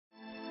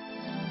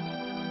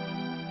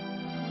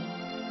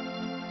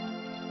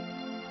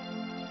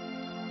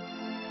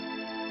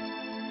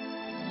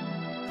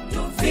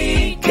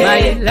tufike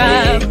my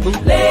love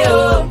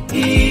leo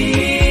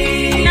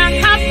hii. Na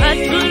hapa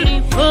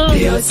tulipo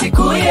ndio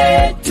siku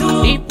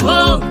yetu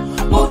ipo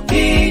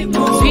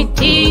muhimu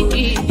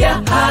sweetie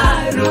ya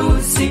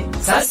harusi.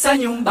 Sasa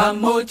nyumba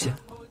moja,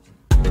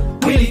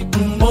 mwili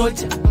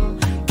mmoja,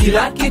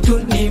 kila kitu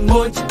ni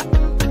moja,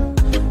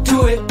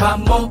 tuwe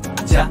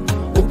pamoja,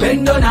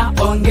 upendo na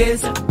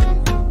ongeza,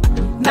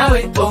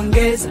 nawe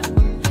ongeza,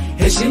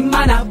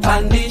 heshima na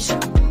pandisha,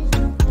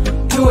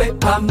 tuwe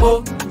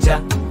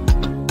pamoja.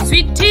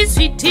 Sweetie,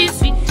 sweetie,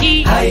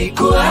 sweetie,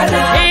 haikuwa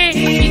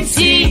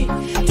rahisi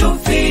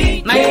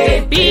tufike my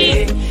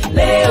baby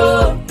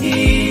leo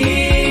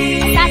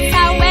hii.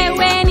 Sasa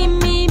wewe ni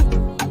mimi,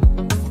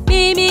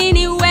 mimi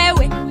ni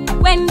wewe,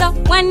 wendo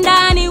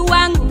wandani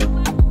wangu,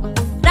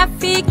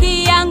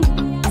 rafiki yangu.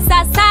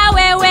 Sasa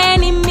wewe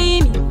ni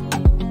mimi,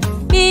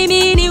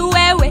 mimi ni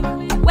wewe,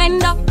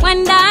 wendo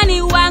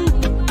wandani wangu,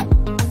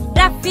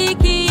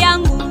 rafiki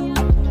yangu.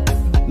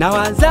 Na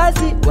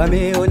wazazi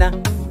wameona,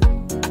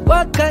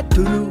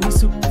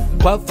 wakaturuhusu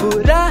kwa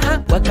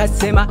furaha,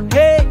 wakasema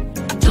hey,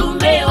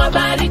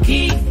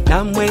 tumewabariki.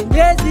 Na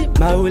Mwenyezi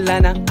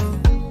Maulana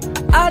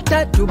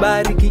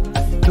atatubariki,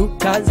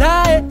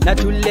 tukazae na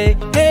tule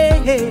hey,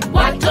 hey,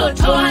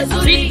 watoto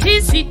wazuri.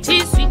 Sweetie,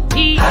 sweetie,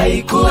 sweetie,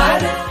 haikuwa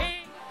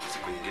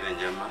siku nyingine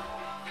njema.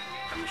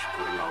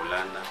 Namshukuru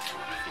Maulana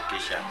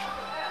kufikisha.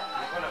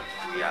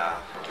 We are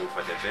hoping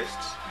for the best.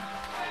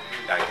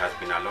 It has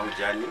been a long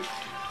journey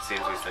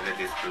since we started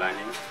this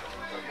planning,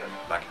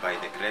 but by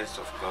the grace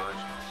of God,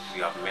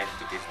 we have met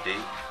to this day.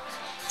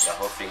 We are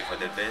hoping for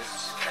the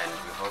best, and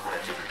we hope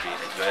that it will be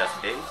a joyous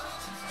day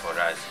for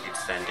us.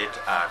 It's indeed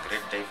a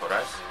great day for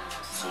us.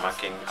 It's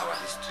marking our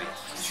history.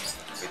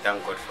 We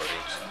thank God for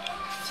it.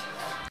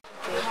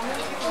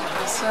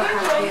 I'm so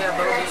happy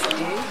about this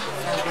day.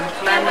 I've been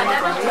planning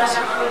for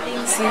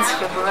it since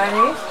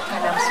February,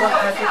 and I'm so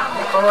happy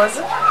because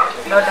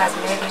Lord has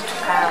made it to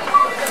come.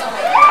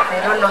 I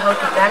don't know how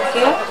to thank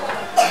Him,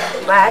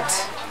 but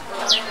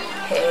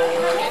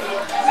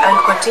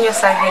I'll continue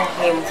serving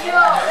Him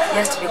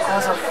just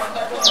because of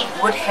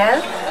good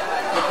health,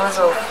 because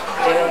of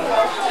the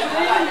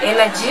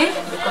energy,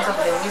 because of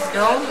the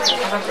wisdom,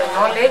 because of the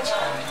knowledge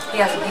He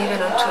has given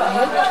unto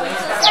me to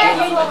reach this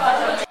day.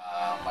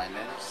 My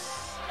name is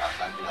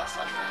Ingwele.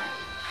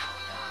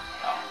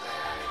 I'm the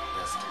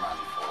best man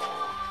for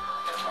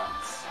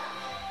Evans,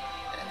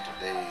 and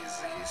today is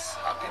his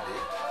happy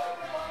day.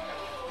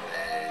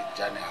 The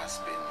journey has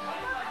been a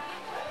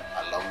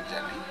long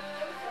journey.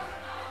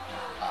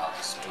 I've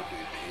stood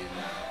with him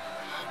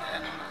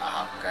and I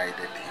have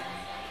guided him.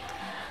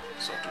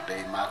 So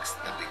today marks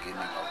the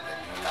beginning of the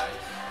new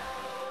life.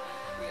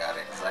 We are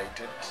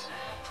excited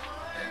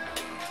and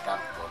we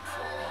thank God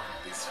for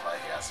this far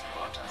He has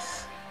brought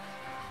us.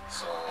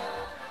 So,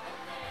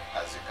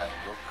 as you can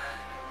look,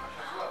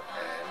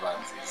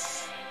 Evans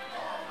is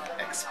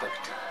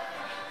expecting.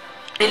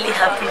 Really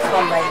happy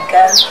for my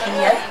girl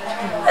here.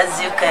 As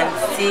you can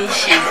see,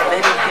 she's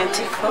very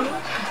beautiful.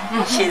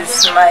 She's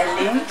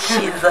smiling.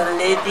 She's a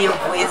lady of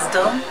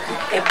wisdom,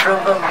 a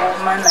proper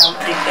woman. I'm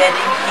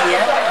preparing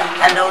here,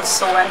 and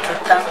also want to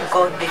thank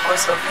God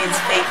because of His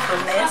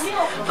faithfulness.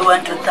 We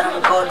want to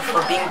thank God for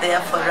being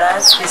there for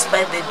us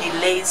despite the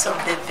delays of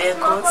the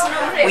vehicles.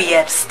 We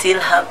are still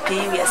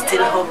happy. We are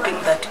still hoping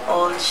that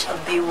all shall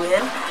be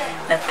well.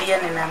 Na pia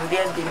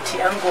ninaambia binti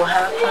yangu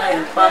hapa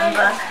ya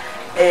kwamba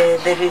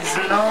there is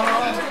no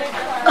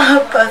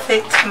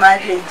perfect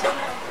marriage,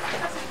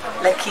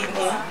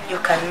 lakini you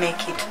can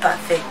make it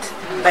perfect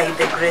by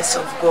the grace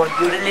of God.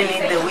 You really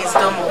need the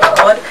wisdom of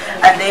God,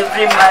 and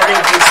every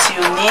marriage is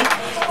unique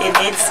in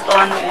its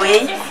own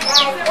way,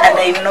 and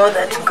I know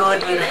that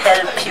God will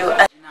help you.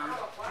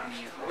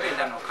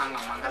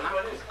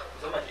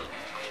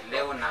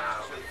 Leo na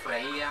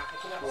furahia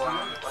kuwa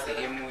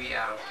sehemu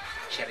ya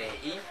sherehe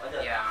hii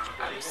ya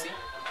harusi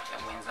ya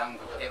mwenzangu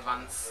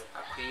Evans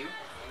Akwiyu,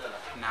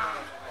 na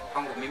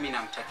kwangu mimi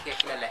namtakia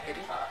kila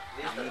laheri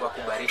na Mungu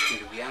akubariki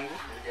ndugu yangu.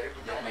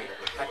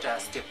 Umepata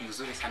step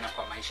nzuri sana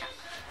kwa maisha,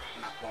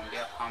 na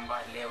kuombea kwamba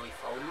leo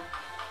ifaulu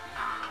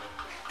na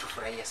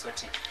tufurahie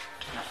sote.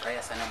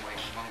 Tunafurahia sana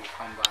moyoni mwangu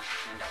kwamba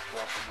naenda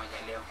kuwa pamoja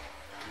leo.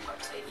 Mungu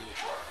atusaidie.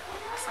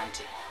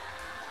 Asante.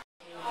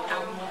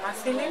 I'm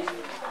Marceline.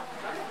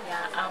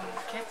 Yeah, I'm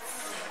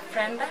Kate's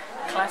friend,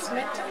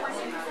 classmate,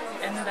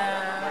 and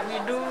we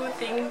do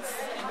things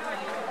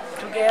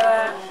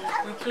together.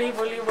 We play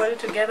volleyball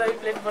together. We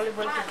played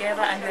volleyball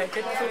together, and we are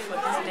grateful for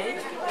this day.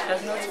 It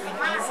has not been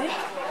easy.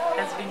 It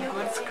has been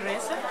God's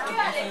grace to be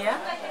here.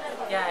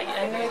 Yeah,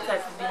 I know it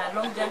has been a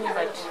long journey,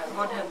 but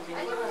God has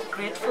been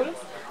grateful,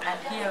 and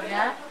here we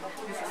are.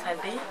 This is her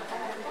day.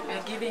 We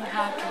are giving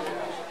her to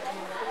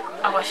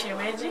our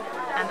shemeji,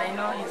 and I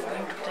know He's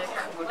going to take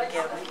good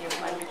care of him,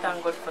 and we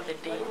thank God for the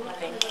day.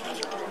 Thank you.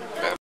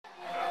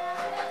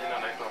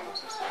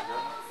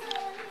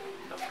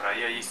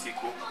 Nafurahia hii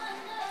sikukuu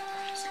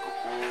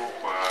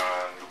kwa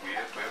ndugu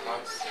yetu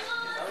Evans,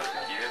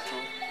 rafiki yetu.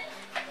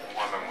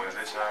 Mungu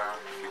amemwezesha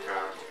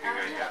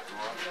kupiga hii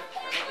hatua na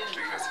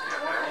kupiga siku ya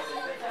leo.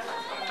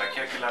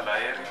 Namtakia kila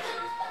laheri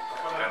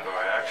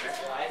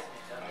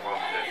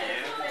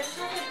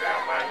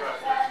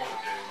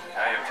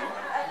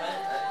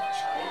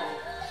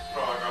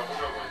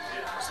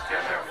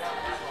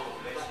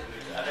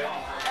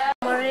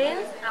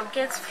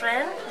Kate's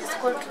friend. We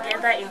schooled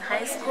together in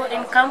high school,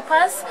 in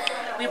campus.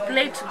 We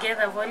played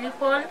together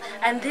volleyball,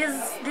 and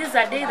these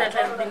are days that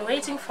I've been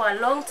waiting for a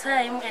long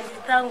time, and we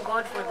thank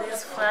God for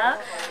this far.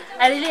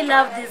 I really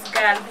love this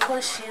girl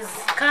because she's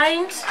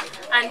kind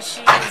and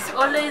she's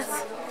always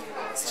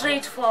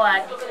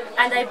straightforward,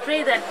 and I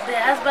pray that the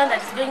husband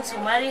that is going to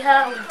marry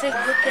her will take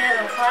good care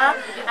of her,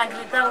 and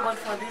we thank God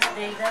for this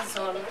day. That's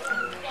all.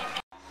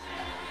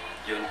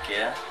 John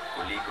Care,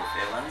 colleague of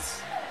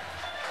Evans,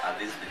 and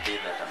this is the day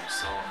that I'm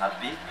so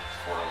happy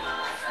for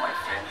my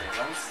friend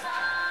Evans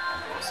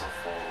and also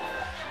for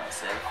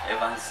myself.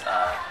 Evans,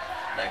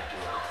 I'd like to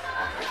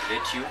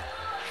congratulate you,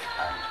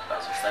 and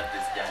as we start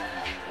this journey,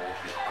 we walk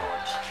with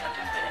God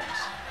until the end.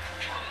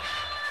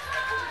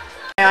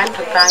 I want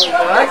to thank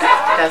God.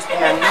 It has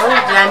been a long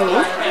journey,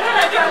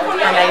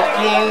 and I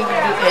think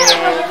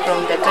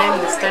from the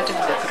time we started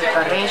the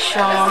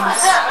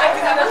preparations,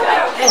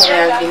 I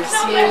have been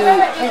seeing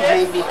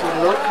maybe it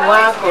will not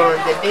work or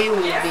the day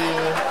will be,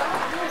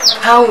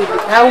 how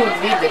will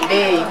be the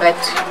day, but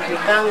we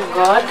thank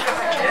God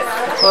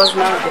because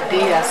now the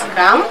day has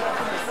come,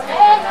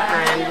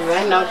 and we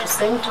went out to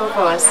send off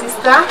our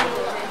sister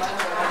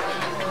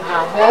to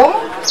her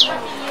home.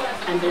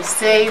 And they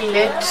say,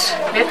 let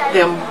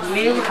them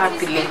live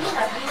happily.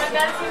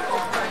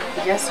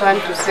 I just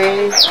want to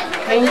say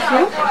thank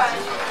you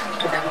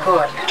to the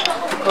God,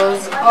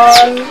 because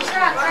all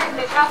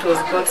it was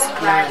God's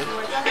plan.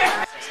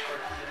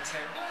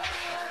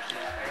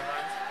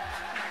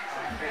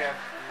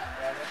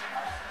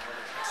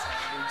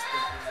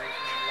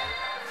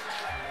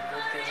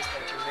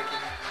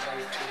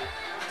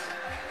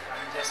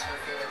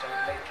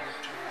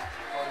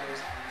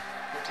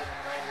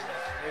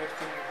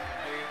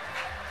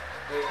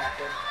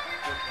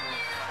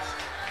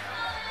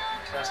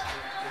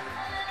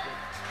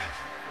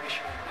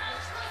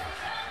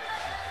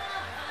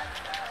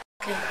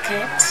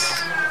 Kate,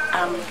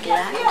 I'm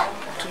glad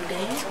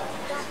today.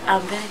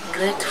 I'm very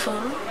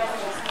grateful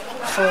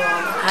for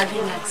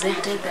having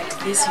accepted that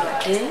this is your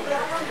day.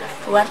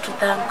 We want to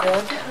thank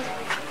God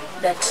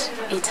that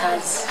it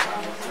has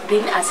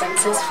been a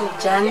successful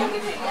journey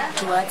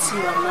towards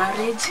your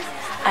marriage,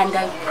 and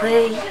I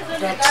pray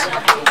that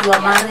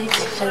your marriage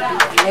shall be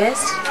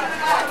blessed.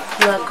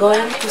 You are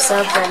going to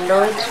serve the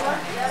Lord.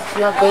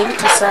 You are going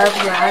to serve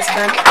your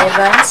husband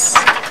Evans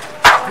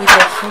with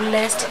the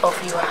fullest of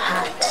your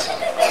heart.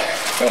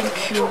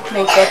 Thank you.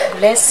 May God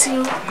bless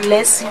you,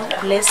 bless you,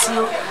 bless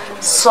you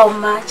so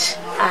much,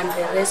 and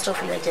the rest of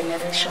your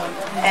generation.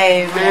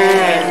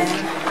 Amen.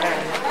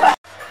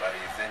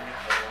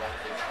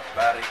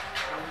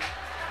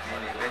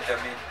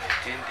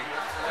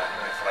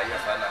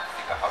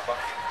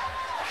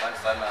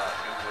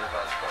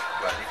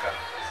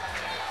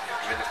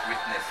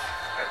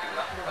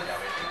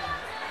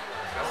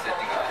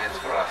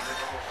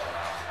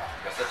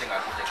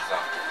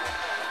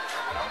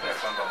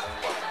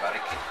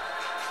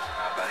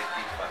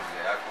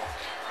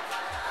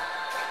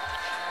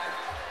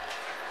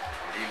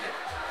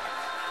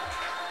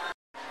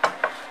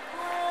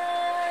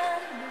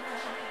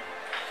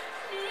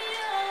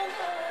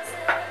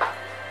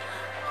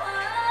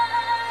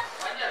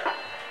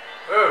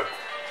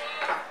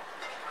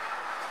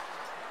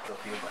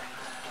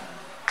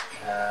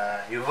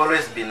 You've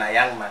always been a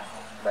young man,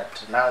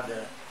 but now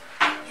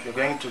you're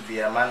going to be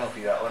a man of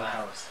your own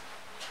house.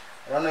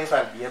 I don't know if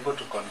I'll be able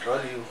to control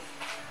you,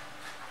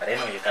 but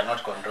anyway, you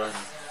cannot control me,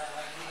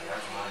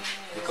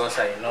 because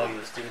I know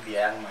you'll still be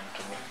a young man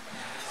to me.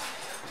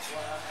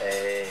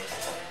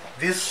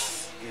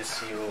 This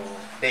is your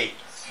day,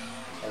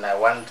 and I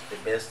want the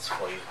best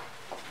for you.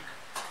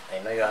 I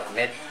know you have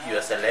made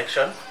your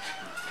selection,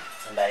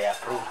 and I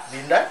approve.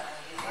 Didn't I?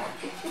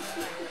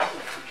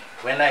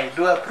 When I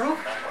do approve,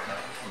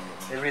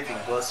 everything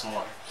goes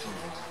smooth.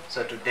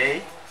 So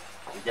today,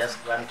 we just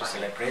want to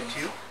celebrate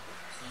you.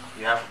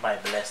 You have my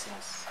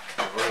blessings.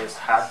 You've always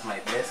had my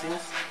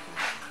blessings.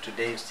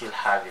 Today you still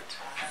have it.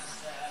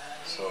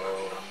 So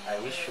I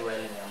wish you well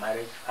in your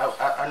marriage.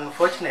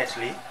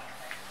 Unfortunately,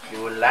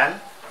 you will learn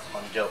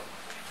on job.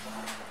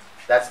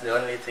 That's the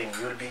only thing.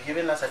 You will be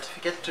given a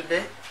certificate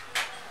today,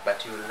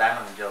 but you will learn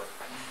on job.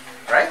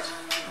 Right?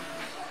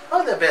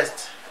 All the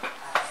best.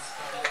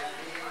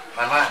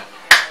 My man.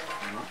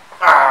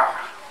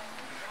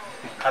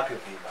 Happy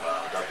people.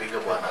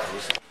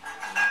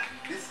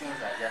 These things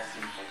are just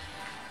simple.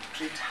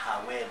 Treat her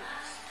well.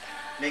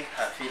 Make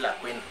her feel a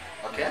queen.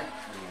 Okay?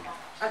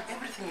 And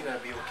everything will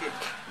be okay.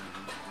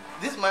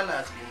 This man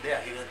has been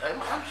there.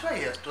 I'm sure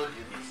he has told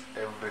you this.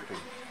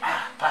 Everything.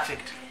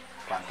 Perfect.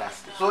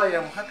 Fantastic. So I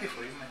am happy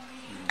for you, man.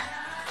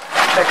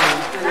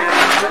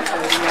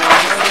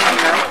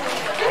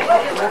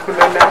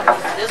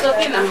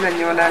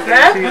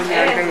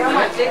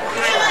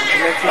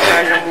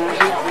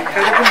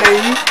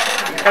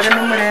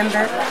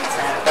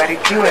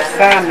 Barikiwe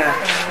sana.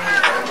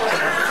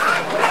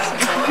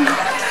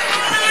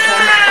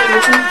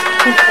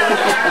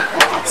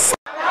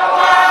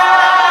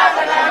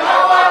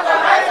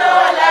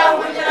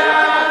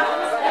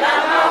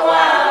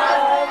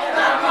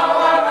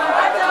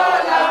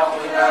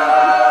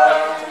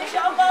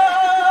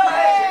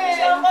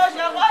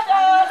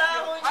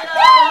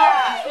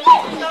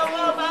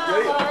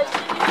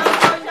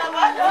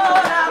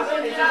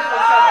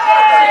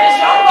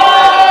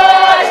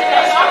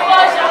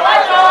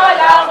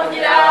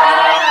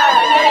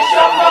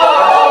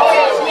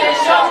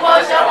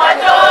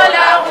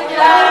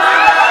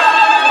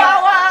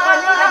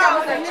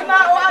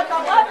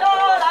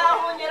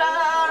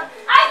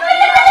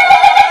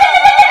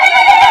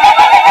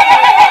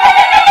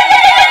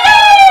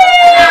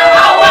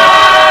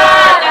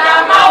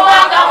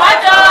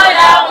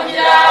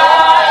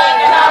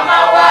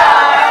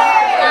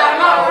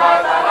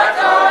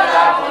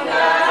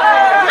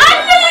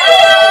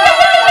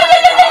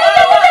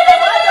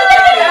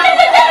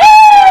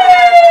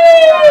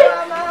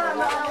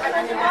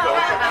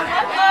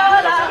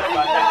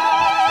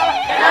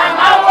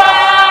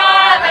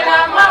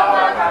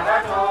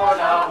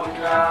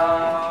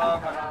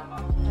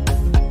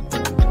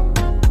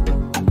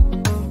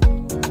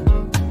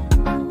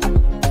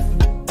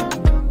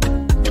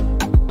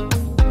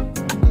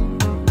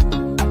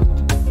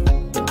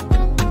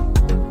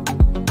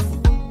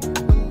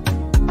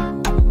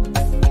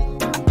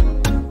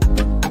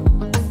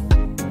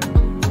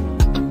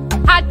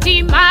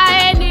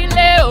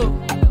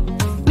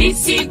 ni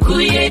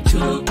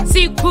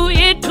siku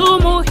yetu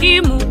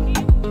muhimu,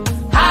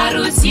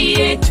 harusi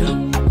yetu,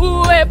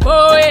 uwepo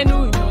wenu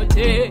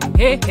nyote,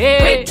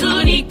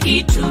 kwetu ni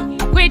kitu,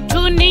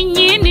 kwetu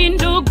ninyi ni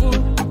ndugu,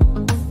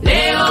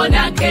 leo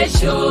na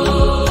kesho.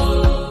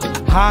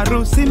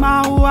 Harusi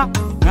maua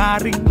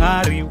ng'ari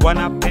ng'ari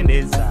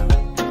wanapendeza,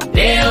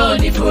 leo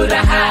ni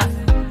furaha,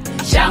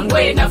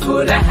 shangwe na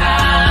furaha.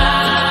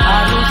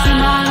 Harusi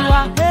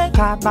maua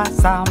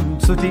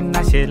tabasamu, suti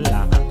na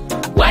shela,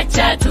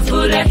 wacha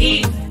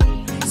tufurahi,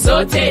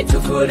 sote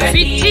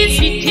tufurahi.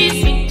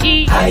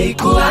 Sweetie,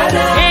 haikuwa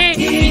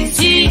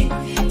rahisi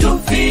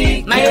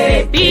tufike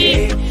my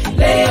baby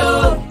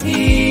leo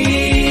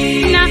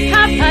hii, na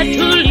hapa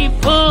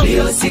tulipo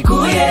ndio siku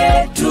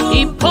yetu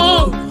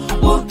ipo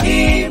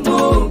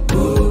muhimu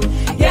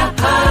ya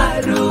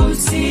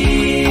harusi.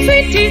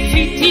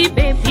 Sweetie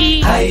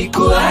baby,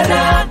 haikuwa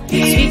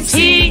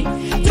rahisi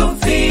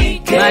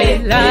tufike my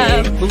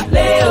love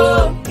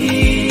leo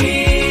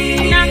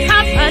hii, na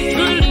hapa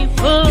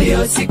tulipo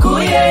ndio siku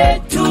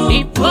yetu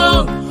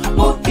ipo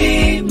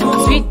muhimu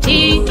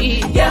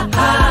ya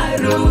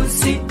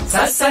harusi.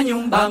 Sasa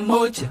nyumba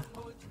moja,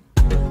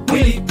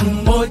 mwili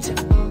mmoja,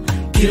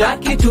 kila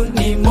kitu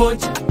ni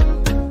moja,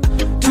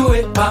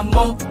 tuwe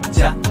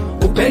pamoja,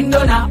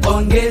 upendo na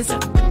ongeza,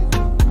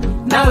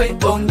 nawe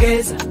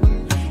ongeza,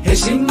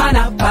 heshima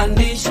na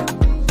pandisha,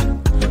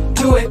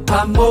 tuwe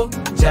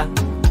pamoja.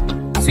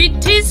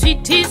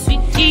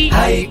 Sweetie,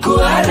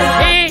 haikuwa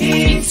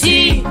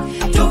rahisi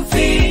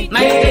tufike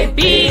my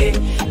baby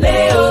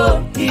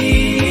leo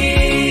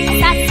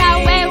hii. Sasa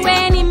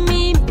wewe ni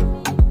mimi,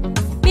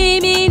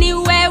 mimi ni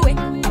wewe,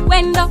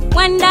 wendo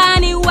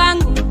wandani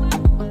wangu,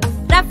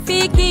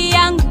 rafiki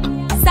yangu.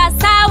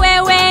 Sasa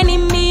wewe ni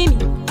mimi,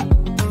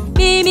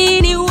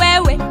 mimi ni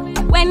wewe,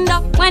 wendo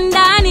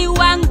wandani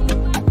wangu,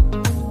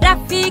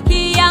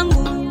 rafiki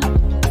yangu.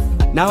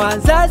 Na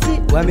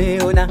wazazi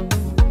wameona,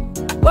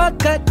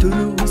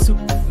 wakaturuhusu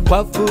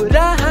kwa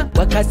furaha,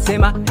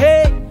 wakasema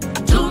hey,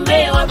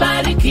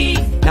 tumewabariki,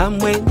 na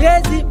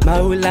Mwenyezi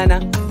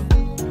Maulana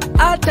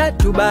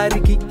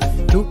atatubariki,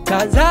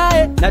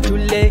 tukazae na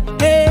tule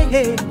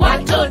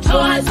watoto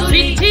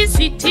wazuri.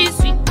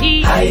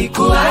 Sweetie,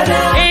 haikuwa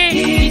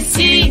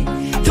rahisi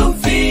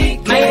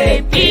tufike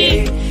my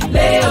baby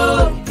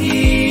leo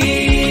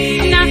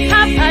hii, na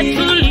hapa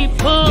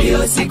tulipo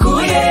ndio siku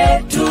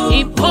yetu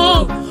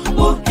ipo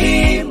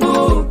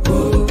muhimu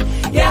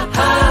ya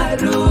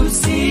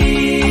harusi.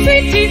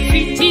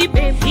 Sweetie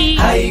baby,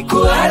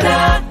 haikuwa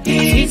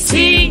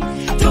rahisi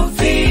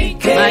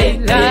tufike my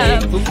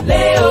love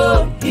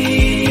leo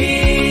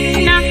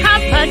hii, na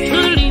hapa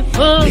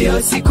tulipo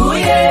ndio siku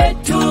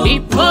yetu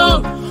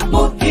ipo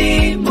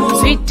muhimu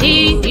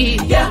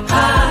ya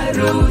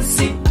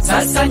harusi.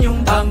 Sasa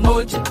nyumba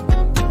moja,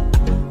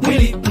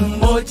 mwili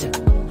mmoja,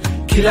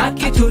 kila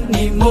kitu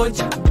ni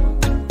moja,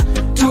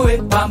 tuwe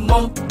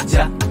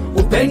pamoja,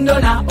 upendo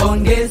na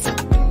ongeza,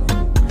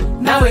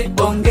 nawe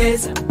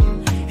ongeza,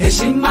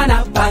 heshima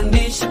na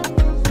pandisha,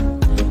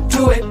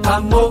 tuwe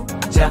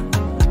pamoja.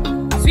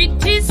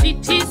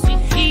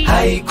 Sweetie,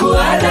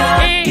 haikuwa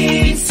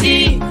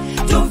rahisi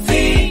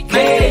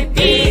tufike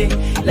baby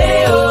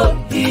leo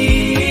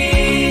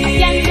hii.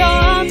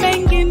 Yandoa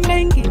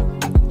mengi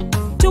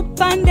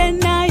tupande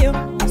nayo,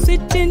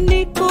 sweetie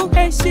ni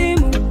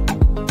kuheshimu,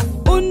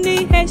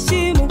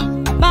 uniheshimu,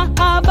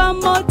 mahaba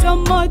moto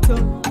moto,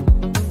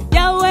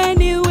 yawe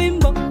ni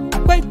wimbo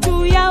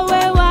kwetu,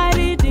 yawe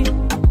waridi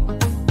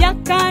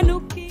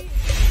yakanuki.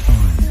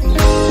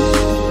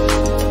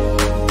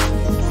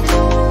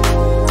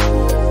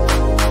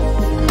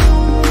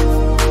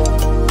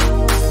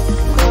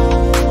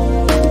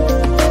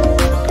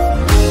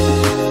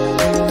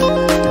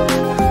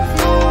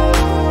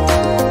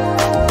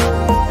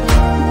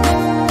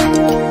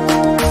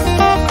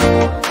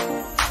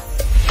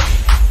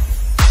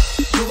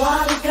 You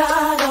are the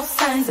God of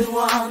signs and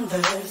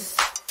wonders.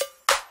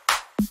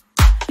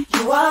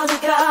 You are the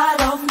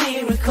God of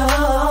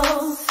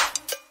miracles.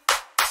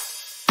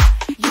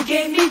 You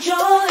gave me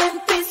joy and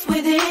peace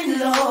within,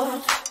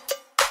 Lord.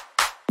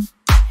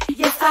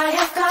 Yes, I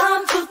have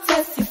come to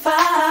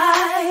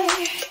testify.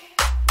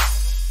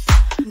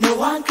 No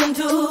one can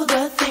do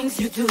the things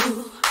you do.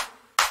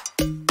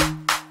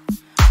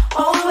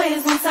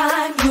 Always on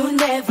time, you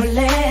never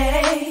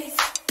late.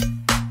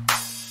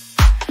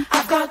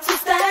 I've got to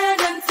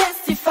stand and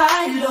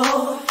testify,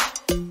 Lord.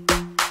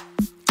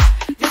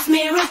 This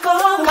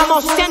miracle. Come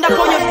on, stand up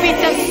on your feet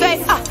and say,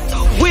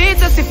 we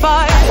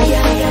testify.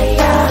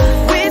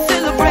 We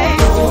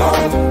celebrate.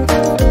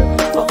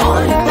 For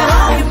all you've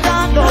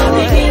done, Lord,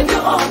 we give you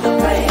all the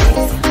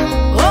praise.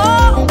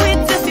 Oh, we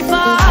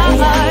testify.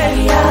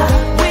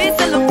 We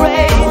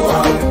celebrate.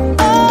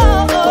 Oh,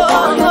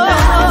 all you've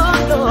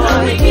done, Lord,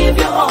 we give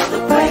you all the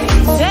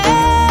praise.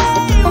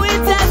 Hey, we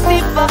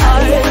testify.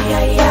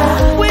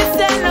 We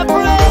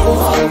celebrate.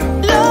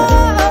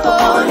 Lord,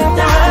 all you've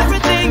done,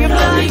 everything you've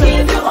done, we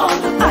give you all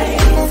the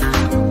praise.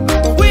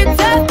 We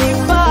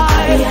testify.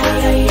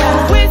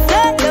 We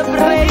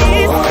celebrate.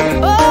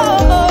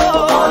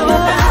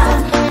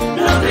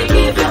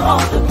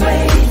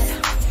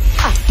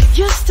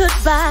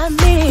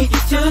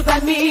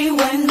 me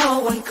when no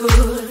one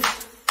could.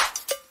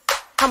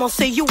 Come on,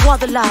 say you are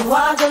the love. You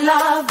are the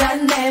love that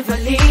never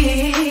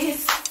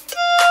leaves.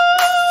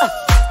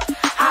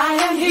 I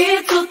am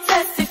here to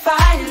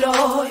testify,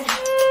 Lord.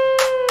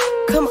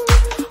 Come on.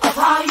 Of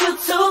how you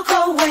took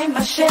away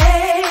my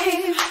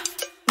shame.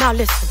 Now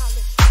listen.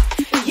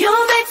 You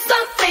make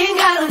something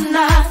out of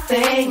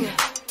nothing.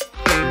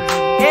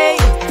 Hey,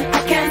 I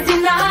can't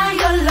deny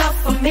your love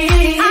for me.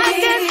 I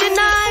can't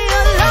deny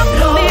your love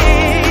for Lord, me.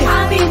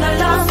 I'm in a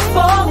loss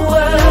for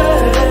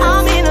words.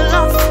 I'm in a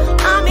loss for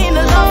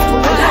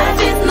words.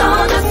 Life is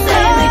not the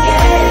same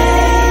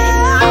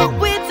again.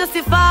 We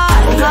testify.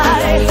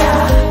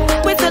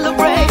 We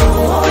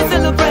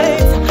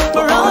celebrate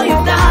for all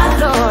you've done,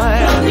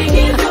 Lord. Let me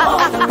give you all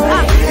the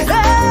praise.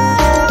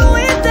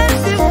 We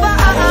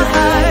testify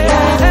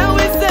and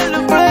we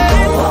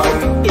celebrate,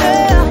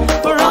 yeah,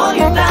 for all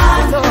you've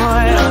done,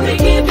 Lord. Let me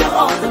give you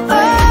all the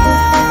praise.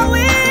 Oh,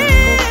 we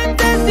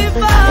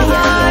testify,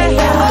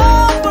 oh,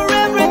 for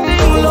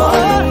everything,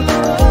 Lord.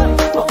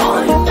 For all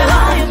you've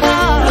done,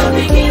 let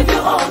me give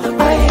you all the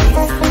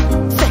praise.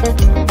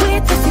 We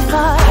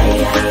testify,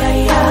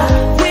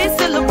 we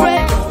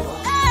celebrate.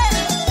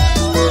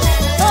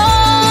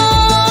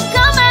 Oh,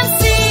 come and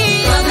see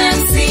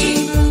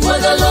what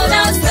the Lord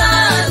has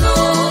done. Oh,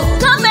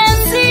 come and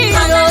see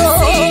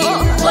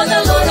what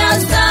the Lord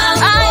has done.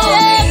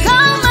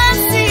 Come and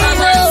see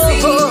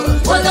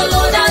what the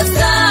Lord has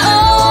done.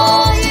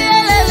 Oh,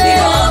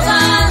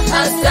 Jehovah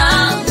has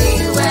done me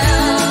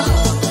well.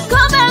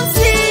 Come and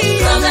see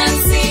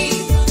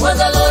what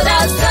the Lord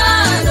has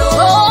done.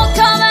 Oh,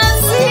 come and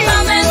see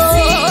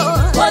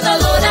what the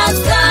Lord has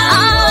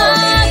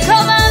done.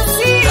 Come and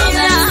see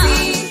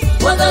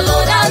what the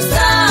Lord has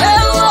done.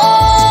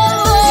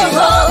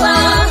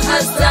 Jehovah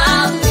has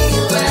done me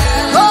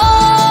well.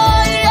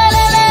 Oh,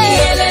 yelele,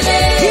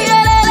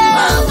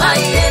 mama,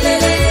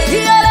 yelele,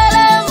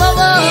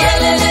 mama,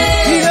 yelele, mama, yelele,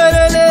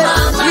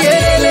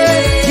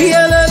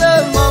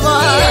 mama,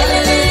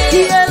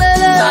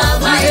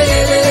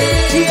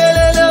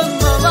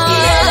 mama,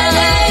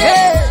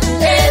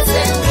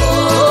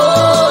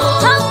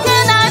 how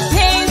can I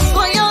pay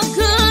for your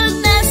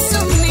goodness to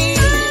me?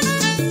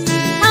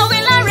 How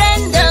will I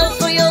render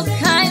for your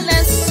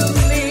kindness to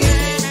me?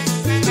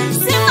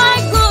 See my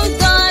good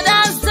God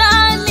has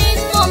done it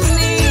for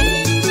me.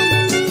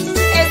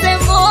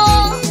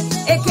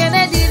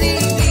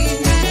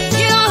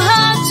 You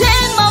have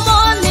changed my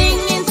mourning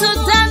into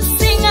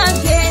dancing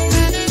again.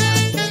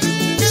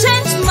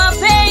 Change my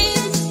pain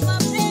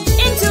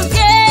into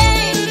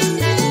gain.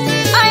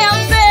 I am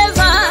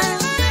favored,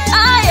 I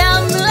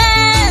am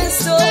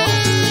blessed, oh,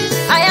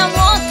 I am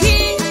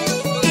walking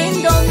in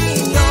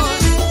dominion.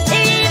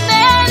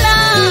 Imela,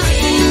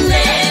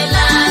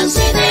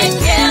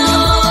 Chineke,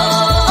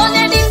 oh,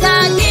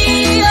 Onedikagi,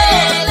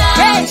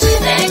 hey,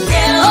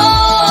 Chineke, oh,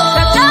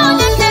 Kaka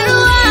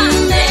Onyekerua,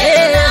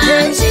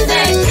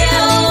 Chineke,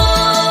 oh,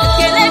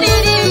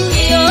 Kenedidi,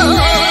 oh,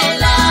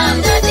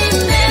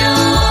 Dadime,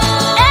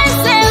 oh,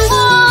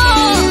 Ezemo,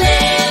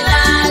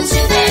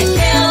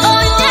 Chineke, oh,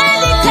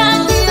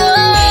 Onedikagi,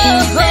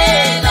 oh,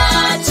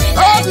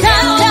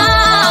 Kaka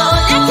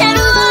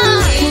Onyekerua,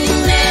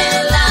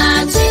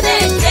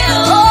 Chineke,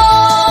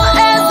 oh,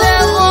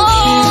 Ezemo,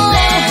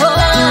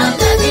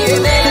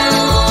 Dadime,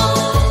 oh,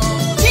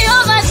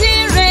 Jehovah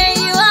Jireh,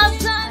 you have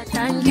done.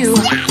 Thank you,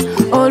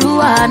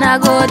 Oluwa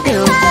Nagote.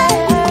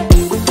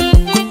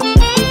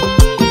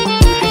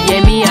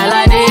 Yemi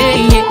Alade,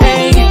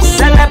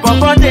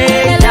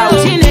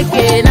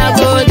 Chineke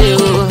Nagote.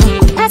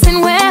 Person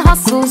where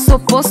hustle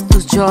supposed to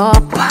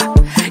chop,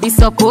 he's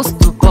supposed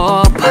to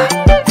pop,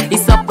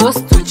 he's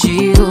supposed to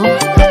chill.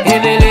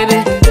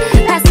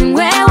 Person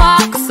where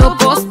walk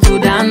supposed to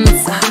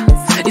dance,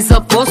 he's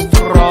supposed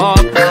to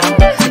rock,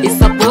 he's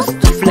supposed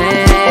to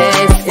flex.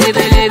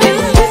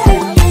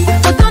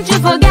 But don't you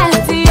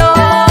forget, yo,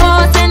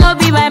 say no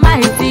be by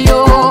mighty,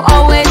 yo,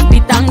 always be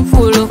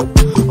thankful.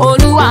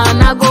 Oluwa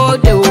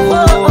Nagote,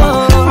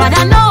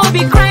 rather no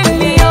be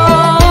crime, yo,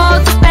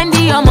 to spend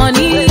your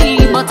money,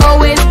 but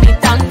always be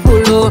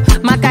thankful.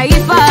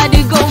 Makaifa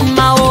di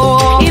goma,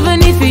 oh, even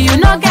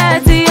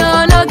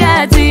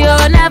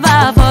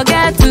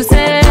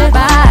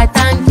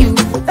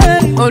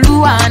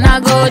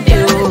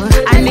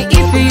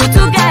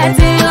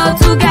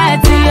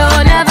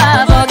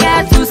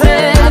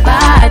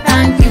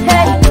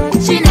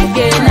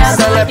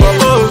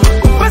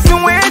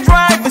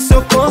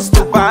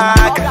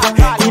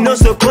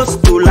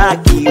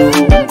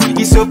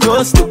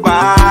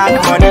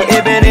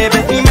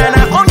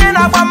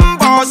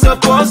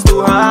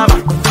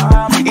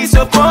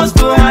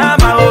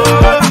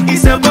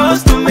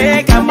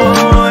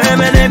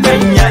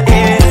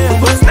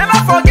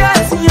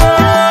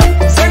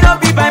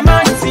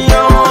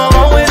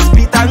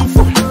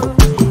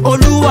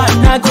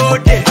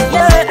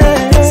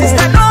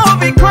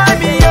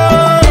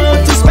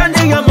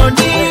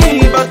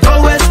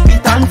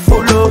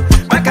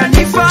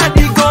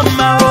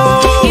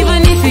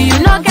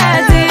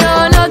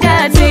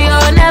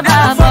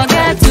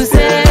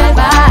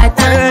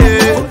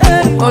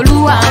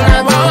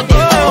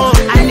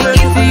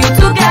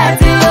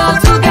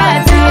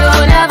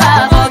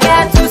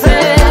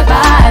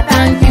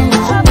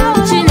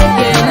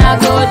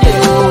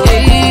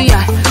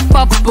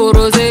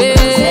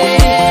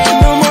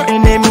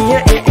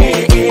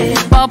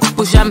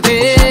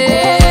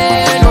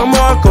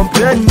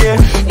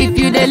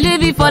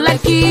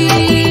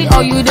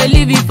dey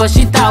leave you for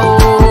shit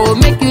oh.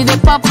 Make you the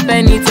pop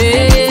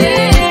anything.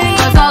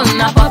 Cause all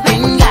na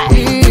popping guy.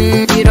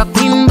 We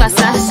rocking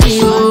Versace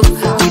oh.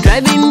 We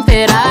driving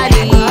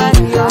Ferrari.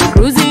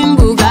 Cruising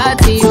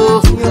Bugatti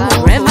oh.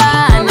 Forever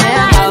and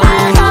ever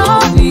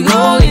oh. We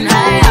going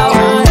higher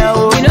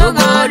oh. We no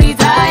go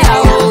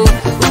retire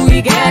oh.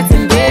 We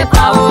getting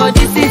paper oh.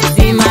 This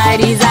is my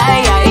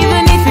desire.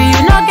 Even if you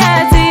no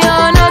get it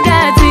oh, no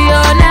get it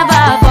oh.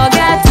 Never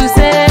forget to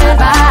say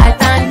bye,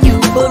 thank you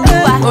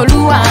Oluwa,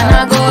 Oluwa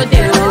na go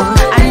there oh.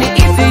 And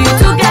if you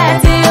to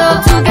get it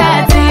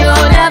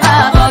oh, never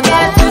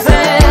forget to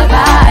say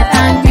bye,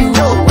 thank you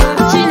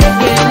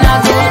Chineke na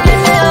go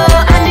there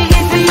oh. And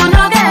if you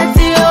no get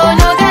it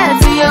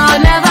oh,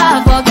 never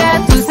forget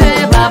to say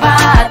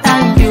bye,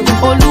 thank you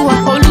Oluwa,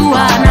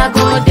 Oluwa na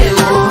go there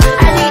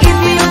oh. And if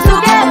you to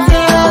get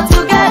it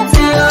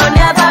oh,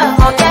 never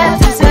forget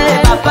to say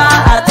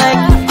bye,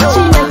 thank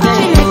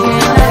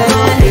you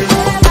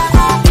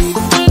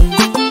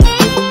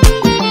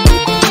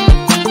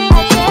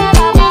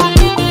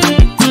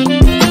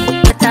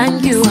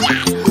thank you,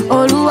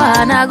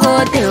 Oluwa na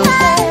go tell.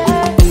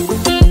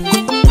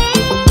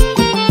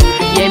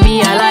 Yeah,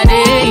 me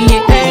alade,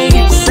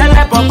 yeah,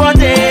 sele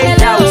popote,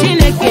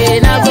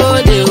 Chineke na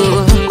go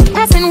tell.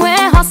 Person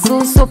where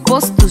hustle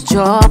supposed to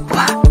chop,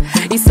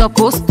 he's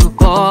supposed to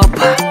pop,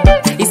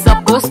 he's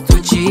supposed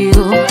to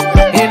chill.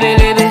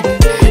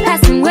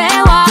 Person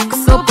where walk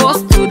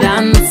supposed to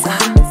dance,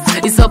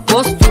 he's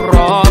supposed to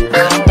rock,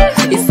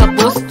 he's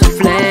supposed to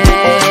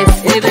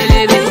flex.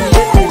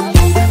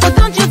 But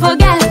don't you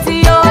forget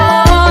yo,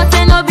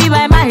 say no be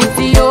by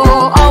mighty yo.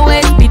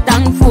 Always be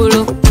thankful,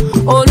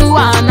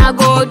 Oluwa na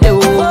go de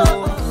oh.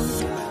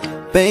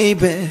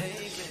 Baby,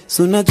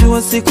 so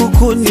najua siku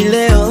kuu ni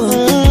leo.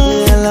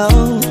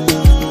 Hello,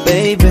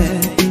 baby,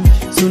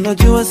 so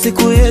najua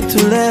siku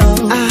yetu leo.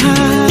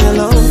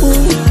 Hello,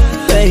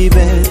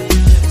 baby,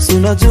 so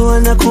najua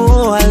na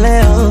kuoa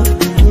leo.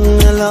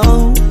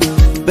 Hello,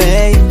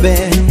 baby,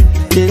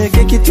 ile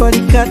keki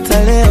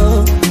twalikata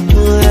leo.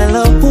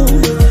 Hello,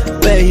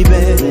 baby,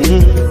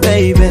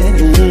 baby,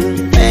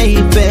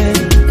 baby.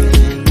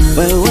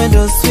 Wewe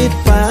ndo sweet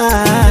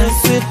pie,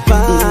 sweet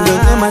pie.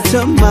 Ndo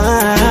machoma,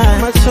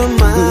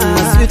 machoma,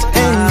 my sweet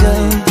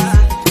angel,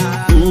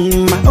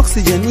 my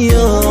oxygen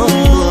yo.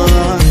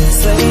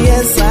 Say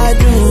yes I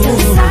do,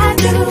 yes I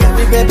do.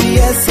 Baby, baby,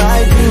 yes I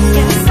do,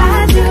 yes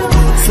I do.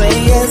 Say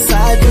yes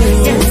I do,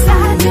 yes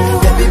I do.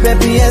 Baby,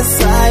 baby,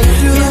 yes I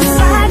do, yes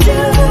I do.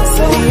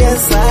 Say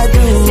yes I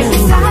do,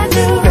 yes I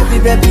do. Baby,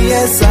 baby,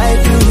 yes I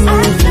do,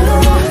 I do.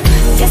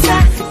 Yes I,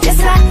 yes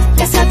I,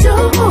 yes I do.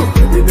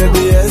 Baby,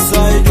 baby, yes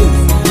I do.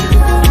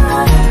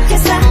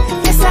 Yes I,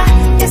 yes I,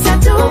 yes I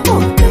do.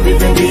 Baby,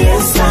 baby,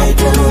 yes I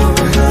do.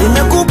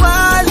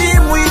 Nimekubali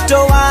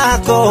mwito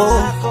wako,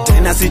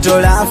 tena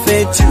sitola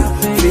fetu.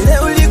 Vile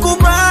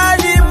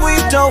ulikubali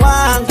mwito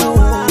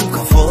wangu,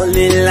 I fall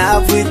in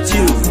love with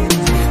you.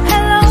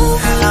 Hello,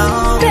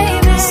 hello,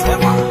 baby.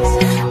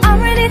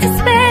 I'm ready to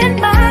spend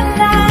my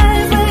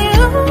life with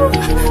you,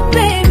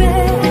 baby.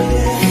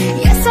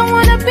 Yes, I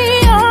wanna be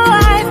your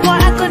wife, but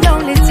I could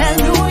only tell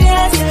you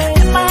yes.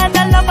 If I had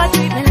a lover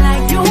treat me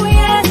like you,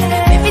 yes.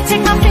 Baby,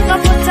 take my finger,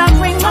 put a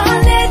ring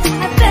on it.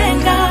 I thank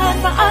God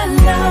for our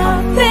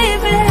love,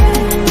 baby,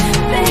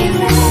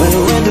 baby.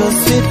 Wewe ndo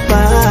sweet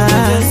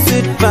pie,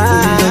 sweet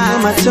pie.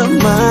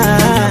 Machoma,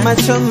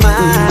 machoma,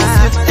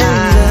 sweet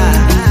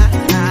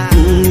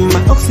angel,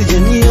 my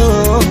oxygen yo.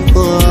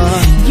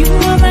 You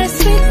are my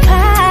sweet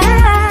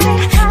pie,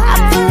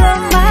 apple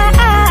of my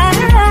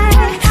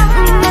eye,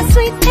 my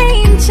sweet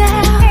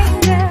angel,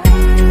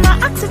 my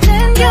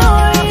oxygen, yo.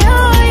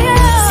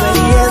 Say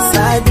yes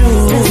I do,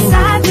 yes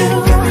I do.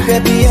 Baby,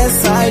 baby,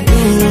 yes I do,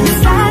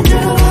 yes I do.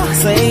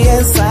 Say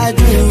yes I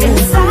do,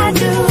 yes I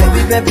do.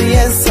 Baby, baby,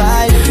 yes I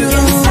do,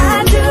 yes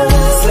I do.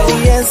 Say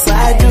yes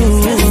I do,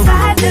 yes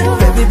I do.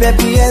 Baby,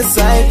 baby, yes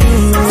I do,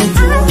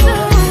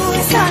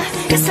 yes I,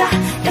 yes I,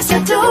 yes I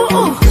do.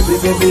 Baby,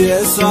 baby,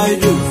 yes I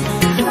do.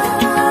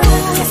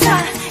 Yes I,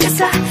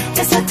 yes I,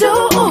 yes I do.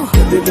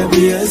 Baby,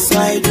 baby, yes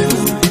I do.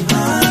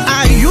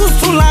 I used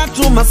to lie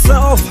to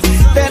myself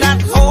that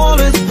I'd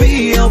always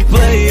be a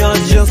player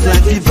just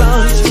like the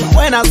bunch.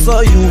 When I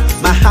saw you,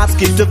 my heart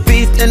skipped a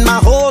beat and my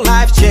whole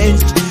life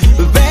changed.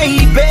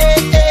 Baby,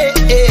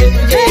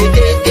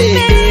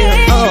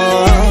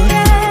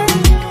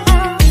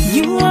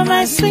 you are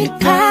my sweet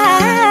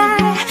pie,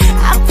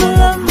 apple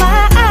of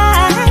my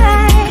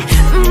eye,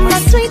 my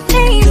sweet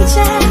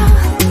angel,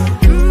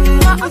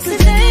 my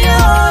oxygen, yo,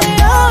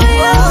 yo,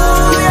 yo.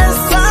 Yes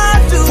I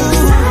do,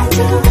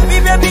 baby,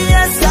 baby,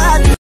 yes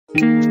I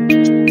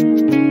do.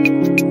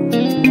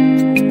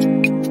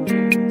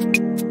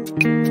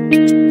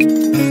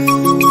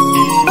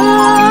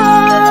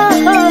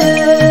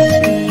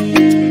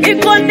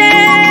 Ikone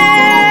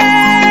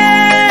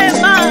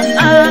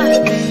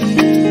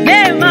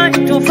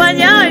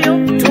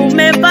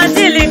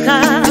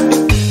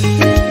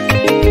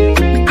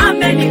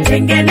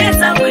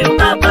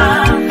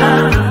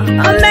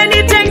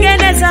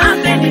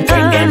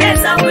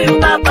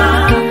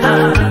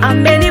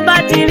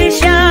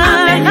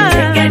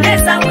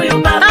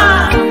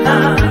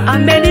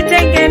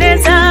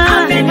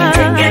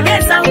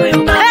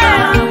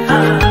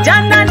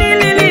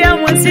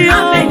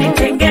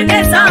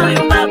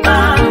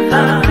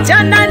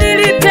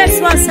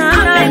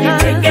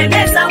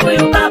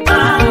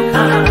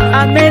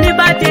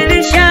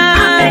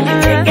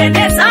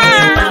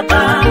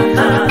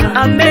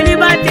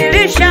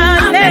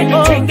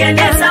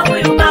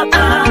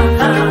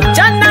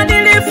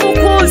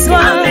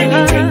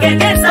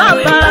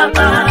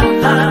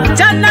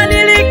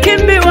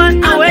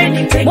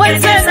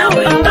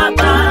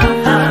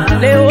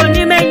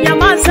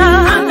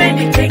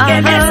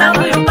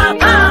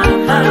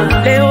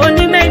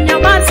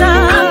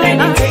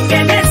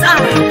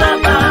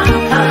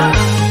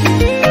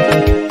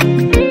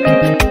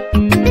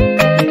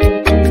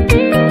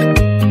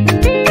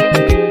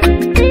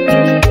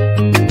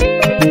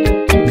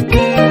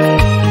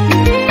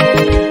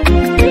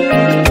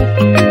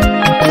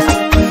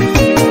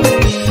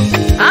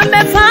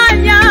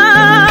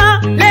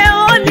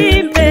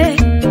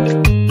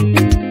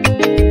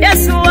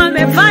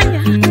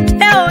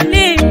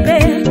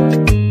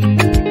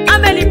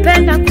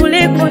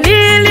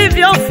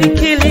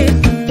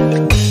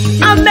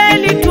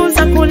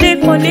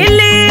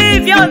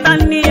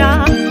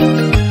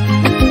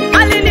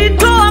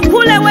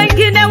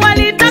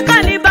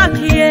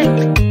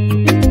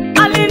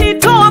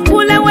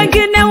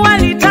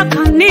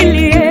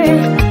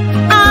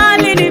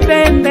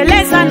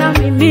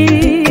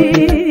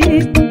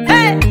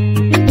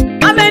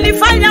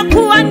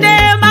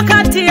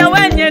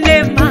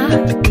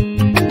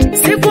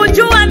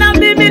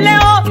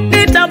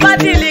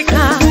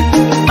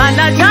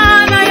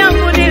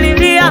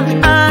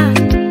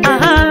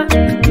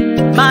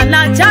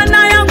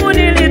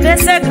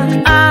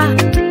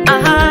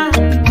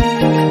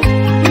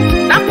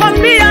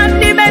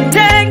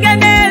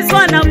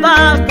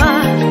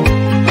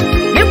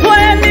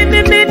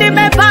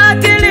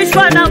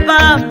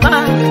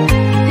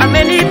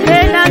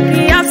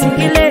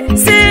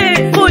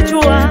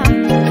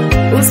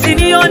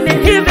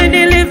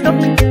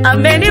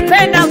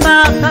amenipenda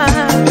baba,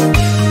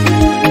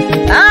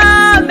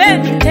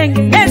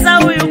 amenitengeneza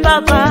huyu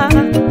baba,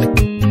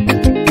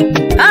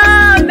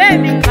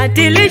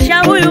 amenibadilisha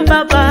huyu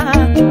baba,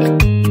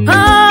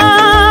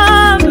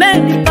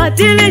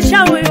 amenibadilisha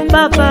huyu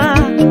baba.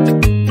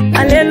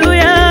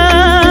 Haleluya.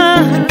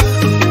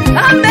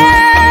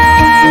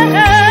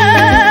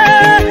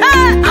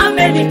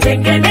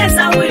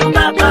 Amenitengeneza huyu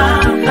baba,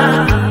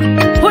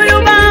 huyu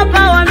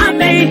baba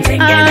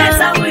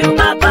amenitengeneza huyu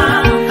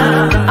baba,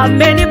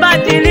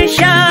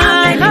 amenibadilisha,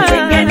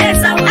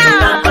 amenitengeneza huyu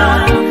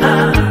baba,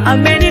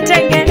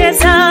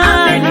 amenitengeneza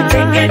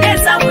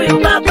huyu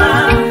baba,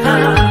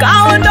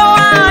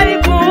 kaondoa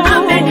aibu,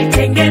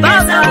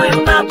 amenitengeneza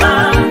huyu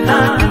baba,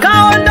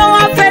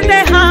 kaondoa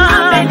fedheha,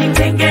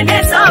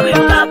 amenitengeneza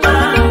huyu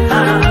baba,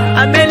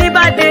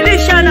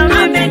 amenibadilisha na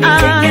mimi,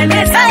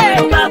 amenitengeneza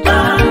huyu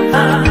baba,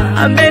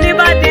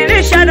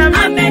 amenibadilisha na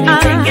mimi,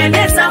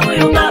 amenitengeneza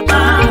huyu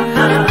baba,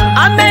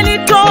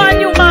 amenitoa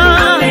nyuma,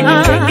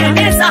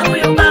 amenitengeneza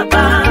huyu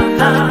baba,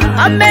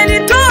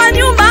 amenitoa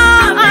nyuma,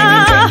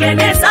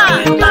 amenitengeneza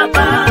huyu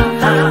baba,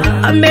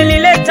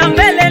 amenileta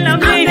mbele na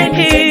mimi,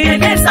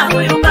 amenitengeneza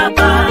huyu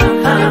baba,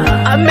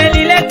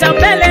 amenileta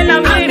mbele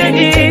na mimi,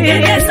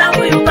 amenitengeneza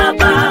huyu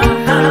baba,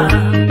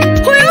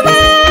 huyu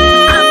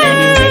baba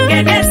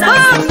amenitengeneza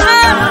huyu baba.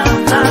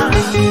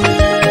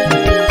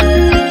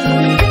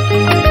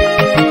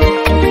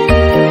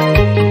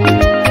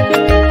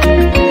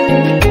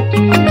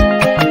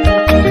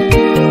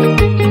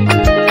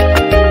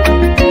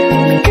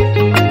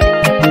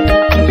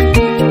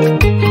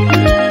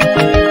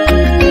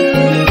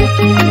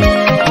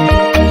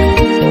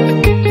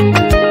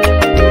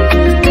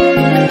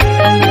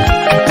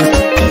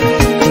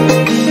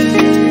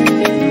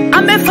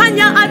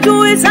 Amefanya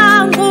adui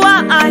zangu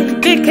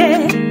waaibike,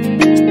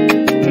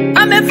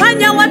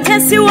 amefanya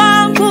watesi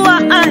wangu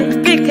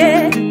waaibike,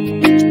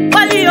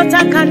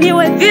 waliotaka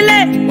niwe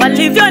vile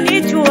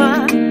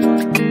walivyonijua,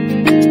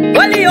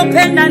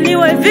 waliopenda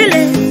niwe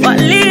vile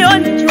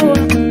walionijua.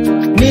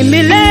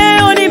 Mimi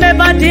leo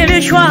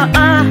nimebadilishwa,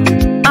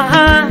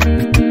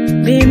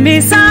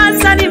 mimi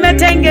sasa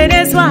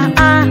nimetengenezwa,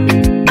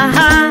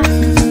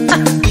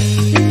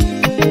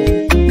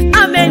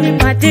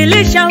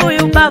 amenibadilisha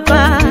huyu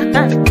baba,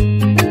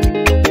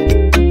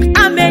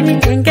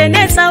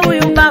 amenitengeneza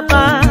huyu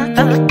baba.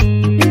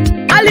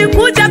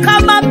 Alikuja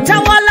kama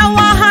mtawala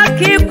wa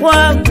haki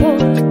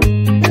kwangu,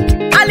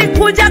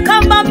 alikuja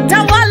kama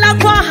mtawala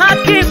kwa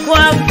haki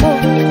kwangu,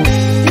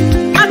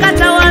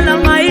 akatawala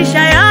maisha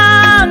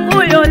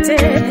yangu yote,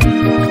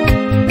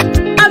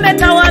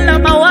 ametawala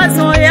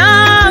mawazo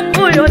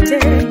yangu yote,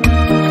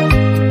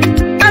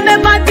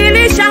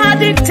 amebadilisha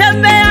hadi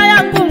tembea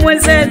yangu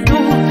mwenzetu,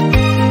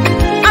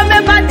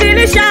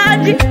 amebadilisha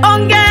hadi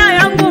ongea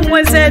yangu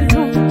mwenzetu.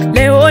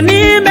 Leo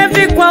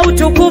nimevikwa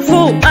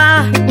utukufu,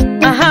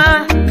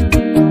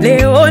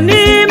 leo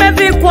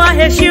nimevikwa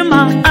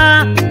heshima,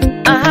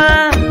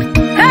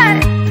 hey!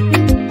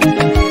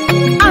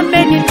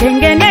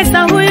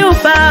 Amenitengeneza huyu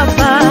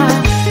baba,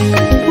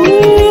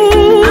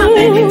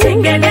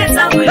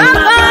 amenitengeneza huyu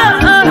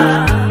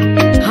baba,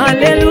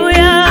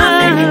 haleluya,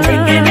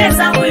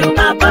 amenitengeneza huyu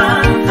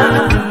baba,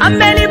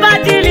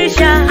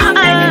 amenibadilisha,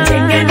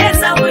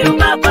 amenitengeneza huyu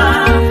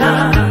baba,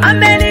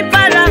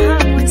 amenipara,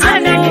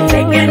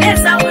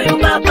 amenitengeneza huyu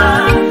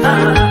baba,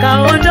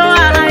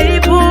 kaondoa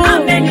aibu,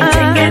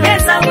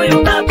 amenitengeneza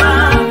huyu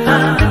baba,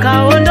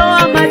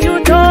 kaondoa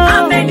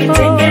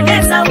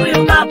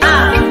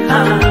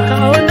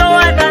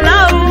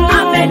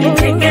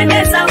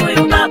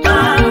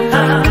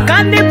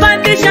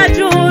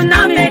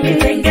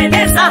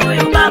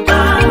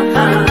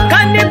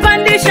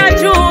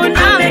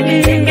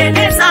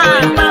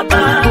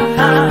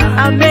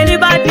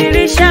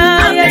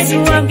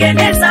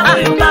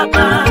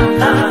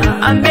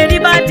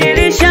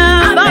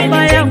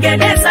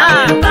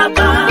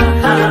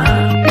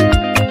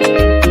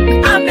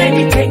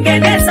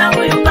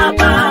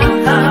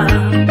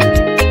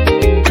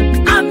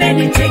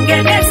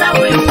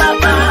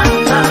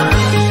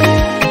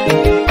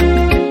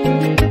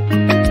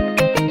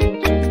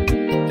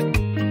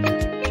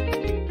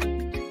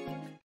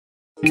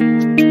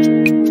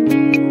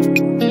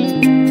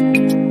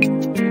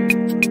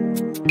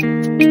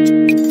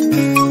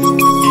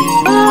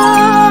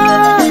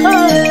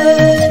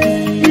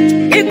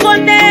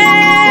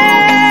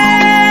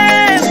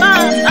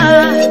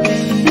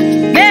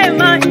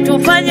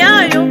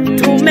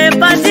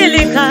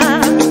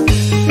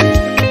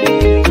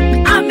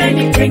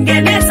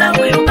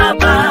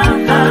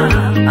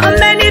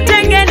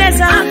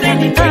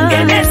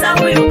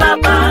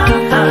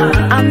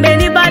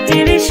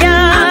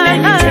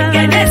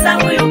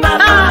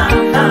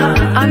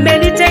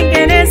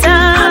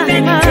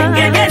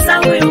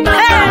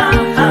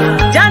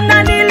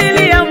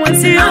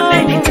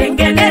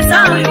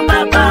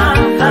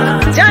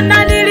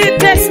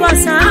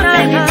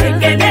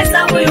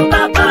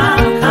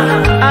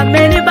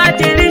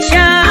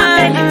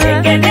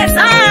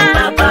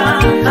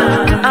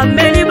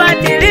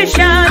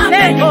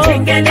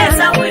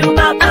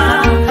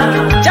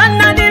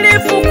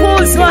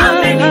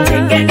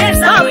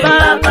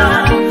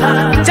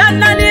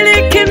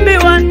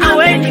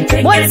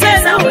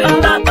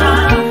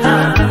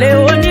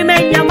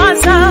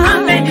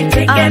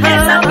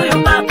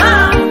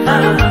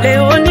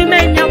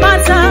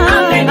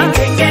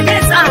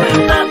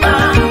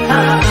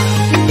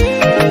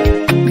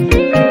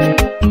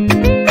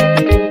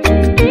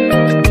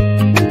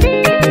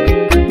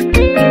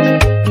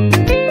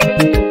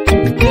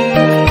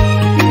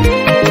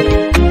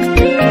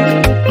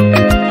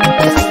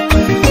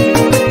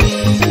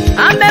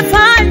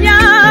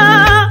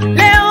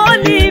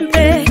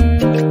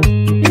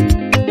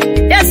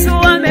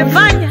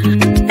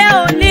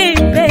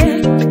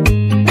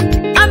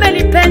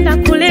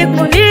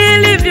kuliko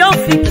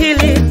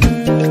nilivyofikiri,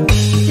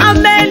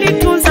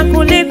 amenitunza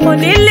kuliko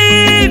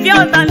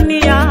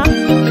nilivyodhania.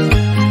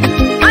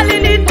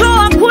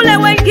 Alinitoa kule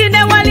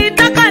wengine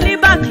walitaka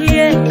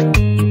nibakie,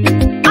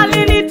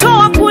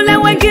 alinitoa kule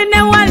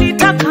wengine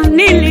walitaka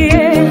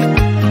nilie,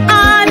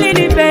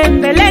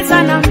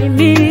 alinibembeleza na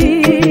mimi.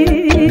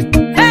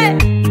 Hey!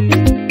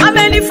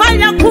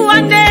 Amenifanya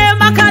kuwa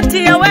neema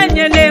kati ya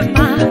wenye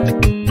neema.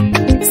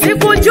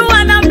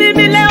 Sikujua na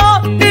mimi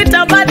leo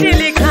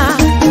nitabadilika,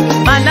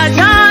 maana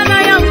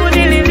jana yangu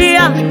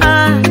nililia,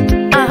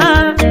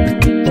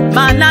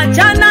 maana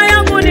jana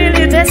yangu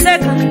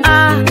niliteseka,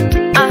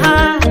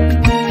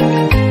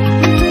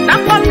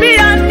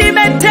 nakwambia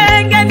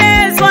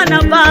nimetengenezwa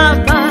na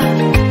Baba.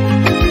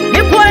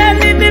 Ni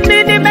kweli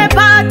mimi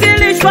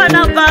nimebadilishwa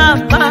na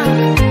Baba.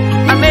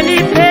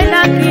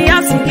 Amenipenda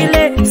kiasi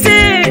kile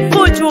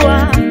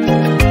sikujua,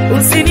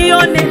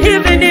 usinione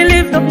hivi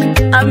nilivyo.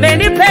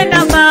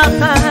 Amenipenda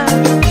Baba,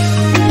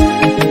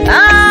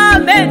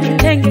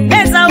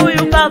 amenitengeneza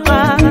huyu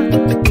Baba,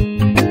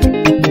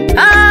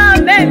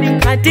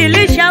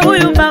 amenibadilisha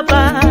huyu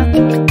Baba,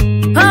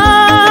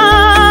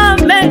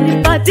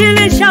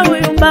 amenibadilisha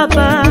huyu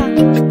Baba.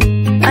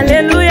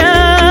 Haleluya,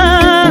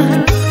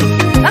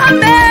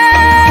 amen.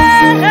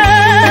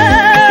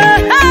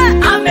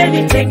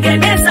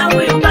 Amenitengeneza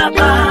huyu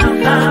Baba,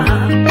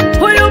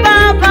 huyu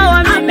Baba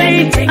wa mimi.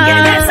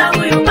 Amenitengeneza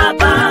huyu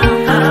Baba,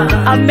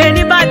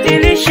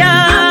 amenibadilisha,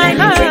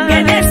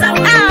 amenitengeneza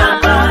huyu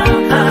Baba,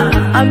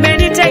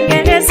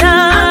 amenitengeneza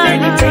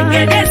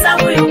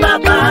huyu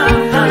Baba,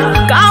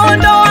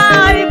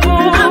 kaondoa aibu,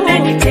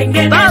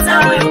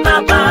 amenitengeneza huyu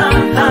Baba,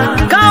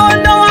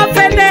 kaondoa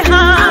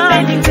fedheha,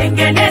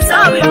 amenitengeneza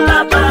huyu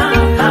Baba,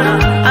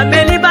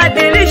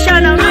 amenibadilisha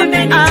na mimi,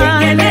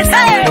 amenitengeneza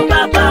huyu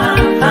Baba,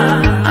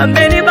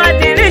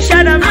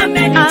 amenibadilisha na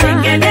mimi,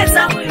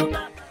 amenitengeneza huyu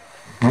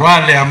Baba.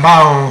 Wale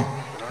ambao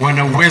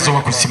wana uwezo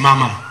wa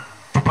kusimama,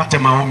 tupate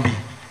maombi.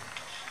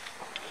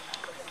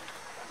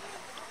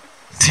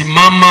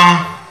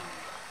 Simama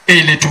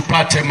ili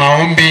tupate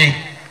maombi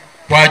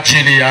kwa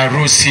ajili ya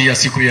harusi ya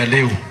siku ya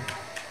leo.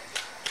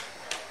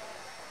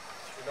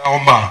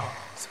 Tunaomba.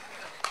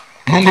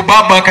 Mungu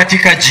Baba,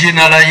 katika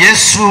jina la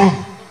Yesu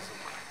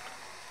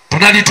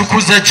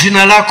tunalitukuza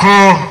jina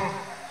lako,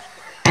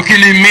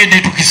 tukilimidi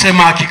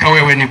tukisema hakika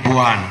wewe ni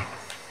Bwana.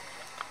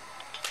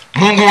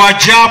 Mungu wa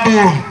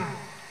ajabu,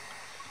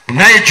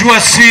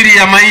 unayejua siri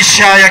ya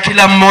maisha ya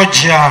kila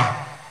mmoja.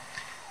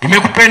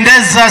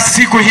 Imekupendeza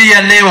siku hii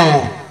ya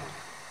leo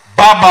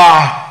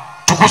Baba,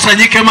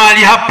 tukusanyike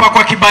mahali hapa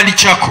kwa kibali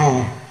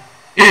chako,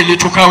 ili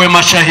tukawe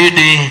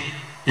mashahidi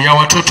ya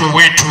watoto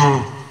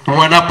wetu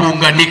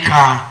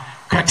wanapounganika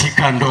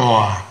katika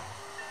ndoa.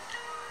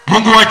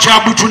 Mungu wa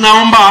ajabu,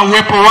 tunaomba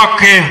uwepo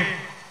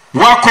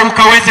wako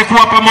ukaweze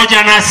kuwa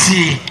pamoja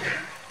nasi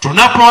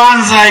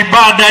tunapoanza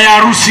ibada ya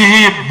harusi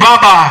hii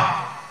Baba.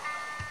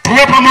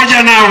 Tuwe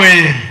pamoja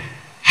nawe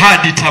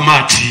hadi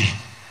tamati.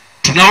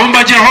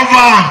 Tunaomba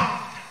Jehova,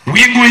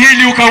 wingu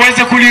hili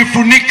ukaweze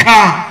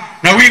kulifunika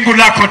na wingu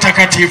lako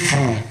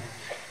takatifu.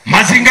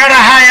 Mazingara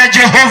haya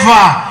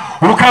Jehova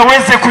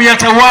ukaweze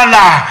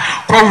kuyatawala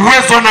kwa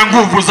uwezo na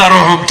nguvu za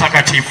Roho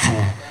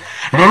Mtakatifu.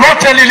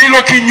 Lolote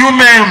lililo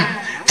kinyume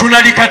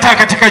tunalikataa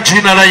katika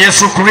jina la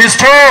Yesu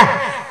Kristo.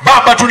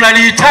 Baba,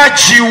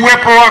 tunalihitaji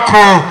uwepo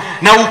wako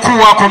na ukuu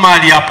wako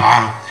mahali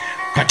hapa.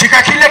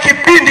 Katika kile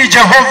kipindi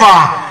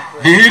Jehova,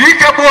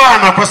 dhihirika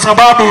Bwana, kwa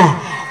sababu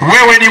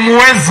wewe ni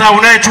muweza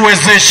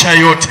unayetuwezesha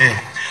yote.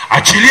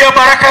 Achilia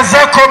baraka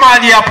zako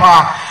mahali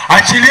hapa.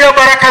 Achilia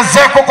baraka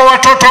zako kwa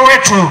watoto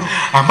wetu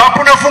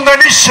ambapo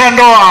nafunganisha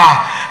ndoa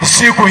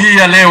siku hii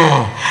ya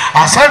leo.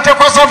 Asante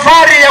kwa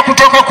safari ya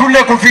kutoka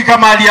kule kufika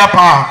mahali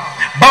hapa.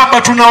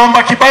 Baba,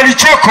 tunaomba kibali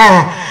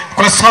chako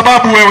kwa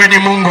sababu wewe ni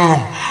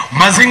Mungu.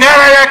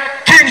 Mazingara ya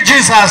King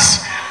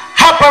Jesus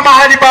hapa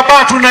mahali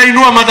Baba,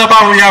 tunainua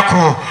madhabahu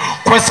yako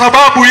kwa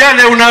sababu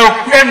yale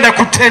unayoenda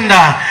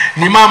kutenda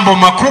ni mambo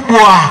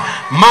makubwa,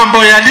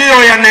 mambo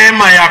yaliyo ya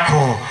neema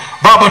yako.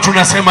 Baba,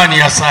 tunasema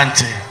ni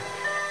asante.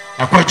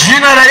 Na kwa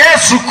jina la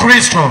Yesu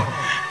Kristo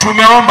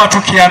tumeomba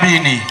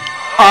tukiamini.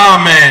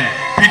 Amen.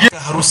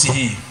 Harusi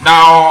hii.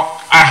 Now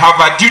I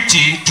have a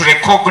duty to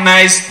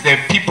recognize the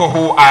people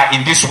who are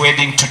in this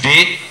wedding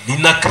today.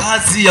 Nina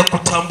kazi ya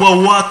kutambua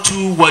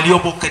watu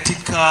waliopo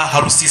katika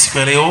harusi siku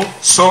ya leo.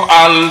 So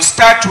I'll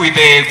start with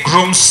the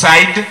groom's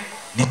side.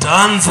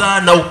 Nitaanza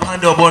na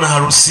upande wa bwana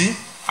harusi.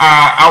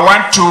 I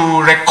want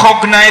to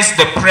recognize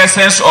the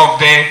presence of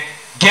the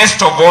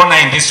guest of honor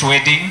in this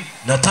wedding.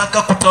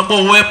 Nataka kutambua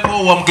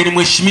uwepo wa mgeni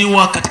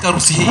mheshimiwa katika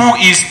harusi hii. Who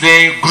is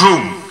the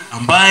groom?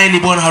 Ambaye ni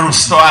bwana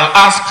harusi. So I'll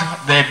ask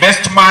the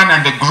best man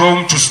and the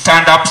groom to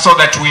stand up so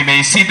that we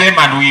may see them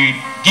and we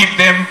give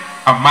them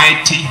a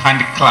mighty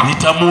hand clap.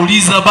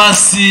 Nitamuuliza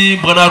basi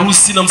bwana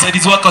harusi na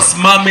msaidizi wake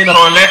wasimame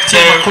na let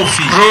the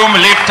groom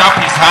lift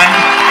up his hand.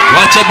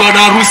 Wacha bwana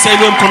harusi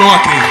ainue mkono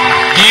wake.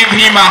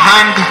 Give him a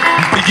hand.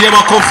 Mpigie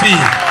makofi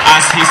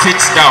as he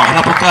sits down.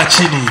 Anapokaa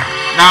chini.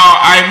 Now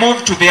I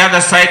move to the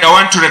other side. I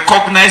want to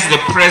recognize the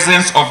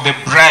presence of the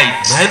bride.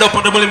 Naenda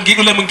upande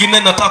ule mwingine,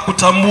 nataka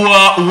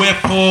kutambua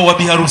uwepo wa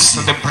biharusi.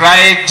 So the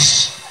bride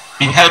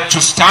be helped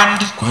to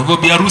stand. Kwa hivyo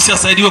biharusi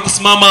asaidiwe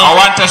kusimama. I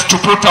want us to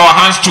put our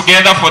hands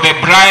together for the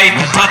bride.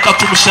 Nataka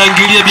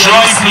tumshangilie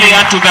biharusi joyfully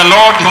unto the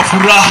Lord. Kwa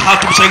furaha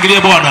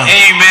tumshangilie Bwana.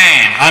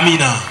 Amen.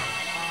 Amina.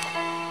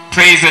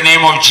 Praise the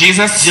name of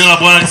Jesus. Jina la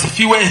Bwana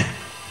lisifiwe.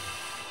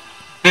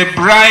 The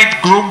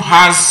bridegroom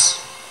has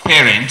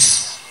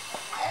parents.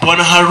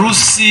 Bwana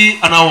harusi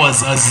anao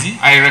wazazi.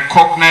 I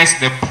recognize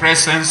the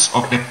presence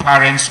of the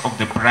parents of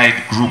the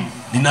bridegroom.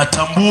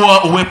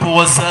 Ninatambua uwepo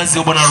wazazi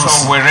wa bwana harusi.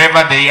 So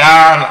wherever they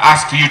are, I'll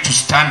ask you to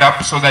stand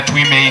up so that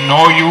we may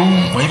know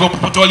you. Kwa hivyo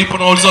popote walipo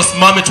na wauliza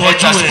wasimame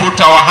tuwajue. Let us put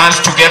our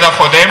hands together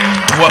for them.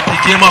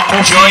 Tuwapigie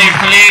makofi.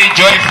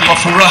 Joyfully.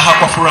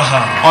 Kwa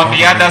furaha. On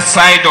the other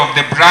side of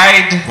the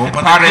bride,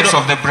 the parents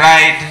of the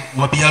bride.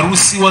 Wa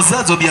biharusi,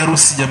 wazazi wa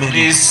biharusi jameni.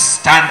 Please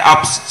stand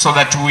up so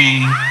that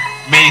we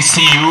may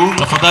see you.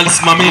 Tafadhali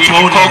simameni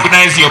tuwaone.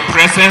 Recognize your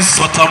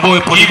presence. Tutambue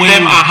uwepo wenu. Give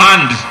them a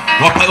hand.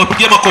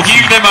 Wapigie makofi.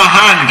 Give them a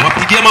hand.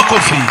 Wapigie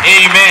makofi.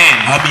 Amen.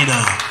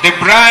 Amina. The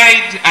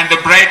bride and the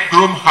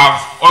bridegroom have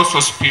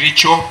also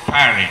spiritual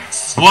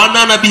parents.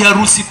 Bwana na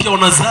biharusi pia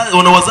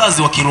wana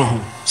wazazi wa kiroho.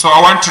 So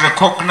I want to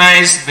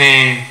recognize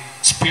the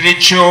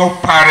spiritual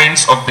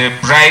parents of the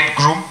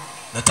bridegroom.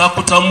 Nataka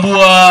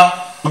kutambua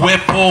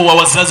uwepo wa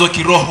wazazi wa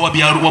kiroho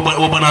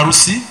wa bwana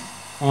harusi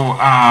who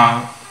are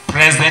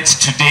present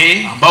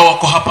today. Ambao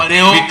wako hapa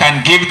leo. We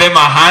can give them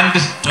a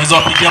hand. Tunaweza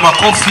wapigia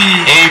makofi.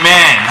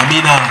 Amen.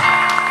 Amina.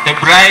 The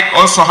bride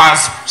also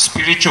has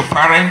spiritual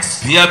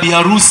parents. Pia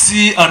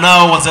biharusi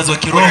anao wazazi wa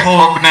kiroho.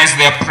 We recognize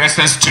their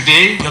presence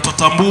today. Pia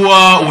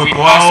tutambua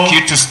uwepo wao. We ask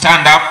you to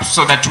stand up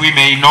so that we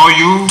may know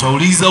you.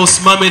 Tauliza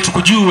usimame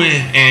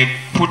tukujue.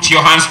 Put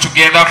your hands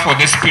together for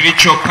the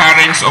spiritual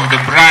parents of the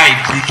bride.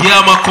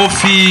 Pigia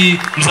makofi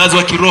mzazi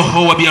wa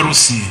kiroho wa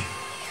biharusi.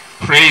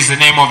 Praise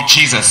the name of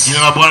Jesus. Jina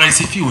la Bwana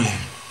lisifiwe.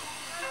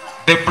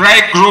 The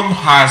bridegroom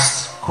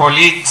has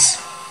colleagues.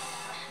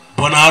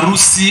 Bwana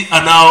harusi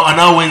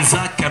anao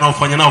wenzake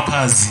anaofanya nao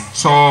kazi.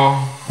 So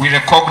we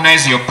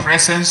recognize your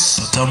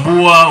presence.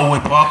 Tutambua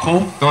uwepo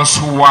wako. Those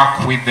who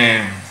work with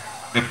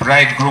the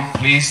bridegroom,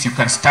 please, you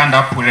can stand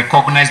up. We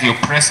recognize your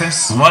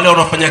presence. Wale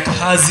wanaofanya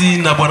kazi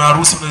na bwana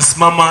harusi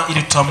wanasimama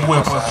ili tutambue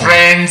uwepo wako.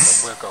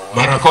 Friends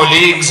and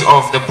colleagues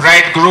of the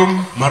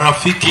bridegroom,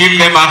 marafiki, give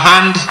them a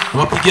hand.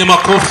 Wapigie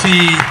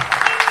makofi.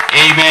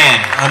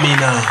 Amen.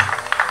 Amina.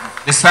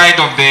 The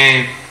side of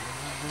the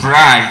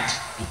bride,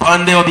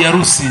 upande wa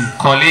biharusi,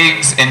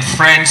 colleagues and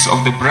friends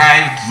of the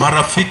bride,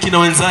 marafiki na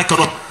wenzake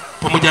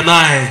pamoja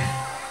naye,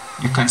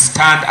 you can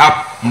stand up.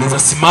 Mnaweza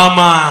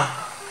simama.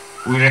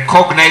 We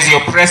recognize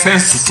your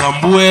presence.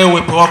 Tutambue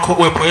uwepo wako,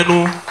 uwepo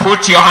wenu.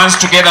 Put your hands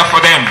together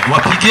for them.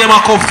 Wapigie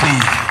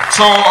makofi.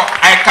 So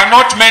I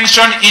cannot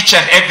mention each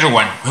and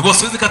everyone.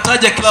 Siwezi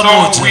kataja kila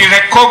mmoja. So we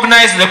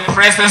recognize the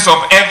presence of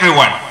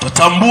everyone.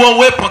 Tutambua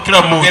uwepo wa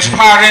kila mmoja. The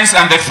parents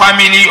and the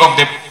family of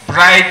the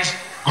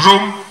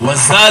bridegroom,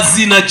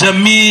 wazazi na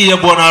jamii ya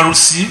bwana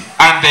harusi,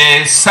 and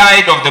the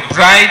side of the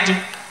bride,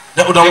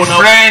 the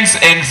friends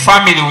and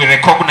family, we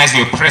recognize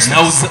your presence.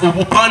 Na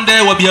upande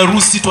wa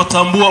biharusi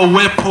tutambua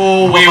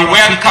uwepo wa we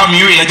welcome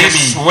you in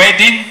this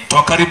wedding.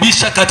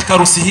 Tuwakaribisha katika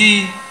harusi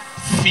hii.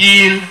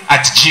 Feel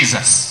at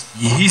Jesus.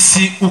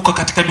 Yihisi uko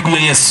katika miguu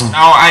ya Yesu.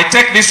 Now I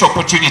take this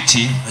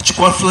opportunity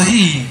nachukua fursa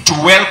hii to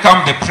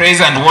welcome the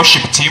praise and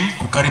worship team,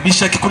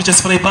 kukaribisha kikundi cha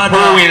sifa na ibada,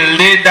 who will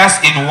lead us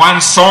in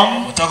one song,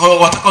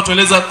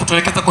 watakaotuelekeza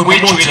kutuelekeza kwa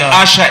which will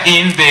usher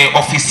in the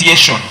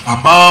officiation,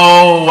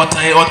 ambao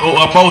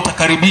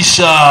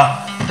utakaribisha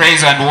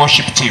praise and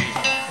worship team,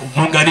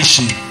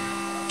 muunganishi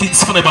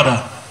sifa na ibada.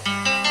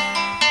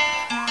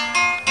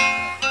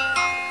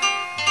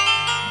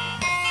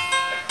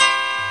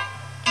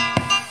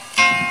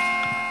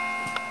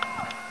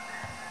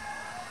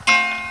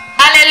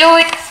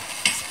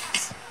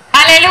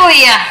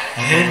 Hallelujah.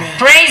 Amen.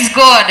 Praise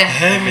God.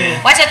 Amen.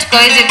 Wacha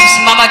tukaweze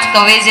kusimama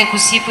tukaweze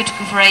kusifu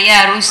tukifurahia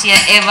harusi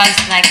ya Evans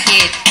na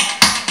Kate.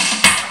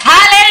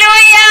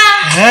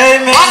 Hallelujah.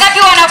 Amen. Wangapi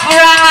wana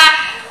furaha?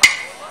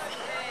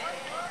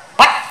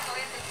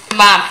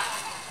 Mama.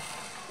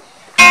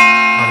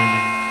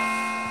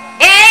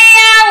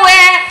 Eyawe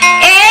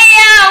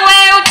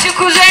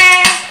utukuzwe.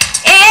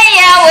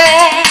 Eyawe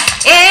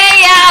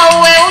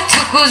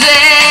utukuzwe.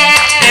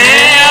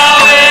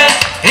 Eyawe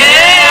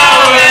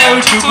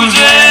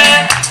utukuzwe.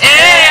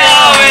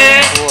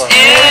 Eyawe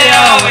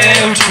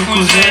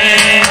utukuzwe.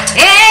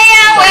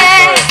 Eyawe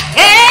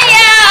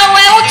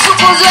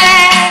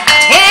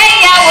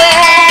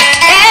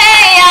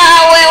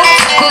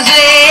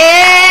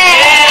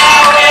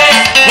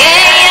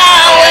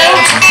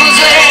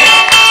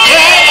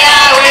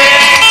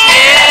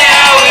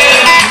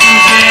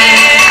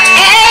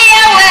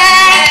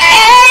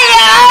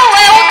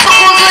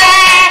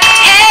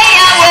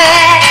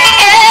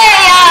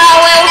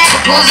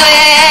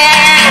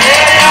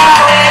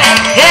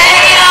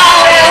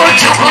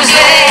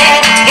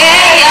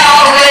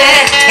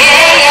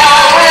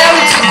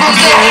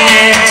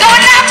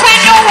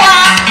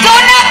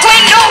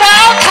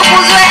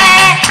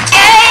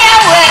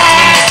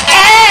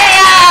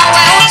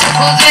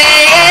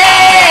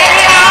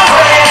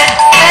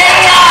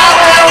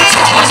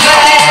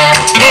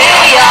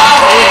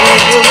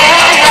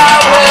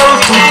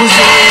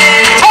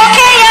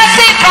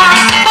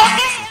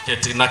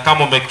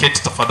kama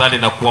umeketi tafadhali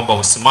na kuomba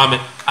usimame,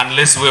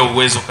 unless wewe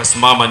uwezo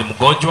ukasimama ni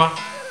mgonjwa.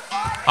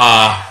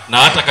 Na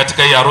hata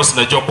katika hii harusi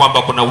najua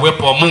kwamba kuna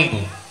uwepo wa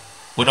Mungu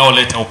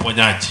unaoleta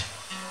uponyaji.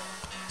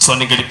 So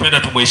ningelipenda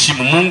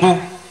tumheshimu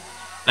Mungu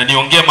na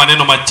niongee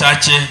maneno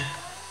machache,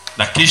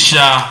 na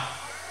kisha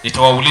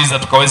nitawauliza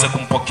tukaweze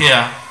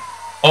kumpokea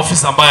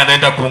ofisa ambaye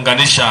anaenda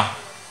kuunganisha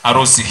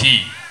harusi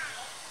hii.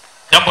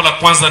 Jambo la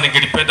kwanza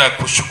ningelipenda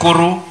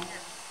kushukuru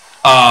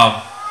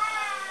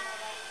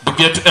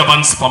ndugu yetu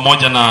Evans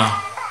pamoja na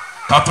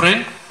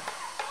Catherine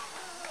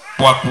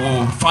kwa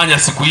kufanya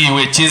siku hii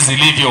iwe jinsi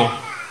ilivyo,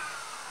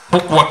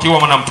 huku wakiwa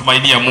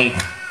wanamtumainia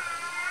Mungu.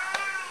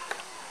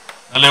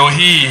 Na leo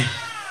hii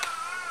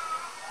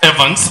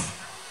Evans,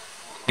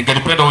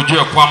 ningelipenda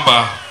ujue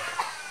kwamba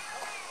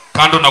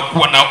kando na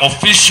kuwa na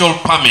official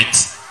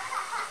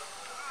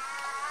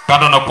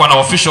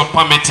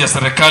permit, ya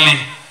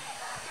serikali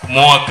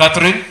kumwoa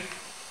Catherine,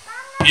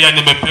 pia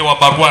nimepewa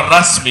barua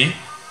rasmi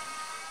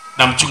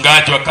na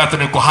mchungaji wa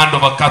Catherine ku hand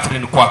over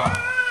Catherine kwako.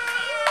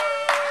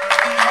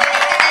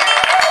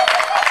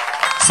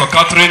 So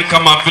Catherine,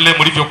 kama vile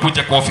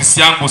mlivyokuja kwa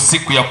ofisi yangu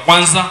siku ya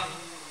kwanza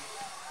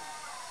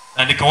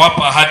na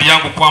nikawapa ahadi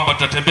yangu kwamba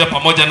tutatembea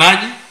pamoja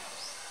nanyi,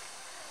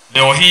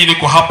 leo hii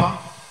niko hapa,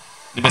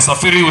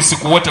 nimesafiri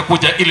usiku wote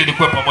kuja ili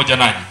nikuwe pamoja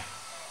nanyi.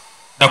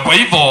 Na kwa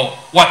hivyo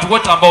watu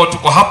wote ambao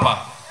tuko hapa,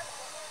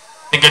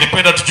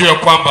 ningelipenda tujue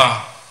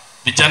kwamba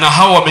vijana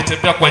hao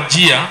wametembea kwa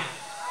njia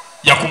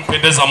ya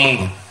kumpendeza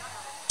Mungu.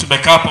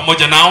 Tumekaa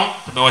pamoja nao,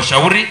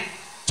 tumewashauri,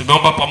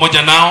 tumeomba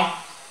pamoja nao,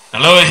 na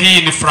leo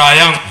hii ni furaha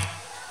yangu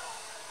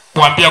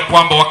kuambia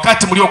kwamba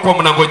wakati mliokuwa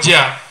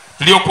mnangojea,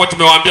 tuliokuwa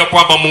tumewaambia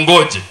kwamba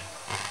mungoje,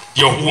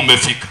 ndio huu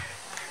umefika.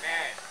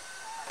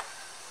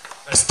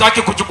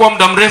 Sitaki kuchukua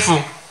muda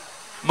mrefu,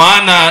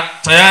 maana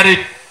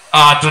tayari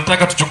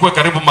tunataka tuchukue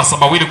karibu masaa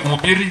mawili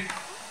kuhubiri,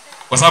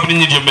 kwa sababu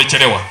ninyi ndio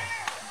mmechelewa.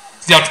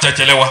 Si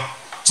hatutachelewa.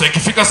 So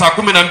ikifika saa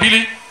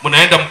 12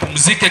 mnaenda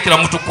mpumzike kila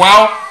mtu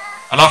kwao,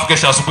 alafu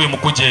kesho asubuhi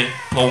mkuje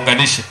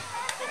tuwaunganishe.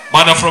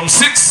 Maana from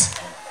 6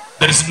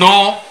 there is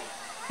no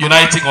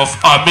uniting of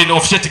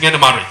officiating any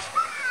marriage.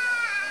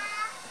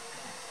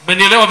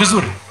 Mmenielewa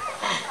vizuri?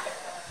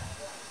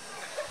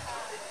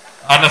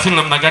 Anafeel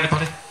namna gani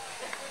pale?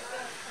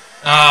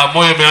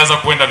 Moyo umeanza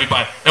kuenda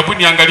vibaya. Hebu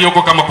niangalie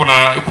huko kama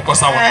kuna uko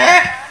sawa.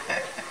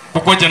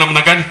 Kukoje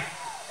namna gani?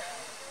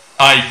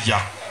 Aya.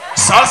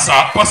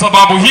 Sasa kwa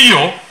sababu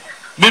hiyo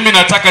mimi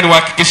nataka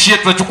niwahakikishie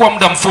tutachukua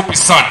muda mfupi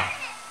sana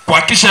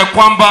kuhakikisha ya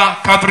kwamba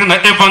Catherine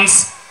na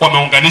Evans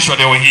wameunganishwa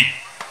leo hii.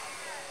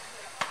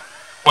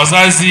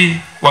 Wazazi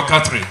wa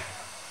Catherine,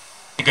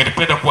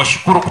 ningelipenda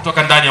kuwashukuru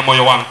kutoka ndani ya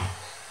moyo wangu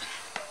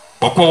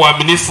kwa kuwa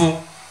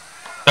waaminifu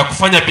na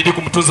kufanya bidii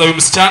kumtunza huyu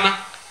msichana,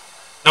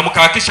 na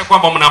mkahakikisha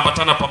kwamba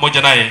mnaambatana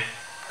pamoja naye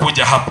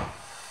kuja hapa.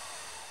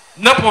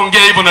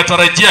 Ninapoongea hivyo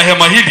natarajia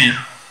hema hili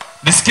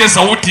nisikie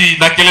sauti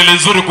na kelele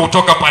nzuri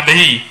kutoka pande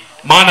hii,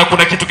 maana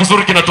kuna kitu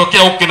kizuri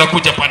kinatokea huko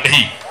kinakuja pande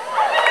hii.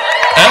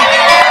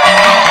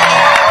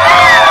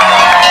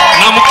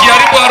 Na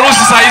mkiharibu harusi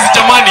saa hizi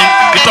jamani,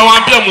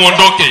 nitawaambia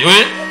muondoke.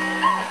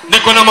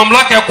 Niko na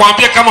mamlaka ya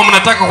kuambia kama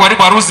mnataka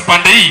kuharibu harusi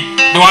pande hii,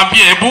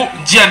 niwaambie hebu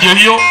njia ndio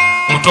hiyo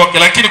mtoke.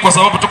 Lakini kwa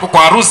sababu tuko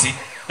kwa harusi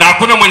na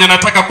hakuna mwenye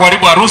anataka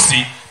kuharibu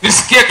harusi,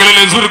 nisikie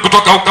kelele nzuri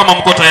kutoka huko kama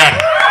mko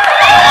tayari.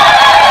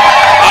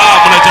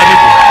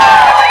 Mnajaribu.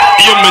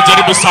 Hiyo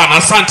mmejaribu sana.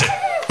 Asante.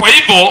 Kwa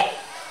hivyo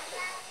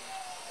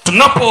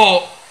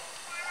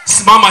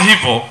tunaposimama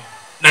hivyo,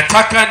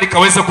 nataka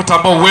nikaweze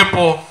kutambua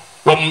uwepo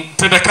wa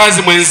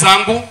mtendakazi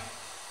mwenzangu,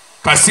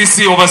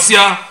 kasisi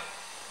overseer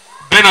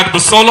Bernard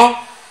Busolo,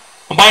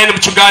 ambaye ni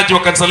mchungaji wa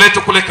kanisa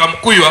letu kule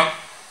Kamkuywa.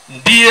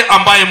 Ndiye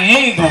ambaye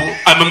Mungu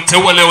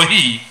amemteua leo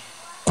hii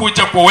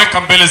kuja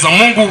kuweka mbele za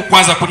Mungu,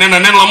 kwanza kunena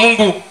neno la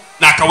Mungu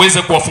na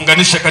akaweze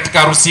kuwafunganisha katika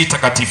harusi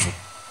takatifu.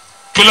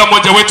 Kila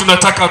mmoja wetu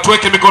nataka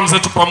tuweke mikono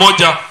zetu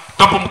pamoja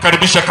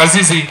tunapomkaribisha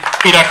kazizi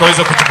ili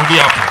akaweze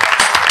kutukulia hapo.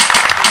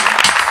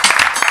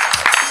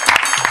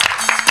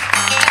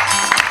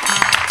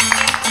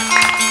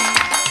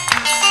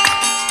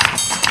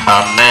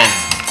 Amen.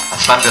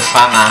 Asante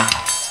sana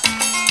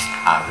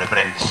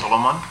Reverend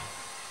Solomon.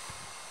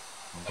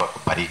 Mungu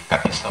akubariki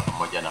kabisa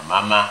pamoja na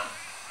mama.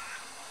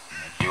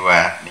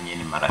 Najua ninyi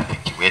ni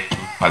marafiki wetu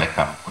pale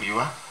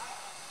Kamkuywa.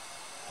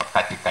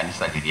 Wakati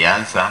kanisa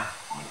lilianza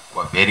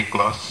mlikuwa very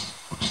close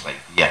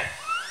kutusaidia.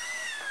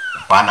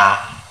 Bwana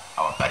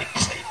awabariki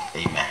zaidi.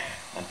 Amen.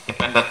 Na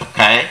nikipenda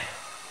tukae.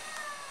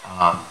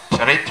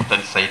 Charity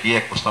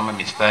tutanisaidia kusoma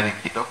mistari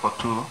kidogo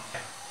tu.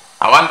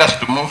 I want us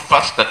to move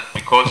faster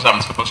because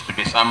I'm supposed to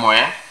be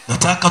somewhere.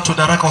 Nataka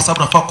tudaraka kwa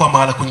sababu nafaa kwa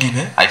mahali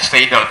kwingine. I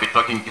said I'll be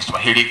talking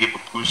Kiswahili,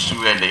 Kibukusu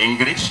and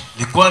English.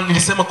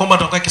 Nilisema kwamba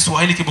nitaongea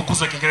Kiswahili,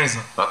 Kibukusu na Kiingereza.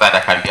 So that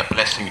I can be a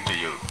blessing to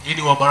you.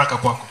 Ili wa baraka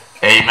kwako.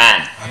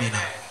 Amen. Amina.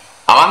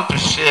 I want to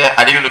share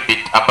a little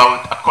bit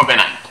about a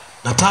covenant.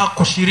 Nataka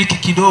kushiriki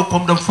kidogo kwa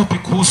muda mfupi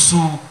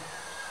kuhusu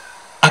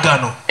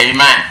agano.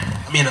 Amen.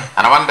 Amina.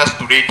 And I want us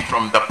to read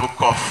from the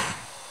book of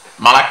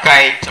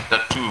Malachi chapter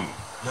 2.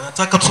 Na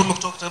nataka tusome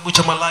kutoka kitabu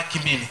cha Malaki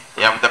 2.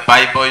 You have the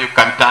Bible, you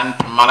can turn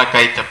to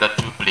Malachi chapter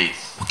 2, please.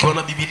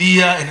 Ukiona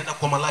Biblia inaenda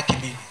kwa Malaki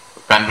 2.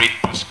 You can read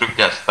two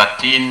scriptures,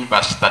 13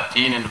 verse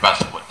 13 and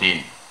verse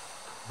 14.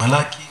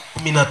 Malaki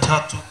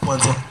 13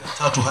 kuanzia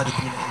 13 hadi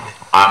 14.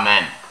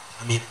 Amen.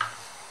 Amen.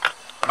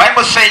 The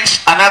Bible says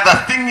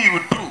another thing you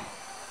do.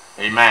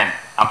 Amen.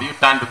 Have you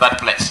turned to that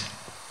place?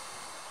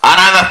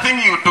 Another thing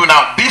you do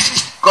now. This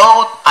is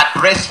God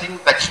addressing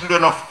the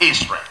children of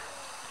Israel.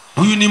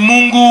 Huyu ni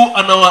Mungu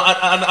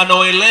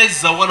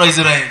anawaeleza wana wa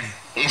Israeli.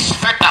 He's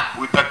fed up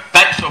with the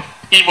types of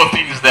evil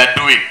things they are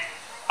doing.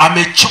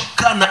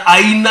 Amechoka na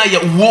aina ya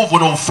uovu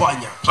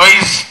wanaofanya. So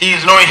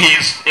he's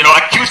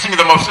accusing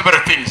them of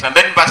several things, and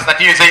then verse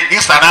 13 is saying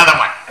this is another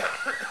one.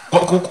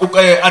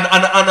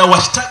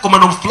 Anawashtaki kwa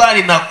maneno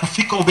fulani na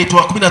kufika ubeti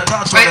wa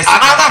 13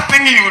 another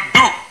thing you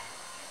do.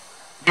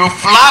 You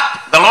flood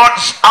the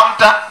Lord's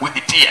altar with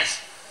the tears.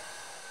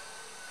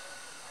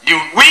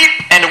 You weep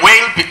and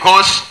wail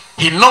because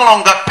he no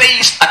longer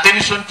pays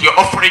attention to your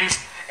offerings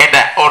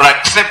or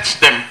accepts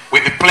them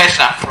with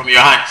pleasure from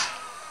your hands.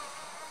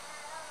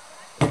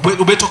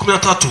 Ubeti wa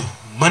 13.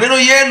 Maneno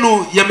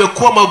yenu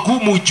yamekuwa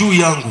magumu juu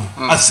yangu,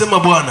 asema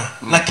Bwana.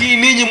 Lakini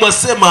ninyi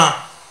mwasema,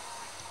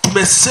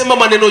 tumesema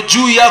maneno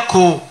juu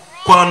yako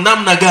kwa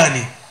namna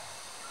gani?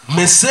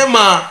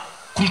 Mmesema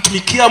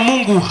kumtumikia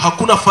Mungu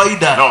hakuna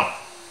faida. No.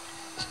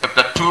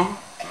 Chapter 2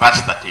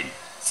 verse 13.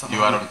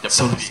 You are on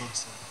chapter 3.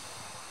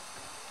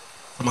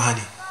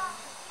 Samahani.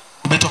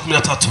 Ubeti wa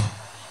 13.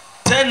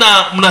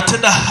 Tena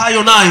mnatenda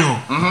hayo nayo.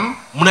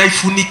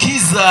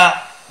 Mnaifunikiza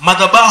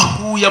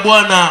madhabahu ya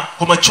Bwana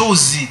kwa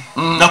machozi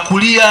na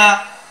kulia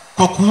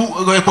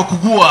kwa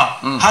kugua,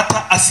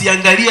 hata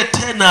asiangalie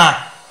tena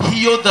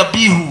hiyo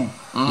dhabihu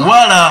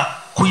wala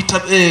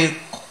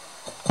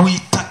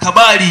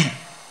kuitakabali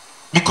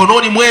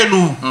mikononi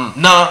mwenu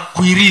na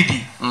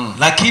kuiridhi.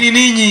 Lakini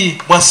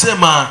ninyi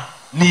mwasema,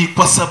 ni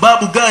kwa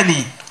sababu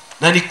gani?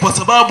 Na ni kwa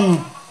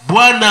sababu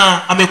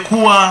Bwana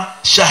amekuwa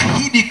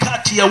shahidi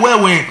kati ya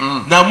wewe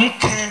na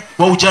mke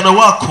wa ujana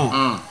wako,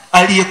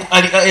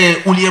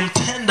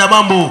 uliyemtenda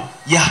mambo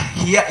ya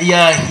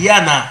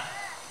hiana,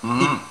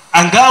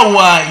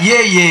 angawa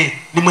yeye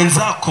ni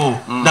mwenzako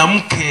na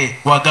mke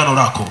wa agano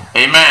lako.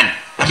 Amen.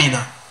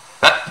 Amina.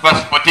 That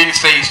verse 14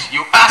 says,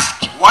 you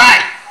ask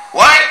why?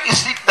 Why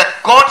is it that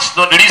God's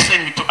not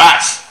listening to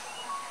us?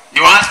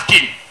 You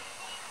asking.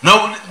 Na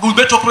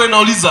ubeto kule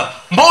nauliza,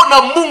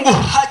 mbona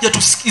Mungu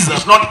hajatusikiza?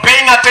 He's not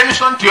paying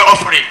attention to your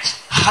offerings.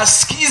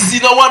 Hasikizi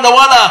na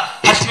wala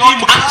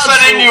hatimu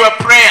answering your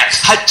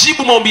prayers.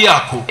 Hajibu maombi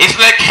yako. It's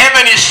like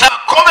heaven is a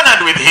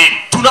covenant with him.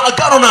 Tuna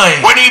agano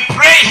naye. When we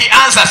pray, he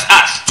answers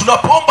us.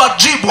 Tunapoomba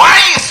jibu. Why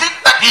is it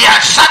that he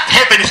has shut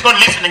heaven, is not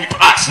listening to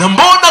us? Na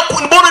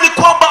mbona ni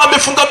kwamba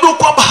amefunga mbingu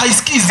kwamba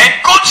haisikizi? And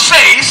God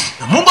says,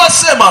 Mungu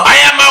asema, I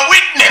am a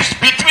witness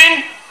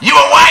between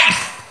your wife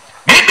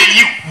and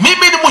you.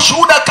 Mimi ni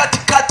mshuhuda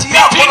katikati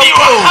yako na between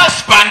your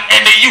husband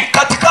and you.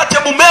 Katikati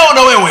ya mumeo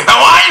na wewe. The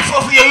wife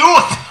of your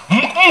youth.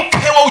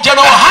 Mke wa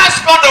ujana wako. The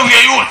husband of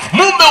your youth.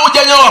 Mume wa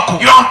ujana wako.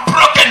 You have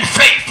broken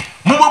faith.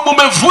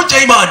 Mumevunja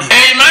imani.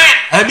 Amen.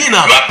 Amina.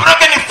 You have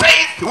broken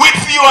faith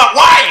with your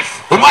wife.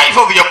 The wife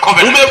of your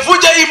covenant.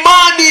 Umevunja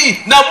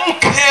imani na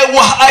mke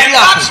wa ahadi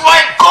yako. That's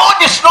why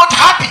God is not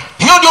happy.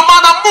 Hiyo ndio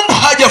maana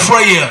Mungu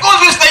hajafurahia.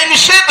 God is the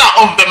initiator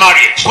of the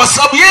marriage. Kwa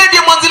sababu yeye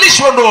ndiye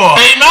mwanzilishi wa ndoa.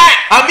 Amen.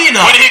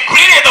 Amina. When he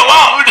created the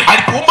world,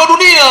 alipoumba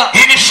dunia,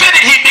 he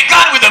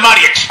began with the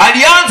marriage.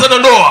 Alianza na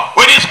ndoa.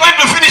 When he's going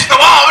to finish the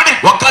world,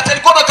 wakati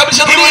alikuwa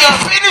anakamilisha dunia, he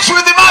will finish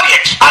with the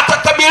marriage.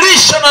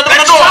 Atakamilisha na ndoa.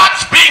 The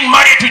church being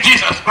married to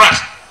Jesus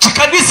Christ.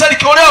 Kanisa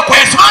likiolewa kwa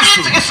Yesu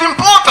Kristo. Marriage is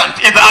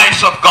important in the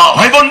eyes of God.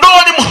 Kwa hivyo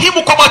ndoa ni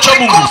muhimu kwa macho ya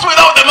Mungu. Because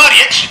without the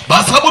marriage,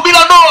 kwa sababu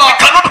bila ndoa, you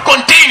cannot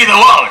contain the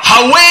world.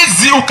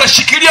 Hawezi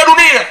ukashikilia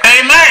dunia.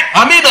 Amen.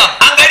 Amina.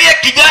 Angalia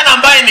kijana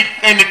ambaye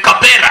ni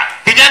kapera.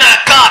 Kijana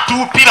akaa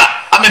tu pila,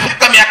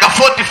 amefika miaka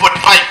 40,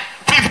 45,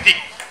 50.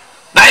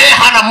 Na yeye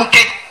hana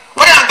mke.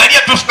 Wewe angalia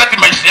tu stati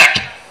maisha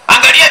yake.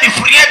 Angalia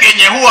difuria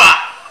yenye huwa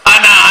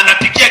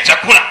anapikia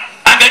chakula.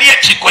 Angalia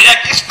chiko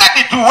yake.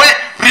 Stati tu we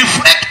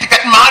reflect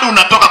katika mahali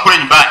unatoka kule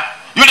nyumbani.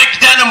 Yule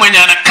kijana mwenye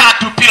anakaa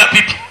tu pila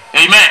pipi.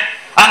 Amen.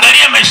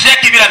 Angalia maisha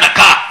yake bila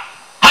anakaa.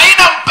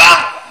 Haina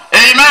mpango.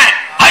 Amen.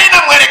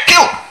 Haina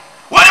mwelekeo.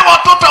 Wale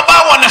watoto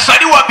ambao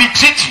wanasaliwa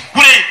bichichi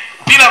kule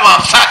bila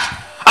wazazi.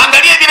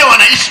 Angalia vile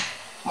wanaishi.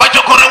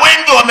 Wachokora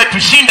wengi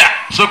wametushinda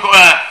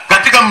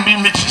katika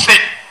michi.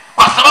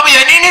 Kwa sababu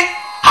ya nini?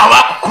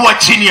 Hawakuwa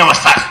chini ya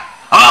wazazi.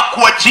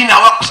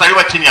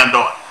 Hawakusaliwa chini ya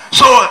ndoa.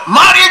 So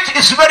marriage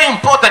is very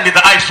important in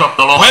the eyes of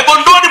the Lord. Kwa hivyo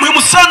ndoa ni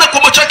muhimu sana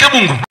kwa macho yake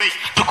Mungu.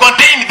 To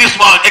contain this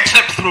world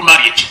except through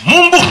marriage.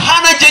 Mungu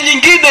hana njia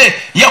nyingine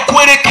ya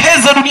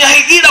kuelekeza dunia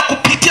hii ila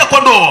kupitia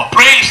kwa ndoa.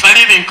 Praise the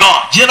living God.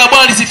 Jina la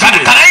Bwana lisifiwe.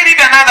 Can I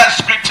read another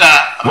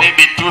scripture,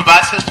 maybe 2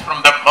 verses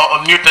from the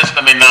New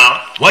Testament now?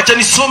 Wacha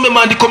nisome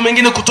maandiko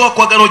mengine kutoka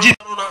kwa Agano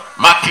Jipya.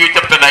 Matthew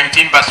chapter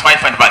 19 verse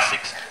 5 and verse 6.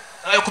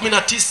 Aya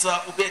 19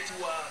 ubeti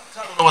wa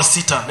 5 na wa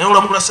 6. Neno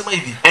la Mungu nasema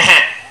hivi.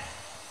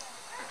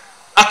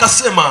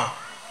 Akasema,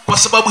 Kwa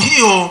sababu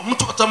hiyo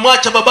mtu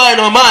atamwacha babaye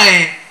na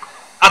mamaye,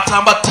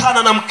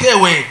 ataambatana na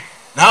mkewe,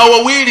 na hao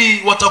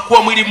wawili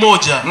watakuwa mwili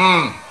mmoja.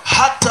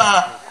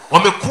 Hata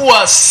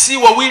wamekuwa si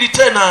wawili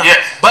tena,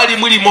 bali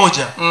mwili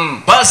mmoja.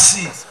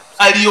 Basi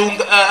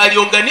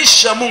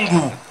aliunganisha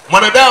Mungu,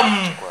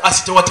 mwanadamu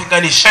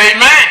asitawatenganisha.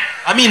 Amen.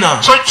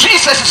 Amina. So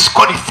Jesus is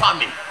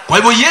confirming. Kwa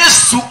hivyo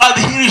Yesu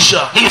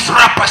adhihirisha, he is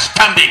rubber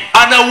stamping,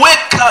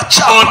 anaweka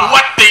chapa on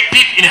what they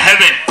did in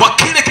heaven, kwa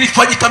kile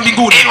kilifanyika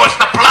mbinguni. It was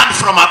the plan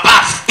from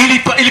above.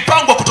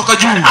 Ilipangwa kutoka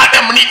juu.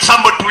 Adam needs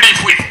somebody to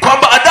live with.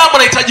 Kwamba Adamu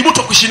anahitaji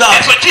mtu kuishi naye.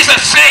 And so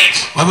Jesus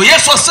says, kwa hivyo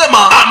Yesu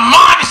asema, a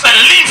man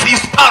shall leave his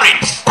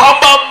parents.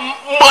 Kwamba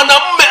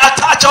mwanamume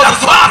ataacha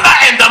the father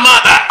and the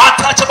mother,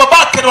 ataacha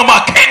babake na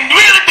mamake, and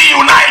will be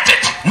united,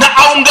 na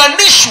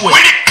aunganishwe,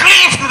 will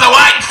cleave to the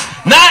wife,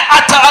 na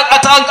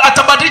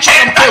atabadilishwa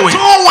na mkewe,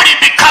 two will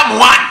become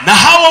one, na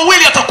hao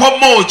wawili atakuwa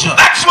mmoja.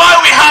 That's why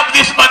we have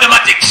this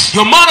mathematics.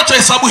 Ndio maana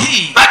tuhesabu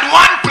hii, that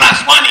 1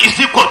 + 1 is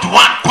equal to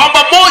 1,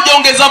 kwamba moja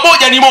ongeza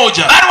moja ni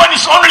moja. That one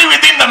is only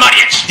within the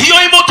marriage.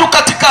 Hiyo imo tu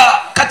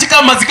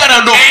katika mazingira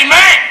ya ndoa.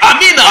 Amen.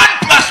 Amina.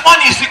 1 +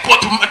 1 is equal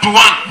to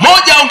 1.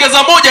 Moja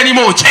ongeza moja ni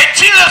moja. And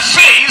Jesus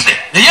says,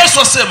 na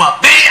Yesu asema,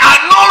 they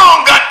are no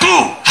longer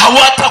two,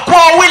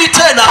 hawatakuwa wawili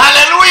tena.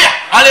 Hallelujah.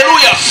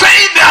 Hallelujah.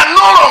 Say they are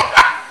no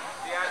longer.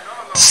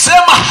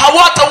 Sema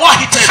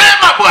hawatawahi tena.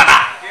 Sema Bwana.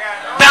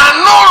 They are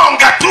no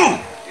longer two,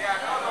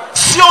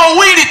 sio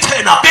wawili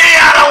tena. They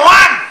are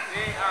one.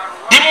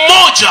 Ni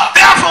mmoja.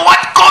 Therefore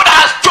what God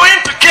has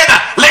joined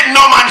together, let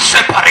no man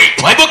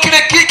separate. Kwa hivyo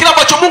kile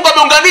ambacho Mungu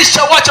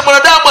ameunganisha, wacha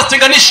mwanadamu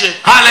asitenganishe.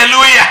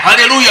 Hallelujah.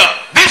 Hallelujah.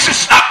 This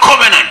is a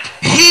covenant.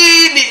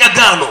 Hii ni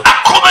agano.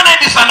 A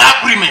covenant is an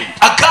agreement.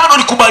 Agano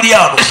ni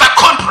kubaliano. It's a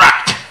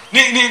contract.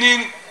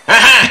 Ni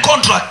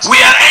contract.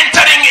 We are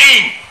entering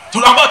in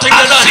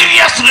a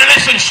serious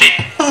relationship.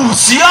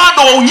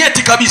 Uhusiano wa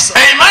unyeti kabisa.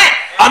 Amen.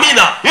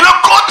 Amina. You know,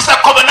 God is a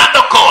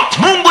covenantal God.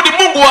 Mungu ni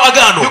Mungu wa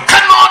agano. You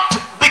cannot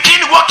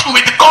begin working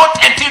with God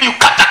until you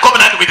cut a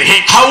covenant with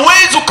him.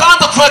 Hawezi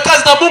ukaanza kufanya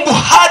kazi na Mungu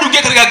hadi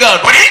uingie katika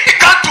agano. When he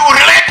began to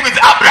relate with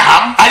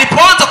Abraham,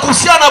 alipoanza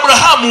kuhusiana na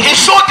Abrahamu, he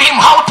showed him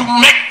how to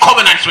make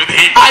covenants with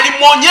him.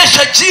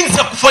 Alimuonyesha jinsi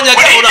ya kufanya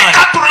agano naye. When he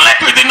began to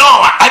relate with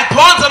Noah,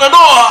 alipoanza na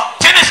Noah,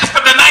 Genesis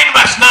chapter 9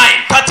 verse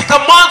 9, katika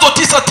Mwanzo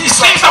 9:9,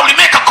 since I will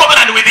make a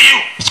covenant with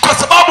you, kwa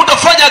sababu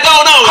utafanya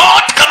agano nawe.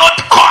 God cannot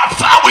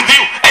confer with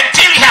you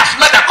until he has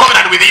made a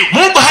covenant with you.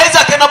 Mungu hawezi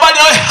akaenda mbali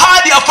nawe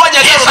hadi afanye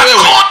agano na wewe.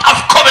 He is a God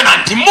of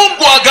covenant. Ni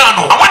Mungu wa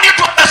agano. I want you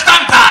to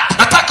understand that.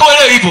 Nataka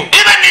uelewe hivyo.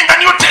 Even in the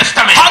New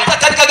Testament, hata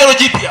katika agano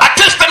jipya, a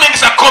testament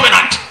is a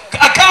covenant.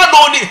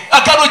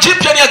 Agano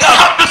jipya ni agano. You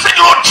have to say,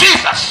 Lord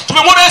Jesus,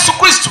 tumemwona Yesu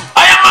Kristo,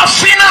 I am a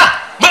sinner.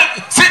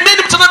 Mimi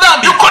ni mtenda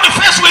dhambi. You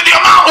confess with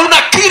your mouth.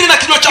 Unakiri na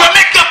kinywa chako. You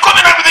make a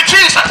covenant with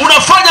Jesus.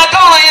 Unafanya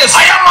agano na Yesu.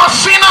 I am a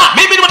sinner.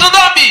 Mimi ni mtenda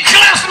dhambi.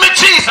 Cleanse me,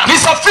 Jesus.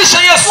 Nisafishe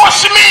Yesu.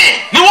 Wash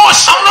me. Ni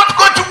wash. I'm not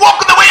going to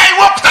walk the way I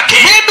walked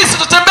again. Mimi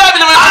sitatembea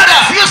vile I nimetembea.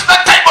 refuse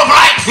that type of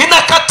life.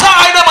 Ninakataa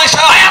aina maisha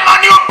I haya. am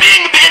a new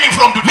being beginning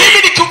from today.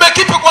 Mimi ni kiumbe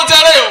kipya kuanzia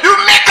leo. You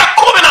make a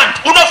covenant.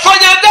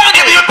 Unafanya agano.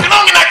 If you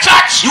belong in a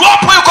church,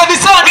 iwapo yuko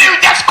kanisani, you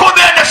just go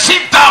there and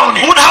sit down.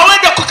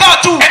 Unaenda kukaa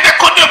tu. And they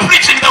continue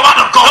preaching the word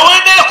of God. Na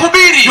waendelea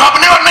kuhubiri. You have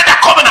never made a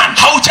covenant.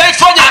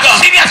 Haujaifanya agano.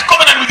 A serious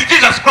covenant with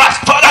Jesus Christ.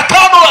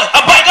 Agano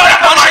ambayo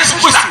Bwana Yesu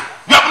Kristo.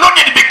 You have not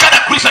yet become a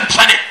Christian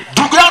channel.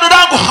 Ndugu yangu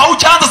dangu,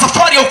 haujaanza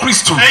safari ya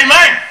Ukristo.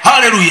 Amen.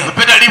 Hallelujah. You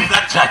better leave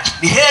that church.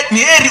 Ni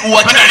heri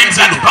uachane na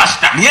that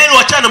pastor. Ni heri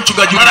uachane na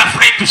mchungaji. I'm not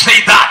afraid to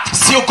say that.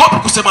 Siogopi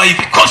kusema hivi.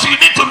 Because you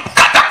need to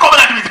cut a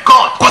covenant with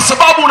God. Kwa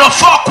sababu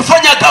unafaa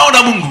kufanya agano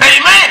na Mungu.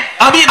 Amen.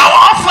 Amina.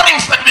 Our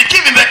offerings that we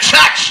give in the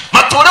church,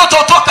 matoleo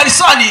tunayotoa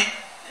kanisani,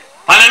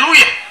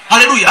 hallelujah,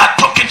 hallelujah, are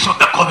tokens of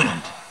the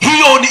covenant.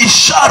 Hiyo ni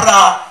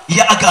ishara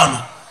ya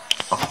agano.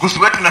 Wafukusi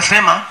wetu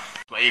nasema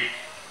Swahili.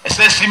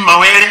 Sisi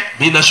mawele,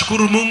 mimi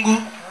nashukuru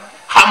Mungu.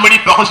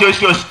 Hamlipa kwa sio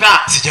star.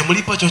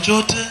 Sijamlipa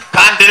chochote.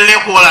 Kaendelee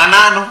kuola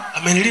nano.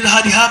 Amenilinda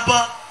hadi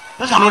hapa.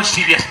 Those are not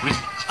serious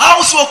Christians.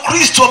 Hao sio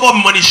Kristo ambao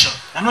wamemaanisha.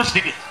 They're not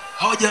serious.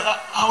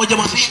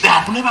 Hawajamaanisha. They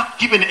have never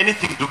given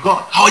anything to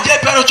God.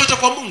 Hawajaipeana chochote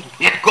kwa Mungu.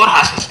 Yet God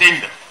has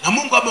sustained them. Na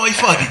Mungu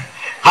amewahifadhi.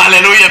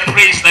 Hallelujah,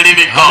 praise the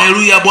living God.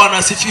 Hallelujah, Bwana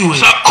asifiwe.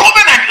 So a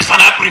covenant is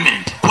an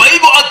agreement. Kwa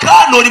hivyo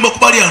agano ni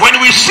makubaliano.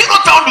 When we settle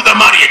down to the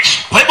marriage,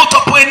 kwa hivyo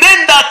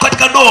tunapoenenda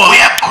katika ndoa,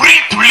 we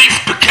agree to live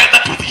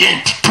together to the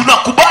end.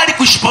 Tunakubali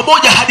kuishi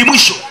pamoja hadi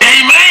mwisho.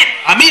 Amen.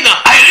 Amina.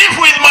 I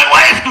live with my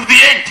wife to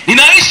the end.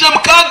 Ninaishi na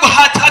mke wangu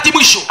hadi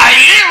mwisho.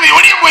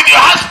 You live with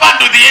your husband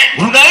to the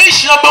end.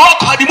 Unaishi na mume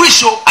wako hadi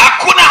mwisho.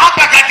 Hakuna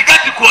hapa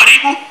katikati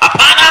kuharibu.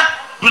 Hapana,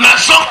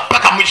 tunasonga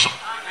mpaka mwisho.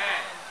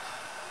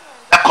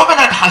 The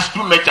covenant has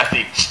two major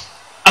things.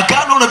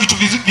 Agano na vitu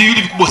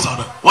viwili vikubwa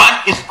sana. One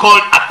is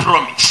called a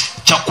promise.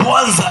 Cha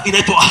kwanza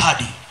inaitwa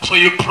ahadi. So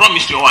you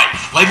promise your wife.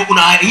 Kwa hivyo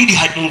unaahidi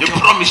hadi mke. You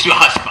promise your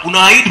husband.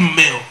 Unaahidi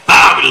mmeo.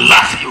 I will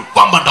love you.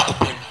 Kwamba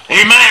nitakupenda.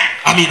 Amen.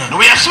 Amina. And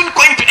we are soon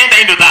going to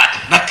enter into that.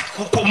 Na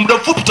kwa muda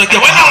mfupi tutaingia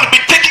when I will be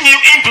taking you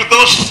into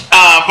those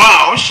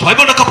vows. Kwa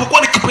hivyo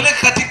nitakapokuwa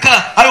nikipeleka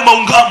katika hayo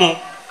maungamo,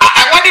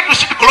 I want want you to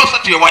sit closer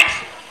to your wife.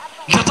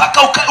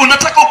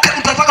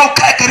 Unataka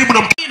ukae karibu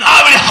na mkina.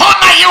 I will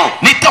honor you.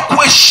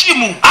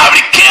 Nitakuheshimu. I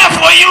will care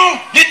for you.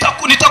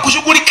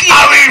 Nitakushughulikia.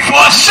 I will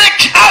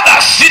forsake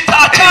others.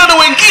 Nitaachana na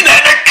wengine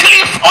and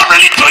cleave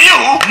only to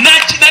you. Na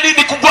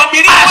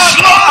nikugwamilia as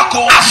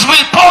long as we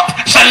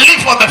both shall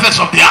live on the face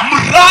of the earth.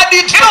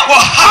 Mradi tuko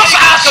those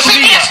are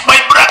serious, my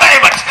brother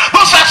Evans.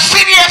 Those are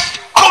serious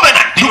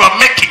covenant you are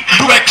making.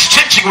 You are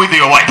exchanging with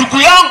your wife.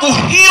 Ndugu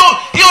yangu,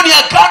 hiyo ni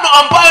agano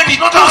ambayo ni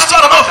tu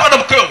sana na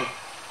mkeo.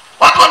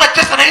 Watu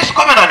wanacheza na Yesu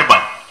covenant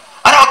bwana.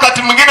 Hata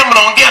wakati mwingine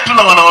mnaongea tu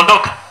na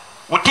wanaondoka.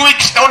 2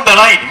 weeks down the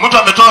line, mtu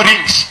ametoa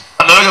rings,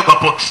 anaweka kwa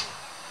box.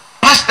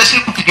 Pastor, si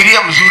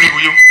kufikiria mzuri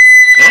huyu.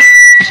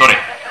 Sorry.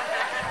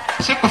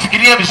 Si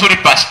kufikiria vizuri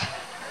pastor.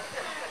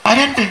 I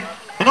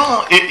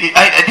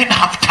didn't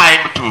have time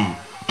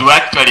to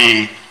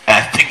actually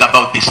think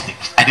about these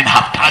things. I didn't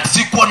have time.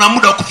 Sikuwa na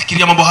muda wa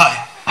kufikiria mambo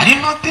haya. I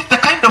didn't know this the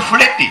kind of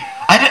lady.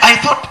 I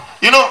thought,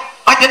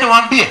 aje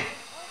niwaambie.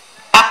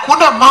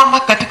 Hakuna mama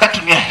katika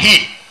dunia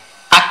hii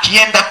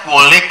akienda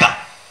kuoleka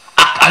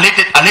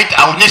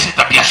aonyeshe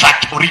tabia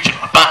zake original.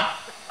 Hapana.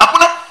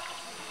 Hakuna.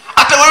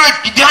 Hata wewe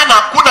kijana,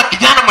 hakuna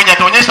kijana mwenye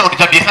ataonyesha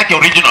tabia zake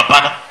original.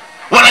 Hapana.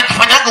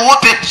 Wanajifanyaga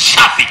wote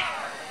safi.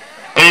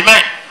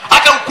 Amen.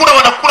 Hata ukula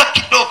wanakula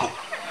kidogo.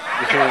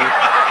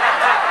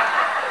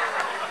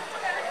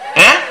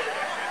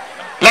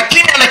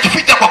 Lakini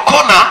anajificha kwa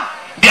kona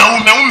ndio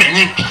umeume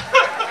nyingi.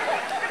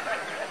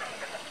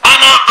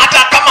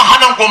 Hata kama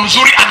hana nguo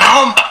mzuri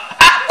anaomba.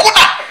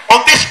 Hakuna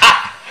on this earth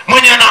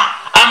mwenye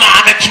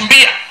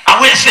anakimbia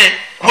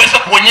kuweza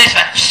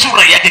kuonyesha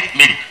sura yake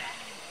kamili.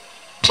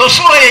 So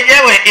sura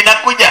yenyewe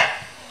inakuja.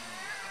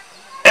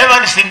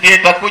 Evans ndiye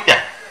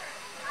itakuja.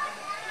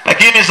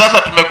 Lakini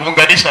sasa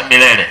tumekuunganisha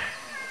milele.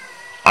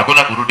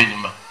 Hakuna kurudi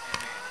nyuma.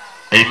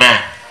 Amen.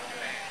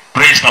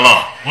 Praise the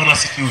Lord. Bwana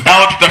asifiwe.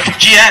 Now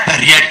tutafikia the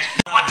reality.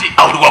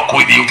 I will walk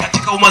with you.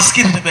 Katika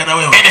umaskini nitembea na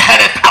wewe. In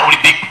health I will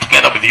be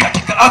together with you.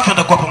 Katika afya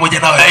nitakuwa pamoja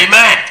nawe.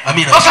 Amen.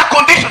 Amina. Those are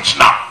conditions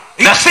now.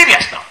 They're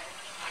serious now.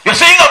 You're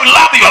saying I will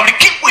love you, I will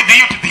keep with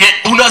you to the end.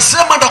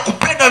 Unasema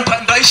ndakupenda,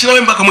 nitaishi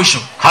nawe mpaka mwisho.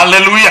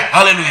 Hallelujah.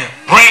 Hallelujah.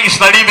 Praise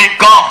the living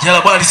God. Jina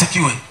la Bwana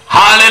lisifiwe.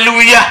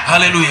 Hallelujah.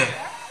 Hallelujah.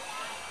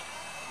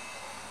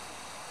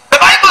 The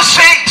Bible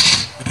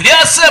says, Biblia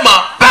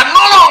inasema they're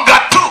no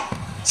longer two.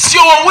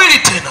 Sio wawili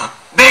tena.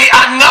 They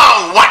are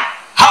now one.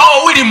 Hao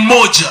wawili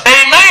mmoja.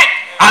 Amen.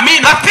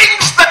 Amen. The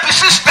things that the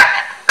sister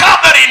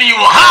Catherine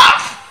you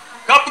have,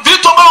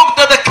 vitu ambavyo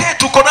dada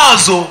Kate uko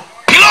nazo,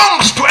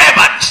 belongs to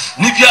Evans.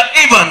 Ni vya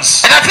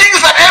Evans. And the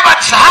things that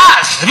Evans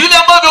has, vile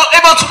ambavyo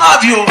Evans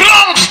unavyo,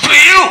 belongs to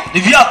you.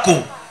 Ni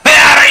vyako. They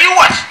are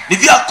yours. Ni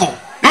vyako.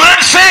 You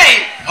don't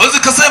say, hawezi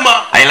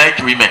kusema I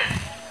like women.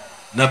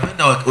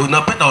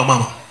 Napenda wa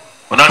mama.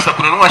 Unaweza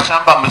kununua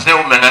shamba, mzee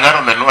umeng'ang'ana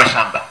umenunua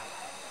shamba.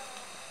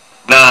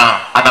 Na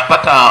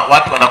anapata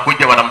watu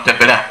wanakuja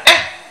wanamtembelea.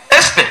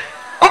 Esther,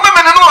 kumbe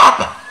umenunua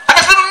hapa.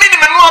 Anasema mimi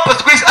nimenunua hapa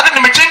siku hizi, hata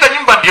nimejenga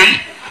nyumba ndio hii.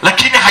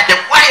 Lakini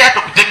hajawahi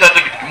hata kujenga hata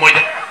kitu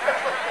kimoja.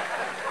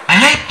 I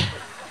like.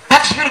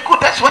 That's very good.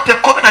 That's what the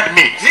covenant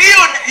means.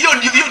 Hiyo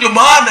ndio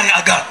maana ya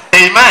agano.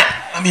 Amen.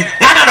 Amen.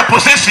 Yana ana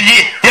possess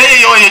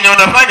yeye yenye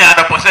unafanya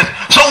ana possess.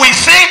 So we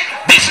say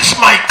this is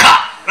my car.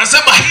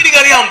 Nasema hii ni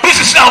gari yangu. This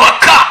is our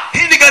car.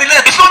 Hii ni gari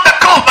letu. It's not the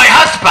car of my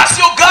husband.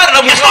 Sio gari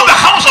la mume wangu. It's not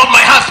the house of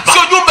my husband.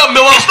 Sio nyumba ya mume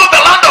wangu. It's not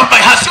the land of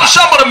my husband.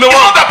 Sio shamba la mume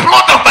wangu. It's not the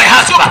plot of my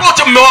husband. Sio plot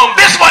ya mume wangu.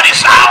 This one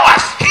is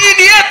ours. Hii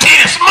ni yetu.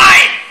 It is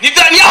mine. Ni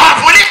gari I yangu.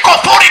 have legal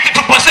authority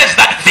to possess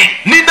that thing.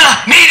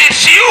 It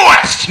is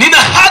yours. Nina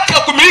haki ya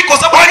kumiliki kwa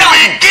sababu when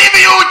we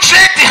give you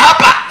cheti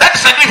hapa,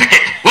 that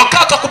certificate.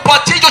 Wakati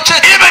kupatia hiyo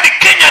cheti. Even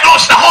Kenya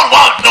knows, the whole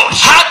world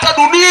knows. Hata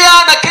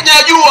dunia na Kenya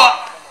yajua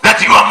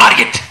that you are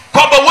married.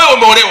 Kwamba wewe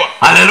umeolewa.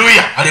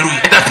 Hallelujah.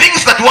 Hallelujah. And the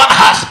things that one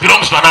has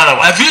belongs to another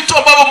one. Na vitu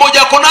ambavyo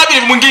mmoja ako navyo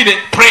ni mwingine.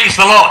 Praise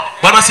the Lord.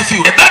 Bwana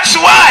asifiwe. And that's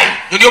why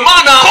ndio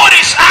maana God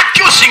is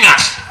accusing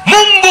us.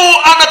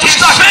 Mungu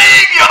anatutaka. He's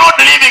saying you're not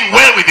living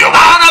well with your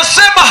wife.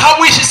 Anasema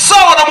hauishi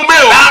sawa na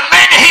mumeo. There are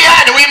men here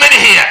and women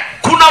here.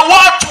 Kuna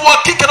watu wa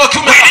kike na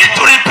kiume. We need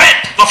to repent.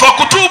 Tunafaa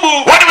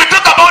kutubu. When we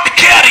talk about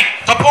caring,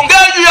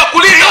 tapongea juu ya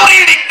kulinda. You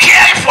really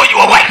care for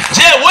your wife.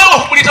 Je, wewe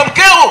humlinda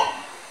mkeo?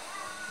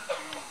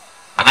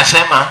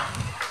 Anasema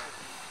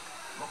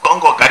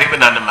Kongo karibu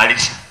na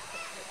namaliza.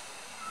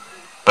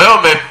 Wewe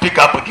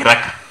umepika hapo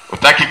kiraka.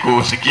 Utaki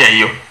kusikia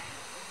hiyo.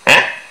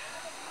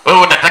 Wewe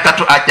unataka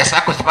tu aja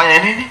zako sifanye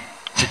nini?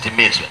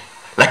 Sitimizwe.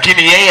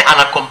 Lakini yeye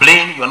ana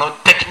complain you are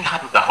not taking her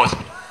to the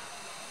hospital.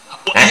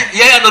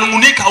 Yeye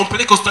ananungunika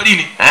umpeleke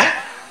hospitalini.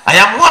 I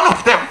am one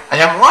of them.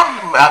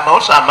 I'm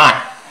also a man.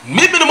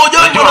 Mimi ni mmoja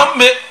wapo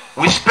mwanamume.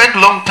 We spend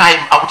long time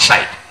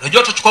outside.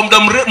 Najua tutachukua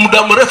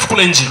muda mrefu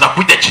kule nje.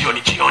 Tunakuja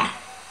jioni.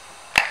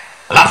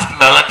 Alafu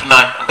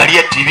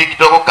tunaangalia TV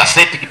kidogo,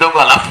 kaseti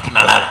kidogo, alafu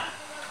tunalala.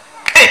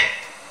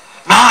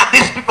 Now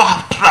these people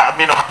have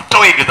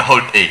toyed the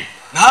whole day.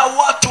 Na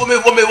watu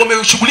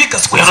wameshughulika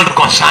siku hizi. We are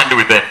not concerned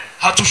with them.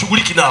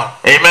 Hatushughuliki nao.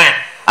 Amen.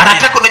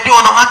 Anataka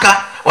unajua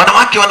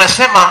wanawake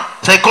wanasema,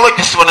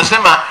 psychologists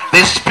wanasema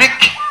they speak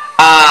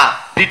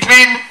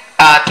between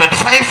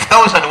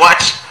 25,000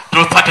 watts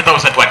to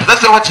 30,000 watts.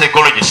 That's what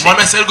psychology says.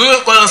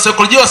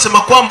 Wanasaikolojia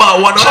wasema kwamba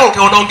wanawake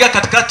wanaongea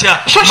katikati ya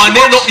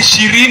maneno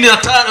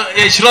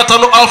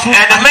 25,000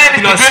 and the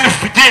men between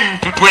 15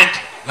 to 20.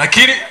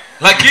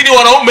 Lakini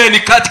wanaume ni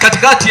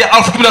katikati ya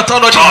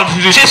 15,000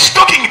 hadi she's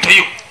talking to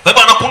you.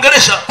 Baba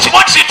anakuongelesha. She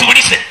wants you to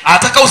listen.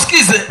 Anataka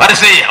usikize. But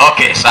say,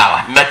 okay,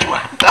 sawa,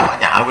 ninajua.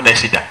 Nitafanya, hakuna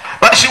shida.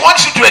 But she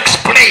wants you to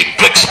explain,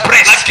 to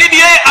express. Lakini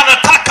yeye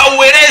anataka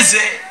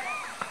ueleze.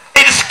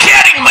 It is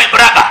caring, my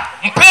brother.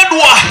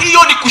 Mpendwa,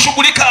 hiyo ni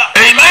kushughulika.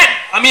 Amen.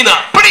 Amina.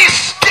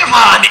 Please give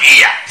her an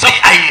ear. Say,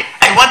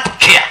 I want to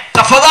care.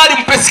 Tafadhali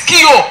mpe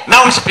sikio.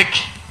 Now speak.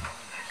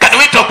 Can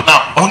we talk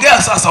now?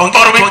 Ongea sasa,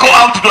 ongea. Or we go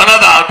out to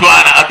another, to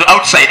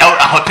outside,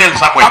 a hotel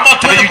somewhere. Ama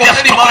tuende kwa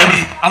hoteli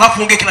mahali,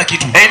 alafu ongea kila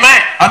kitu.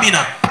 Amen.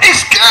 Amina.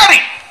 It's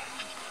caring.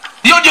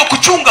 Hiyo ndio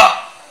kuchunga.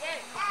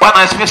 Bwana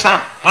asifiwe sana.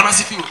 Bwana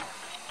asifiwe.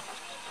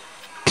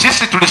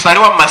 Sisi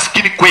tulisaliwa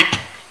maskini kwetu.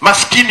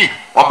 Maskini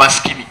wa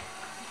maskini.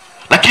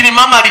 Lakini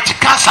mama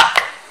alichikasa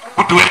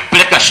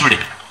kutupeleka shule.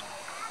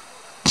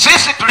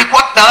 Sisi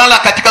tulikuwa tunalala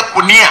katika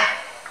kunia.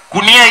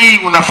 Kunia hii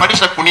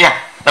unafalisha kunia.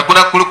 Na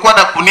kulikuwa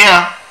na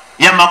kunia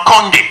ya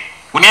makonge.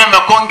 Kunia ya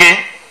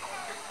makonge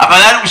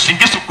afadhali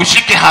usingizi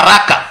kushike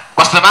haraka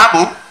kwa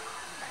sababu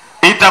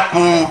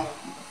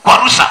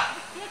itakukwarusa.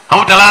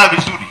 Hautalala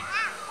vizuri.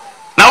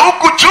 Na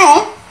huku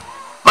juu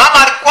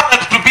mama alikuwa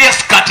anatutupia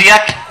skati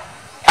yake.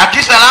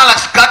 Akisha lala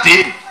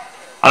skati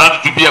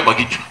anatutupia kwa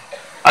kichwa.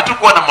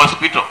 Hatukuwa na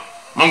mosquito.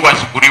 Mungu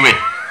ashukuriwe.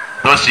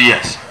 Those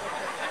years.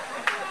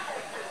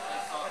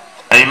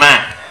 Amen.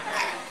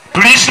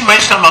 Tuliishi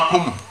maisha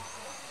magumu.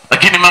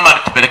 Lakini mama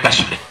alitupeleka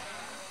shule.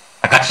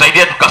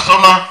 Akatusaidia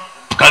tukasoma,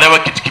 tukalewa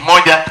kitu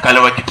kimoja,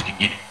 tukalewa kitu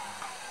kingine.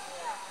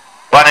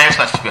 Bwana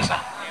Yesu asifiwe sana.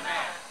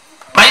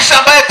 Maisha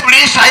ambayo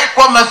tuliishi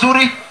haikuwa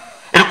mazuri.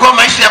 Ilikuwa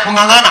maisha ya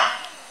kung'ang'ana.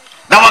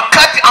 Na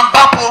wakati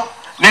ambapo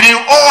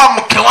nilioa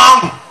mke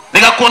wangu,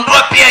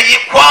 nikakundua pia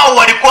kwao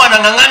walikuwa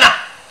wanang'ang'ana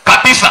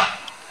kabisa.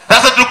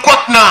 Sasa tulikuwa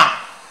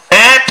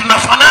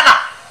tunafanana.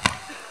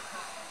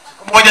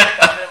 Mmoja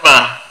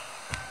akasema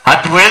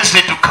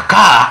hatuwezi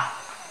tukakaa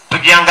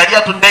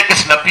tukiangalia tu ndege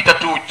zinapita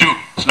tu juu,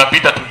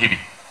 zinapita tu hivi.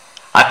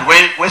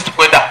 Hatuwezi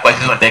kwenda kwa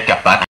hizo ndege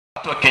hapana.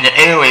 Watu wa Kenya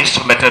Airways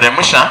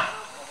wameteremsha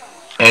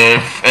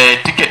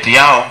tiketi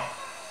yao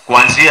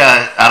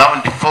kuanzia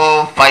around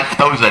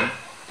 5,000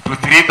 to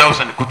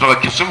 3,000 kutoka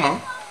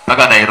Kisumu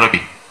mpaka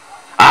Nairobi.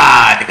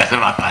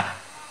 Nikasema hapana.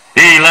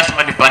 Hii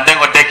lazima nipande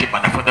ndege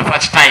bana for the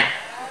first time.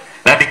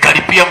 Na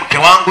nikalipia mke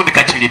wangu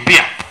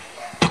nikachilipia.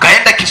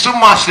 Tukaenda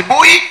Kisumu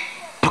asubuhi,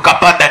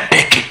 tukapanda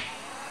ndege.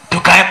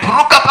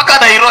 Tukaepuruka mpaka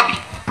Nairobi.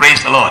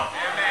 Praise the Lord.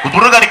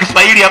 Kupuruka ni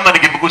Kiswahili ama ni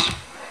Kibugusu?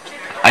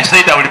 I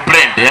said I will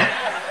blend,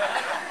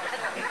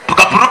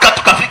 Tukapuruka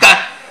tukafika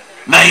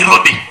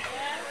Nairobi.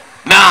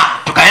 Na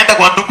tukaenda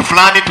kwa ndugu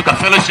fulani,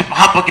 tukafellowship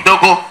hapo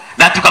kidogo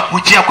na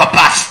tukakujia kwa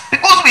pass.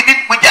 Because we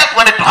just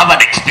wanted to have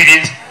an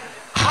experience.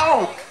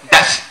 How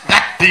does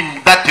that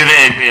thing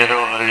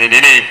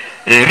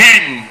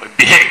really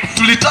behave?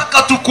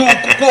 Tulitaka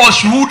kuwa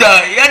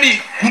shuhuda,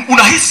 yani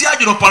unahisi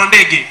aje unapanda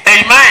ndege?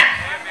 Amen.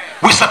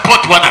 We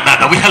support one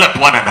another. We help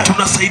one another.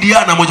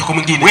 Tunasaidiana moja kwa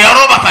mwingine. We are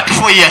over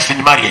 34 years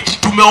in marriage.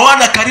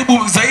 Tumeoana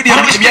karibu zaidi ya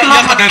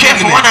miaka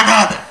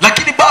 30.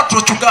 Lakini bado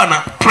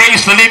tunachungana.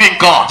 Praise the living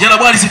God. Jina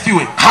Bwana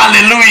sifiwe.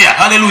 Hallelujah.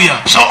 Hallelujah.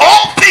 So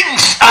all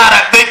things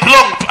they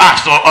belong to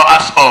us or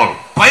us all.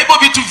 Kwa hivyo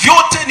vitu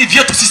vyote ni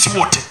vyetu sisi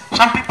wote.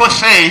 Some people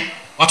say,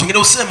 watu wengine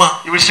usema,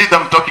 you will see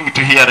them talking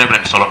to here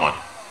Reverend Solomon.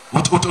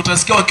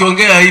 Utasikia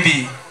wakiongea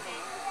hivi.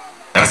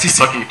 Sisi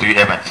talking to you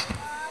Evans.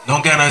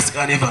 Naongea na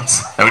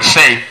Evans. I will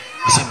say,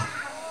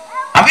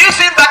 have you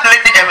seen that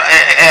lady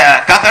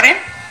Catherine?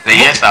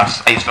 Yes,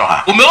 I saw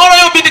her. Umeona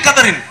hiyo binti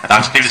Catherine? And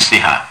I still see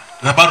her.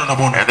 Na bado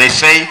namuona. They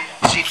say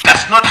she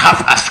does not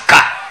have a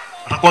scar.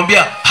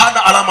 Atakwambia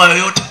hana alama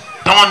yoyote.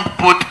 Don't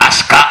put a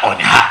scar on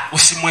her.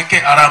 Usimweke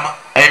alama.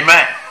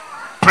 Amen.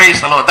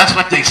 Praise the Lord. That's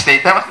what they say.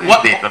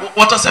 What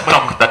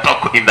the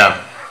talk in the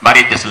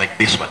marriages like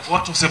this one.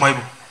 Watu usema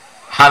hivyo.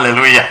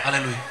 Hallelujah.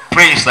 Hallelujah.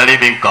 Praise the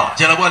living God.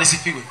 Jina Bwana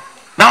sifiwe.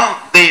 Now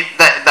the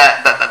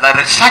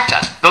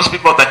researchers, those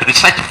people that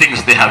research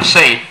things, they have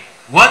said,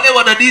 wale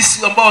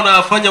wadadisi ambao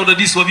wanafanya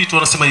udadisi wa vitu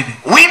wanasema hivi,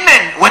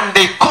 women when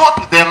they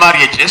court their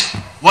marriages,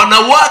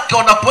 wanawake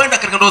wanapoenda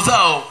katika ndoa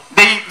zao,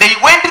 they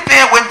went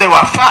there when they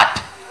were fat.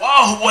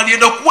 Wao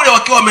walienda kule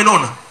wakiwa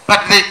wamenona. But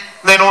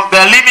they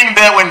are living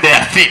there when they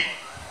are thin.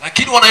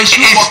 Lakini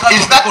wanaishi wakati.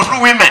 Is that true,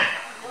 women?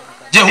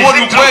 Je, huo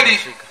ni kweli?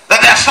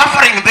 That they are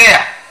suffering there.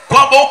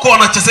 Kwamba huko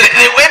wanateseka.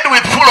 They went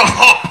with full of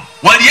hope.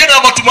 Walienda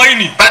na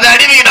matumaini. But they are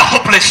living in a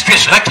hopeless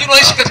situation. Lakini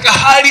wanaishi katika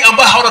hali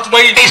ambayo hawana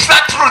tumaini. Is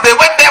that true? They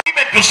went there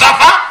women to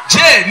suffer.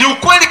 Je, ni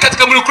ukweli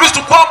katika mwili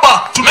Kristo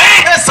kwamba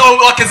tumetesa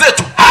wake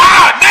zetu?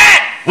 Men.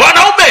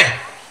 Wanaume.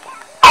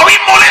 Are we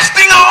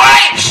molesting our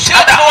wives?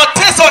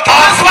 Tunawatesa wake zetu.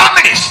 Our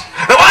families.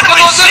 The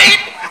one we say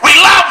we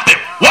love them.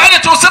 Wale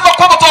tunasema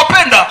kwamba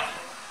tunawapenda.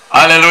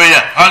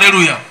 Hallelujah.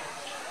 Hallelujah.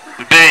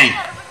 Today,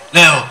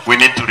 leo we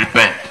need to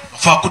repent.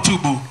 Fa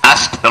kutubu.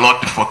 Ask the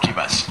Lord to forgive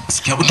us.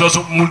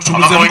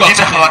 Mama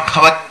wengine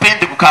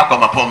hawapendi kukaa kwa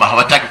mapoma,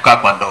 hawataki kukaa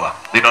kwa ndoa.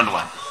 They don't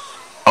want.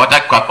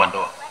 Hawataki kukaa kwa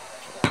ndoa.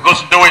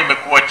 Because ndoa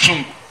imekuwa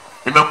chungu,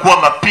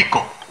 imekuwa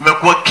mapiko,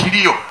 imekuwa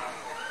kilio,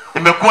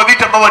 imekuwa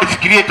vitu ambavyo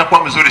walifikiria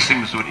itakuwa mzuri si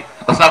mzuri.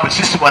 Kwa sababu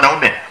sisi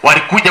wanaume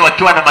walikuja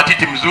wakiwa na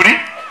matiti mzuri,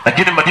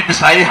 lakini matiti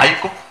sahihi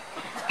haiko.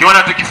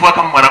 Kiona tukifua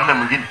kama mwanamume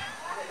mwingine.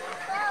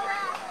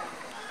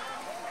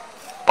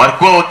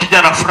 Walikuwa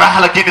wakija na furaha,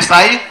 lakini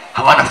sahihi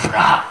hawana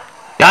furaha.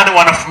 Yaani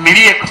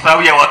wanafumilia kwa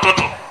sababu ya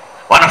watoto,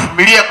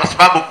 wanafumilia kwa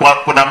sababu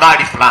kuna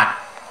mali fulani.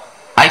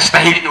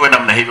 Haistahili iwe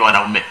namna hiyo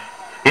wanaume.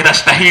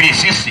 Inastahili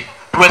sisi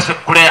tuweze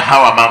kulea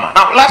hawa mama.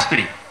 Now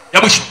lastly,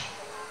 ya mwisho,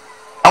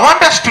 I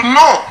want us to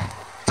know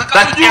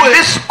that in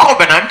this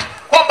covenant,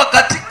 kwamba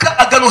katika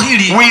agano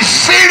hili we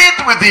seal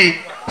it with the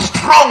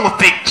strong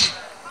things,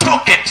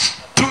 tokens.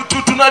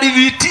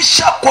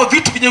 Tunalivitisha kwa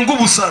vitu vyenye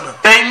nguvu sana.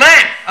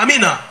 Amen.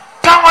 Amina.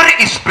 Dowry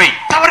is paid.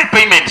 Dowry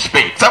payment is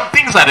paid. Some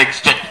things are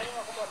exchanged.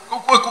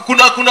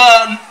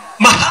 Kuna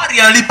mahari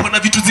yalipo na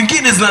vitu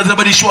zingine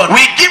zinabadilishwa.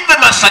 We give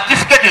them a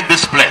certificate in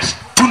this place.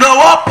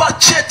 Tunawapa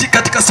cheti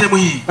katika sehemu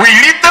hii. We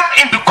lead them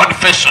into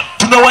confession.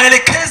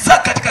 Tunawaelekeza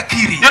katika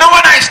kiri. You know,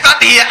 when I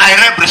stand here, I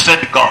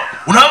represent God.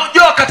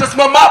 Unajua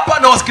katasimama hapa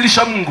na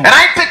wasikilisha Mungu. And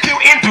I take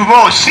you into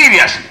more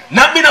seriously.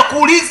 Nami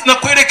nakuuliza na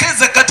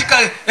kuelekeza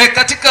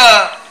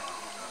katika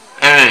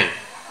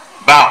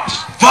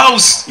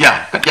vows. Yeah,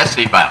 just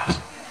say vows.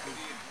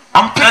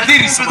 I'm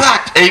taking you to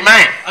that.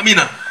 Amen.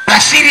 Amina. The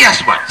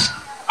serious ones.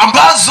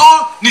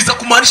 Ambazo ni za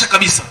kumaanisha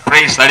kabisa.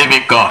 Praise the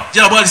living God.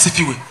 Jina Bwana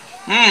lisifiwe.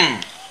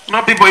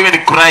 No people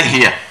even cry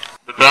here.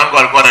 Mtoto wangu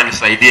alikuwa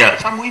ananisaidia.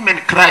 Some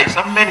women cry,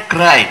 some men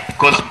cry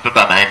because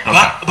mtoto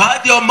anaenda.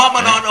 Baadhi ya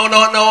mama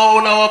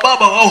na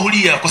wababa wao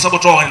hulia kwa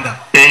sababu wao waenda.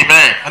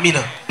 Amen. Amina.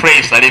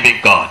 Praise the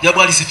living God. Jina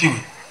Bwana lisifiwe.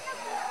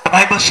 The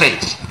Bible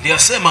says,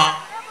 linasema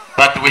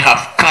that we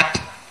have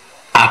cut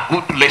a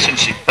good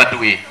relationship that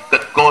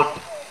God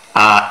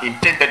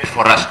intended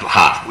for us to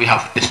have. We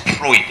have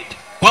destroyed it.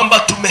 Kwamba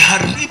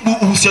tumeharibu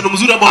uhusiano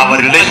mzuri ambao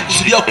Mungu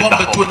alikusudia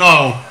kwamba tuwe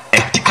nao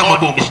katika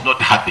mabomu. God is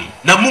not happy.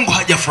 Na Mungu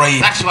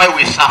hajafurahia. That's why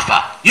we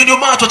suffer. Hiyo ndio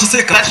maana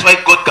tunateseka. That's why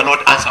God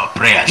cannot answer our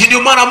prayers. Hiyo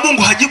ndio maana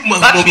Mungu hajibu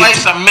maombi. That's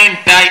why some men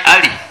die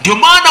early. Ndio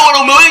maana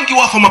wanaume wengi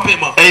wafa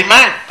mapema.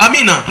 Amen.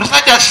 Amina.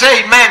 Tunataka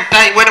say men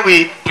die when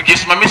we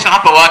tukisimamisha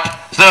hapa watu,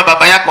 sema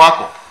baba yako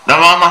wako na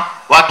mama,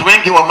 watu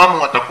wengi wa mama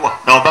watakuwa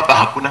na baba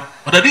hakuna.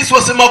 Wadadisi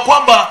wasema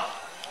kwamba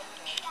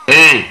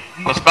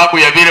kwa sababu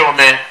ya vile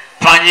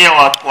wamefanyia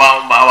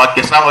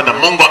wake sawa na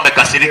Mungu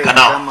amekasirika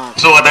nao.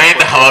 So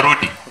wanaenda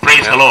hawarudi.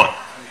 Praise the Lord.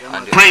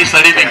 Praise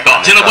the living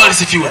God. Jina Bwana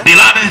lisifiwe.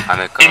 Beloved,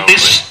 in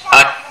this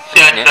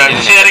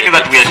sharing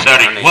that we are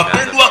sharing,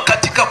 wapendwa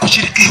katika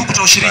kushiriki huku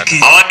tunashiriki,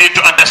 I want you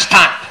to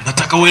understand,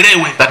 nataka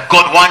uelewe that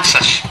God wants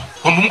us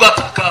kwamba Mungu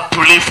anataka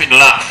to live in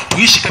love,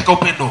 tuishi katika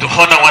upendo, to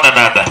honor one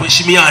another,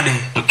 tuheshimiane,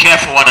 to care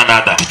for one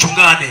another,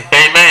 tuchungane.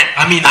 Amen.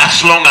 Amina.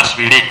 As long as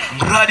we live,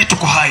 mradi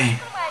tuko hai.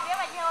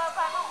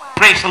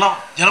 Praise the Lord.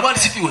 Jina Bwana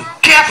lisifiwe.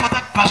 Care for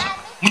that person.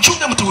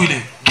 Mchunge mtu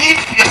yule.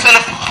 Give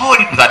yourself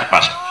wholly to that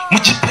person.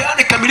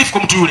 Mjipeane kamilifu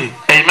kwa mtu yule.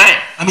 Amen.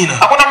 Amina.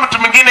 Hakuna mtu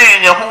mwingine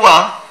yenye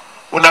huwa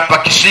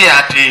unapakishia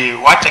ati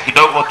wacha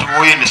kidogo tu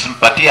huyu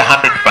nisimpatie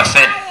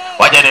 100%.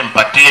 Wacha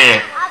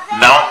nimpatie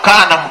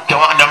naokaa na mke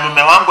wangu na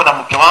mume wangu na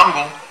mke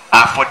wangu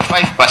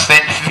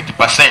 45%,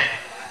 50%.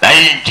 Na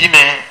hii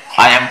nyingine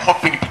I am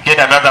hoping to get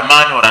another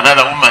man or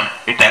another woman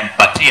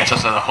nitampatia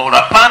sasa the whole.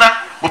 Hapana,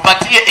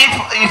 upatie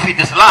if it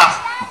is love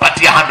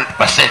mpatie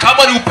 100%.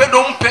 Kama ni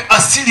upendo mpe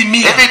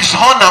 100%. If it is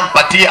honor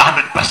mpatie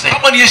 100%.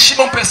 Kama ni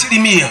heshima mpe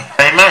 100%.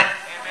 Amen.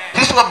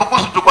 Sisi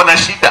Wabukusu tuko na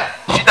shida.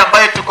 Shida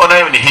ambayo tuko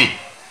nayo ni hii.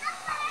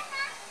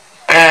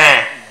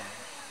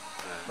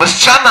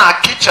 Msichana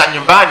akicha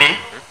nyumbani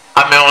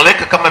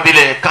ameoleka kama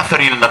vile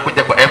Catherine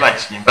anakuja kwa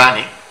Evans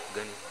nyumbani.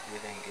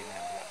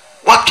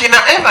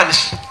 Wakina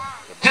Evans,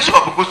 sisi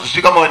Wabukusu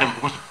si kama wewe ni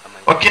Mbukusu.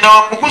 Wakina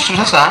Wabukusu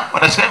sasa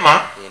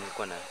wanasema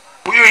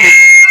huyu ni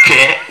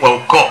mke wa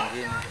ukoo.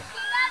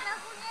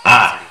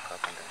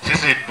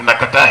 Sisi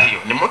tunakataa hiyo.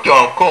 Ni mke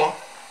wa ukoo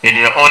in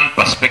your own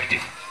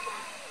perspective.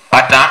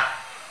 Hata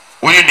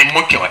huyu ni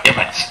mke wa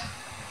Evans.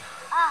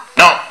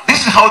 Now,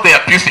 this is how they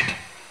abuse it.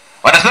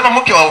 Wanasema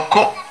mke wa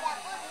ukoo.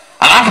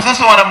 Alafu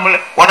sasa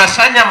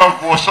wanasanya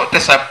manguo zote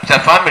za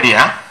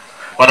familia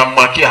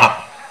wanamwakia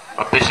hapa.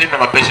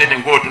 Mapesheni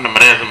nguo tu na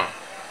mrezema.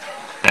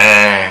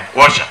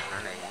 Washa.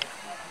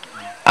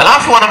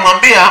 Alafu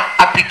wanamwambia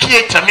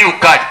apikie chamii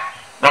ukali.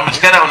 Na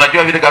msichana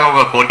unajua vile kaka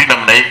kwa kondi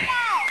namna hivi.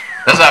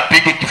 Sasa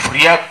apige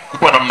kifuria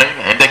kubwa namna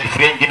hivi. Aende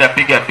kifuria nyingine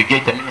apigie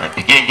chamii,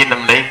 apigie nyingine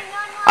namna hivi.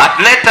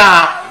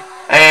 Atleta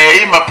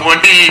hii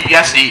mapondi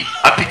viasi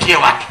apikie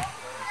watu.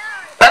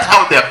 That's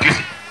how they abuse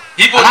it.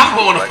 Hivyo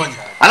ndivyo wanafanya.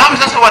 Alafu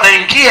sasa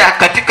wanaingia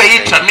katika hii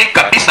jamii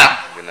kabisa,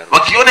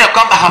 wakiona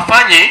kwamba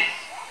hafanyi,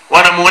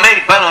 wanamuona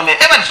hivi bana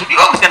Evans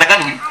ndio msichana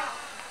gani huyu?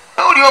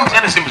 Ndio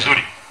msichana si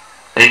mzuri.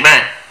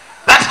 Amen.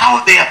 That's how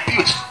they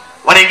abuse.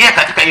 Wanaingia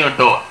katika hiyo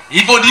ndoa.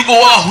 Hivyo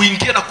ndivyo wao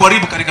huingia na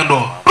kuharibu katika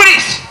ndoa.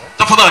 Please,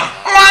 tafadhali.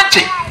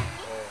 Mwache.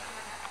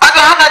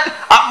 Hata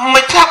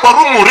mmecha kwa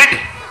room already.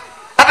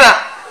 Hata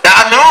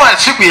ameoa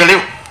siku ya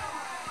leo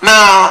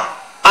na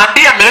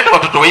andi ameleta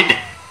watoto wanne.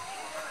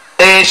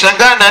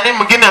 Shangaa nani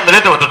mwingine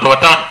ameleta watoto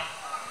 5.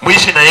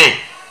 Muishi na yeye.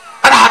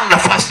 Ana hana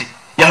nafasi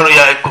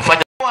ya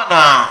kufanya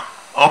na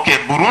okay.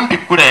 Burundi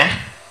kule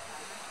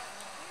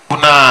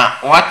kuna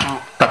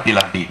watu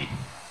kabila mbili.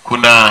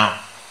 Kuna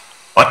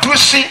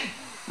Watusi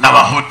na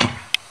Wahutu.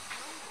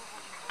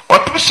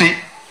 Watusi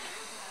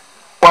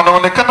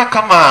wanaonekana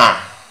kama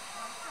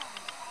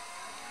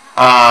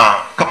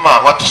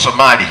watu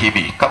Somali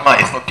hivi, kama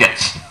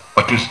Ethiopians,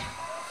 Watusi.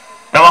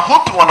 Na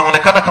Wahutu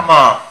wanaonekana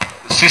kama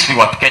sisi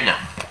watu Kenya.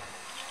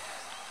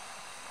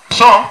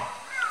 So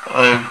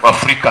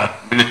Afrika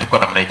vile tuko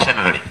na mna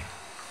generally.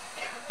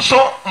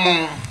 So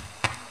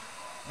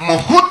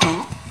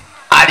Muhutu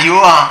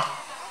alioa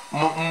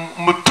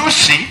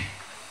Mtusi,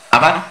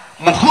 abana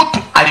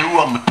Muhutu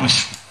alioa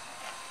Mtusi.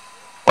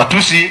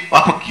 Watusi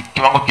wako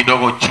kiwango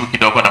kidogo, juu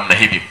kidogo namna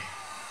hivyo.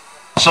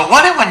 So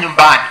wale wa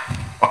nyumbani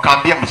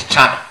wakaambia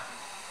msichana,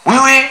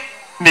 wewe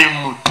ni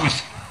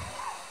Mtusi,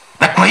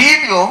 na kwa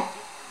hivyo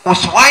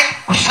usiwahi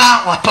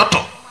kuzaa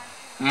watoto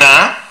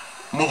na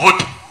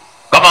Muhutu.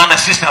 Kama ana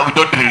sisi we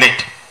don't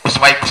relate.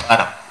 Usiwahi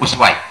kuzaa,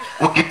 usiwahi.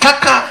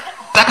 Ukitaka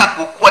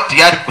kukua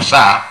tayari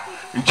kuzaa,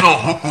 njoo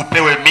huku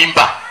upewe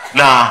mimba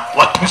na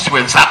Watusi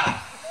wenzako,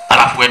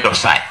 alafu uende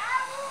usae.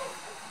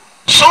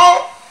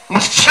 So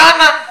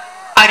msichana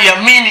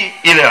aliamini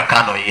ile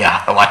akano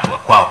ya watu wa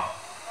kwao.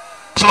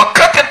 So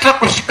wakati anataka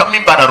kushika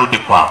mimba anarudi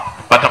kwao.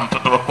 Pata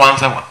mtoto wa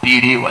kwanza, wa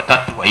pili, wa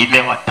tatu, wa nne,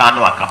 wa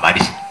tano,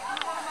 akamaliza.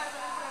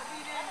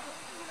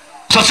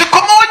 So siku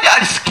moja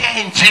alisikia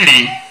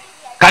injili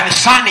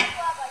kanisani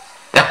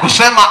ya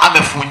kusema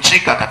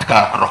amefunjika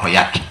katika roho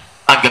yake.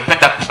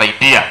 Angependa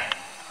kusaidia.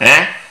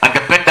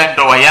 Angependa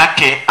ndoa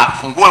yake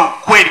afungue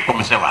ukweli kwa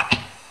mzee wake.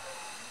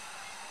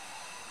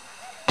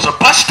 So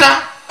pastor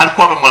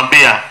alikuwa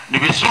amemwambia ni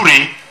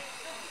vizuri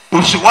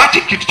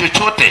usiwache kitu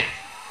chochote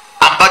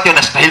ambacho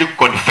unastahili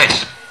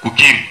kuconfess,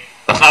 kukiri,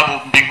 kwa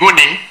sababu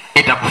mbinguni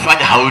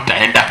itakufanya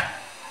hautaenda.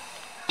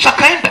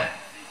 Sakaenda.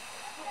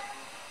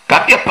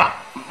 Kaambia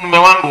mume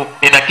wangu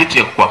ina kitu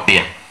ya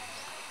kukwambia.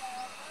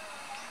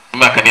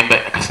 Mume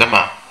akaniambia,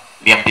 akasema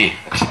niambie.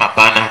 Akasema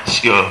hapana,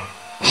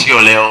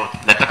 sio leo,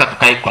 nataka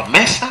tukae kwa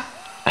mesa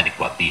na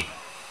nikwambie.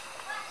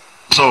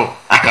 So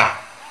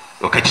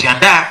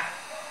wakajiandaa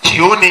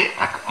jioni,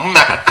 mume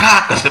akakaa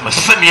akasema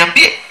sasa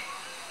niambie.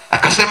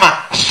 Akasema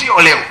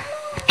sio leo,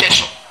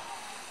 kesho.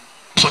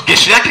 So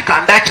kesho yake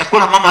kaandaa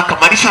chakula, mama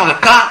akamaliza,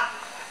 wakakaa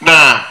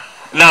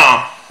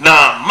na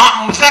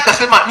mzee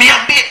akasema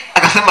niambie.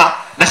 Akasema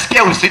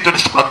nasikia uzito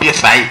nisikwambie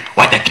saa hii,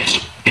 wacha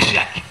kesho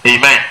yake.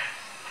 Amen.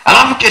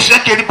 Alafu kesho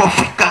yake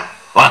ilipofika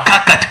wakaa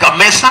katika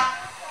mesa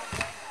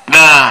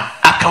na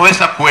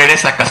akaweza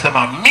kueleza,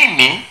 akasema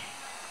mimi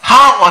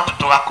hawa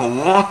watoto wako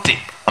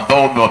wote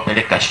ambao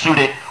umewapeleka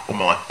shule,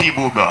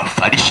 umewatibu,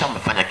 umewafalisha,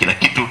 umefanya kila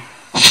kitu,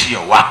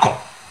 sio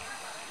wako.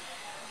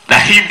 Na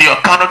hii ndio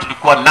kano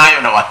tulikuwa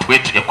nayo na watu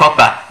wetu, ya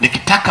kwamba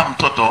nikitaka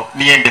mtoto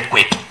niende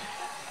kwetu.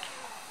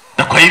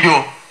 Na kwa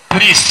hivyo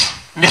please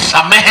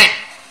nisamehe,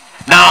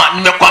 na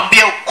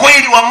nimekwambia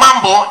ukweli wa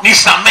mambo,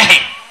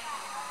 nisamehe,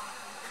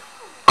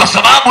 kwa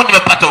sababu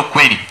nimepata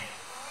ukweli.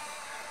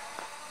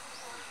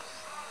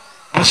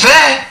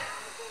 Mzee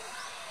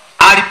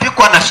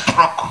alipikwa na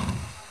stroke,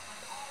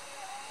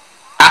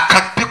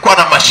 akapikwa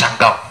na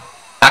mashangao,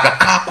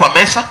 akakaa kwa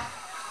mesa.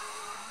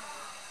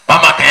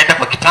 Mama akaenda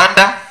kwa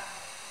kitanda,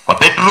 kwa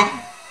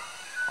bedroom,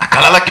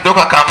 akalala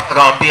kidogo,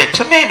 akamwambia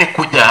chameni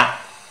kuja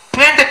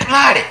twende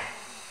tulale.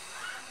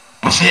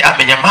 Mzee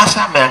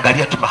amenyamaza,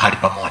 ameangalia tu mahali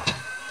pamoja.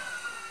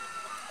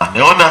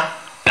 Ameona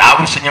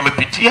taabu zenye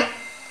amepitia,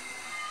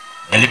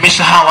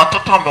 elimisha hawa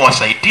watoto,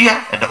 amewasaidia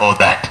and all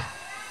that.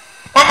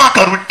 Mama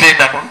akarudi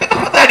tena,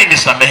 tafadhali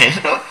nisamehe.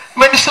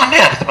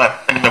 Umenisamehe? Akasema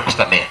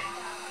nimekusamehe.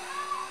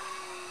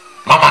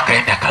 Mama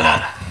akaenda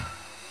akalala.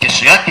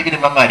 Kesho yake vile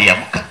mama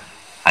aliamka,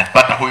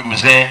 alipata huyu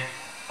mzee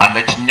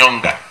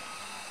amejinyonga.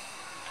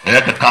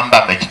 Nileta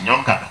kamba,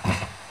 amejinyonga,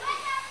 akakufa.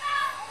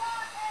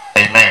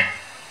 Amen.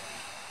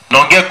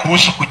 Naongea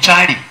kuhusu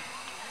kuchali.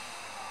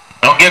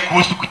 Naongea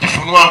kuhusu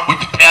kujifunua,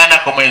 kujipeana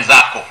kwa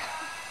mwenzako.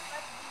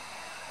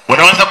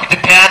 Unaweza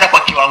kujipeana kwa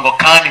kiwango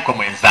gani kwa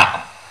mwenzako?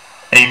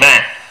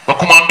 Amen. Kwa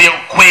kumwambia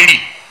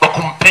ukweli, kwa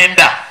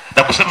kumpenda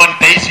na kusema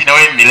nitaishi na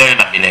wewe milele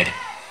na milele.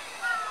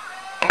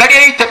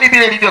 Angalia hii jamii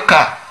vile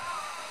ilivyokaa.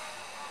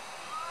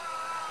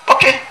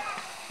 Okay.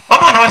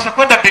 Mama anaweza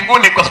kwenda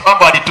mbinguni kwa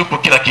sababu alitupa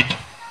kila kitu.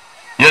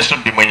 Yesu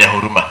ndiye mwenye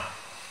huruma.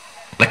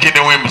 Lakini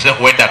huyu mzee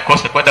huenda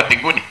akose kwenda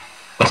mbinguni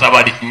kwa sababu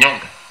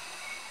alijinyonga.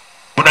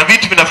 Kuna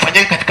vitu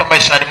vinafanyika katika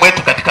maisha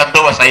yetu, katika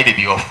ndoa zaidi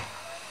viofu.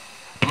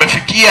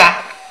 Tumefikia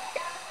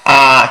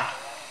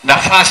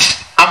nafasi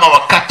ama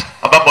wakati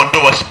ambapo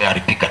ndoa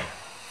zimeharibika.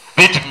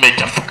 Vitu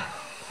vimechafuka.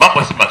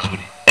 Mambo si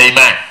mazuri.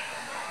 Amen.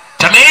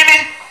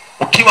 Jamani,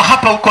 ukiwa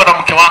hapa uko na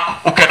mke wako,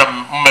 uko na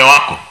mume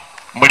wako,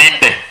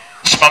 mlinde,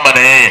 simama na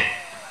yeye,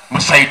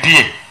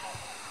 msaidie.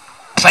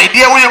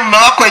 Saidia huyo mume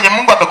wako yenye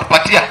Mungu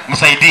amekupatia,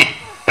 msaidie,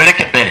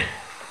 peleke mbele.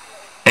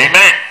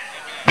 Amen.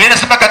 Biblia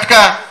inasema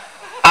katika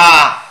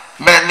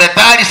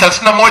Methali mahali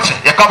 31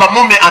 ya kwamba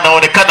mume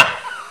anaonekana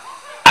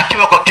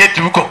akiwa kwa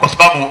keti huko kwa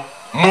sababu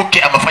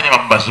mke amefanya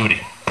mambo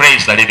mazuri.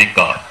 Praise the living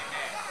God.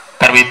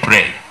 Can we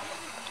pray?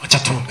 Acha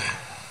tuombe.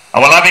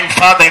 Our loving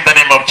Father, in the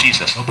name of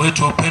Jesus. Baba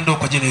wetu wa upendo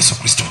kwa jina la Yesu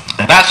Kristo.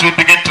 And as we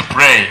begin to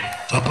pray,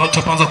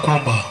 tunapoanza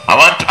kuomba, I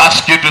want to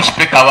ask you to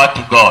speak a word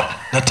to God.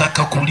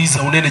 Nataka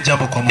kuuliza unene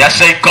jambo kwa Mungu. Just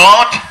say,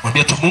 God,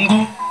 mwambie tu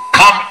Mungu,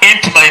 come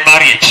into my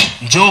marriage.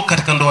 Njoo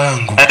katika ndoa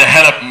yangu. And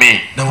help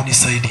me. Na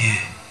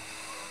unisaidie.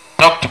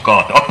 Talk to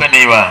God. Open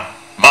your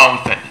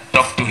mouth and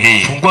talk to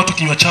him. Fungua tu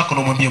kinywa chako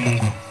na mwambie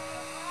Mungu.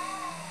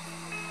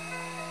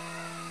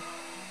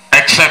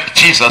 Except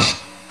Jesus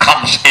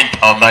comes into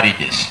our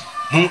marriages,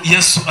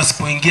 Yesu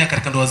asipoingia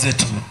katika ndoa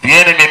zetu,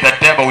 the enemy, the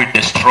devil, will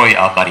destroy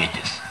our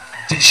marriages.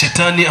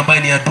 Shetani ambaye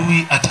ni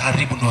adui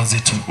ataharibu ndoa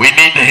zetu. We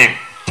need him.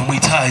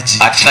 Tumuhitaji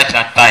at such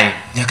a time.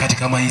 Nyakati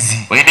kama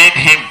hizi. We need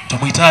him.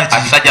 Tumuhitaji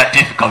at such a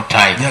difficult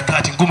time.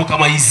 Nyakati ngumu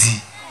kama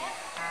hizi.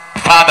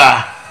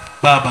 Father,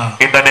 Baba,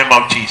 in the name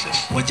of Jesus,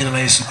 kwa jina la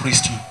Yesu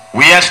Kristo,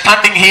 we are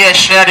standing here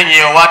sharing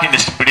your word in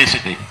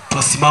simplicity.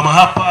 Tusimama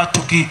hapa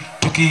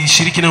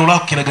tukishiriki neno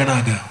lako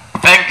kinaganaga.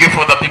 Thank you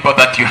for the people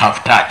that you have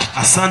touched.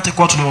 Asante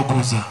kwa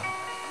tuliowaguza.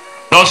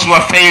 Those who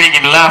are failing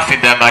in love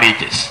in their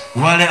marriages,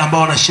 wale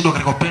ambao wanashindwa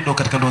katika upendo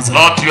katika ndoa zao,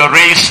 Lord, you are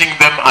raising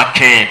them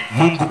again.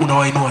 Mungu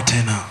unawainua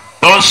tena.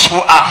 Those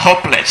who are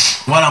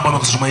hopeless, wale ambao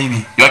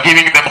wamekutumaini, you are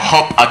giving them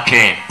hope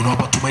again.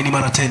 Unawapa tumaini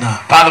mara tena.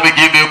 Father, we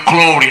give you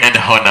glory and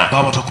honor.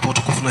 Baba, tukupa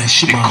utukufu na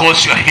heshima,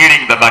 because you are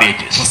healing the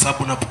marriages. Kwa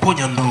sababu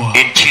unaponya ndoa.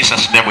 In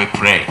Jesus' name we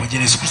pray. Kwa jina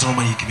la Yesu Kristo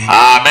naomba hiki.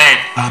 Amen.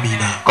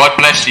 Amina. God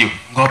bless you.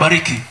 Mungu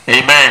awabariki.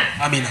 Amen.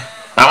 Amina.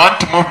 I want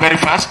to move very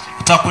fast.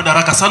 Nataka kwenda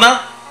haraka sana.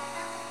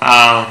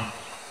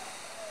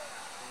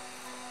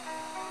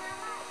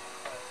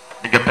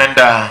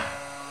 Ningependa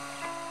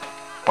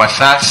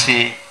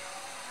wasasi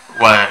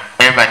wa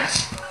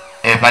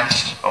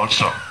Evans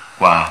also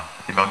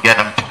nimeongea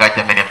na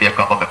mchungaji ameniambia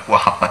kwamba umekuwa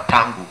hapa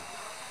tangu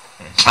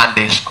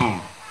Sunday school,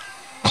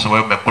 so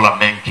wewe umekula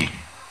mengi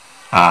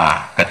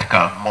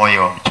katika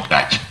moyo wa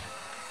mchungaji.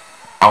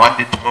 I want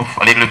you to move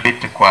a little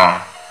bit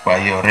kwa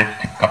hiyo red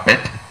carpet.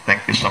 Thank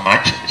you so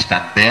much.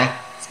 Stand there.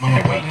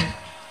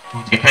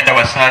 Ningependa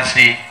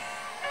wasasi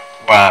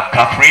wa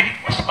Catherine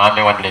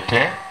wasimame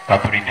waniletee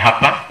Catherine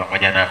hapa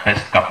pamoja na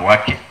best couple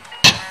wake.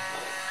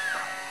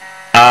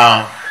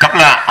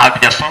 Kabla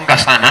hatujasonga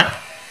sana,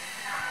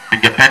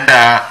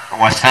 ningependa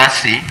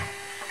wasasi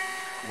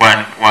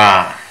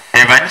wa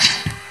Evans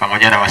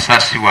pamoja na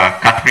wasasi wa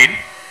Catherine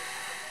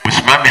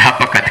usimame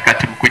hapa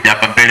katikati, mkuja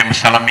hapa mbele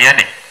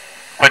msalamiane.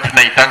 Kwa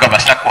tunaitanga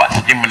basakwa,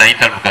 sijui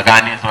mnaita lugha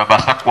gani? Sema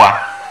basakwa.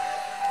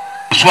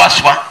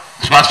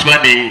 Swaswa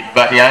ni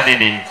yani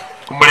ni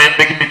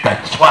kumrembe kimita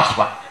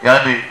swaswa.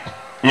 Yani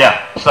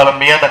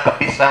salamiana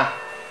kabisa.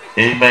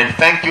 Amen.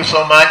 Thank you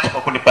so much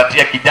kwa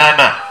kunipatia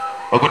kijana,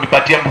 kwa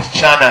kunipatia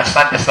msichana.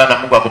 Asante sana,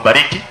 Mungu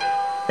akubariki.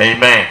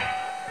 Amen.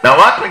 Na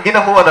watu wengine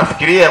huwa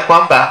wanafikiria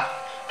kwamba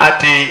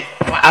ati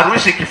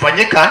harusi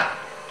ikifanyika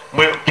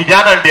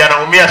kijana ndiye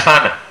anaumia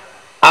sana.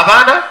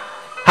 Hapana,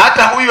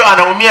 hata huyu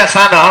anaumia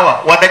sana.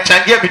 Hawa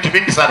wanachangia vitu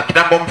vingi sana.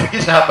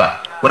 Kinapomfikisha hapa,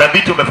 kuna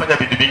vitu umefanya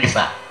vitu vingi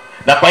sana.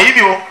 Na kwa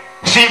hivyo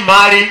si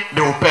mali,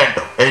 ni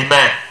upendo.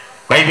 Amen.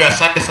 Kwa hivyo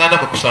asante sana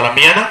kwa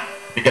kusalamiana.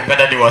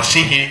 Ningependa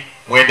niwasihi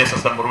muende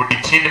sasa, mrudi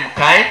chini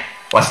mkae.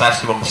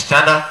 Wasasi wa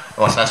msichana na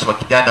wasasi wa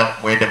kijana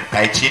muende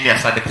mkae chini.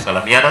 Asante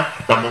kusalamiana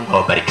na Mungu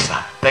awabariki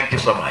sana. Thank you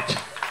so much.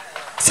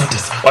 Asante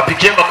sana.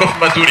 Wapigie makofi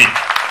mazuri.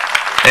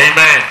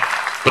 Amen.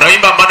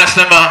 Tunaimba maana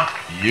sema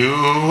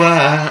you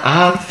are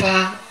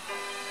Alpha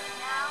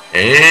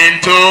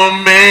and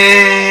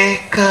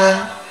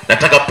Omega.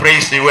 Nataka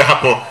praise iwe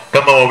hapo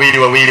kama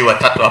wawili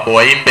watatu hapo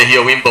waimbe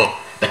hiyo wimbo.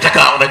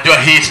 Nataka unajua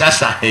hii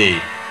sasa. Hey,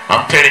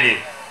 I'm telling you.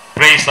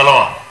 Praise the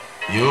Lord.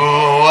 You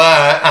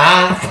are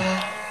Alpha.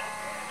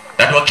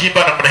 That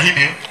wakimba namna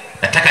hivyo.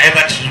 Nataka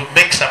Eva to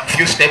make some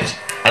few steps.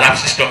 Alafu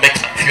sister make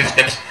some few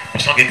steps.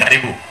 Msonge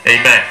karibu.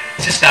 Amen.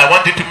 Sister, I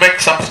want you to make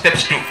some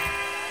steps too.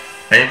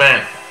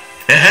 Amen.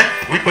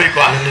 Wimbo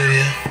iko hapo.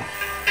 Hallelujah.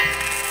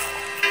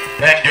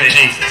 Thank you,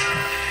 Jesus.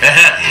 You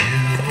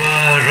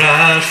are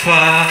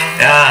Alpha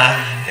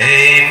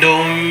and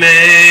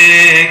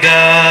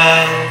Omega.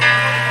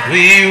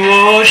 We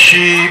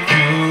worship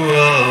you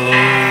alone.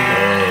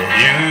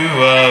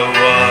 You are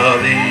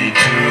worthy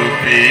to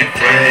be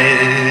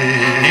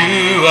praised.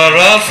 You are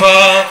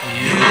Alpha.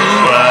 You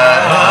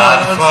are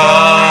Alpha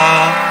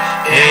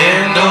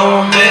and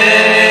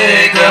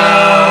Omega.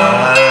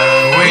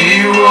 We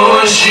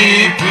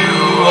worship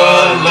you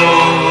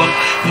alone.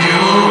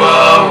 You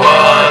are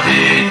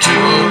worthy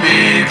to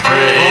be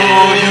praised.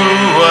 Oh, you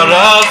are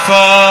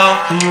Alpha.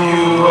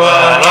 You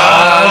are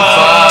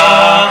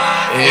Alpha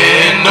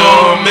and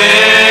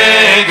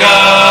Omega.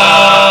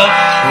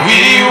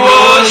 We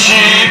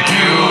worship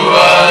you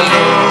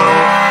alone.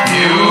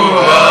 You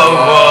are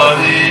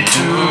worthy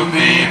to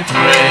be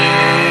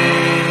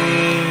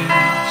praised.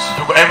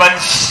 Ndugu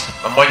Evans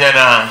pamoja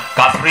na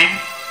Catherine,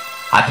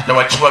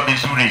 hatutawachua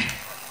vizuri.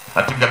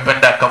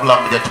 Hatungependa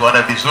kabla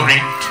mjatuana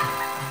vizuri.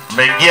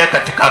 Mmeingia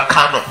katika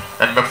kano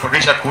na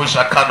nimefundisha kuhusu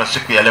agano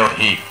siku ya leo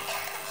hii.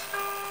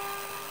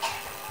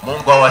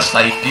 Mungu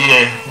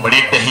awasaidie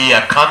mlinde hii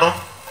agano,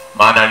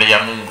 maana ni ya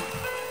Mungu.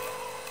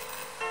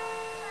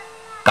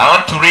 I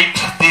want to read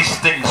these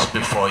things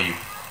before you.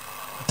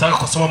 Nataka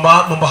kusoma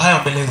mambo haya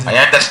mbele zenu.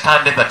 I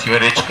understand that you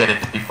are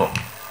educated people.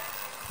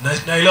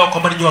 Naelewa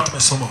kwamba ninyi watu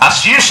mmesoma.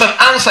 As you shall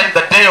answer in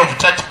the day of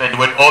judgment,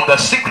 when all the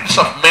secrets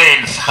of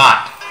man's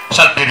heart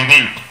shall be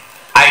revealed,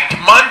 I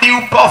command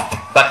you both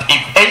that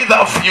if either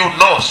of you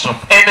knows of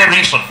any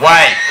reason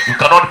why you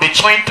cannot be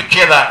joined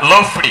together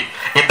lawfully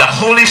in the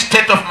holy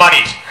state of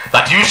marriage,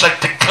 that you shall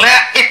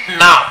declare it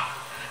now.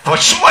 For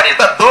surely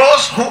that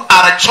those who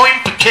are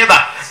joined together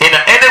in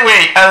any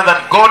way other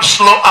than God's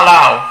law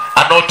allow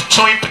are not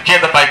joined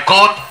together by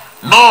God,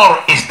 nor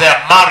is their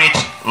marriage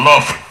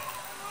lawful.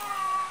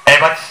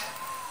 Evans,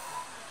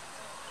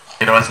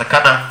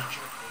 inawezekana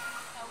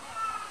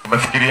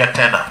umefikiria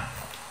tena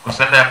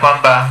kusema ya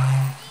kwamba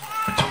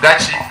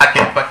mchungaji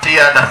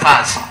akimpatia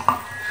nafasi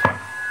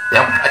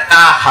ya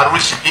kukataa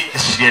harusi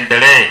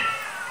isiendelee,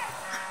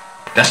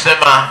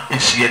 nasema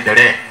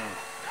isiendelee.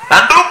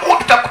 Na ndugu,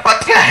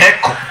 tutakupatia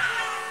heko.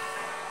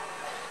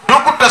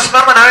 Ndugu,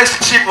 tutasimama na wewe,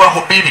 sisi ni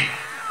wahubiri,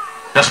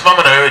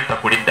 tutasimama na wewe,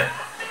 tutakulinda.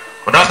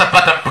 Unaweza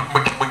pata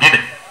mtu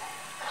mwingine,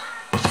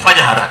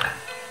 usifanye haraka.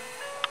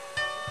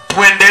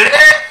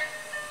 Tuendelee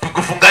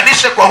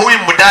tukufunganishe kwa huyu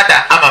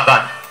mdada ama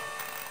bana?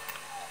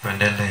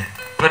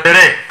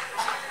 Tuendelee.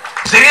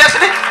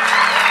 Seriously?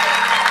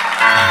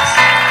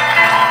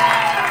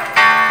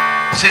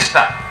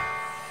 Sister,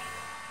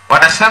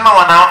 wanasema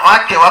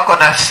wanawake wako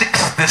na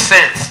sixth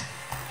sense.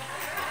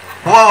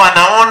 Huwa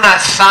wanaona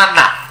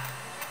sana,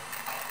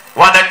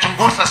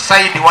 wanachunguza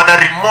zaidi, wana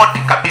remote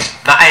kabisa.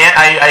 Na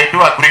I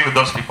do agree with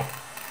those people.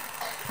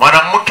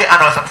 Mwanamke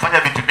anaweza kufanya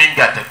vitu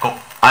vingi atako,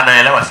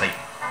 anaelewa zaidi.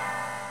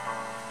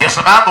 Kwa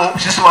sababu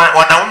sisi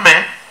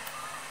wanaume,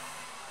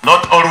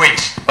 not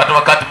always, but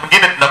wakati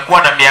mwingine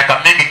tunakuwa na miaka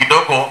mingi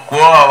kidogo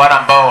kuoa wale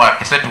ambao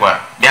wakisetwa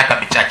miaka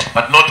michache,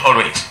 but not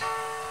always.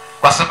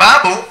 Kwa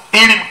sababu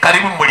ili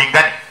mkaribu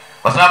mlingani,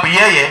 kwa sababu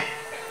yeye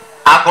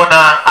ako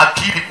na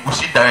akili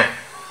kushinda wewe.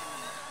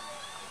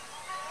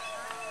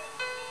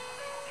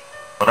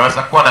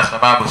 Unaweza kuwa na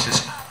sababu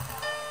sister.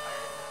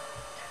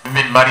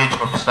 Mimi ni marriage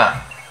officer.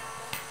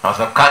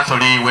 Naweza cancel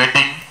hii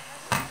wedding.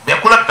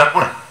 Vyakula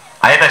tutakula.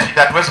 Haina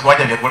shida, hatuwezi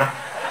kuacha vyakula.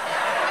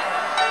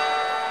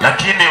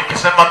 Lakini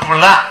ukisema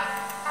tula,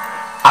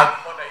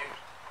 hakuna hiyo.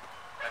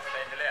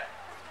 Tunaendelea.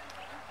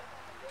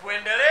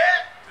 Tuendelee,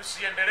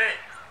 tusiendelee.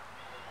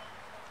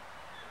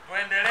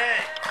 Tuendelee.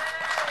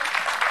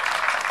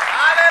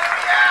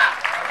 Haleluya.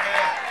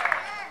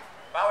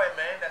 Bawe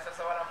imeenda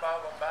sasa, wala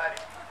ambao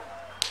mbali.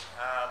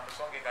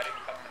 Msonge karibu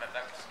kama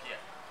mnataka kusikia.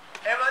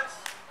 Evans,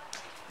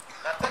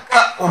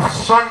 nataka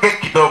usonge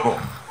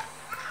kidogo.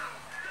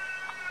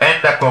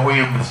 Enda kwa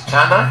huyu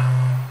msichana.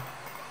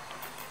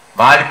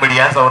 Mahali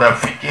mlianza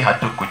urafiki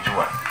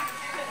hatukujua,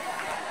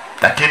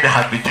 lakini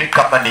hatujui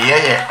kama ni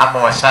yeye ama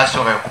wasasi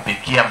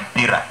wamekupikia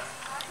mpira.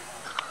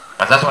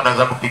 Wasasi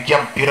wanaweza kupikia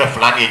mpira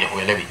fulani yenye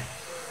huelewi.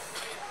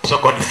 So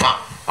confirm.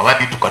 I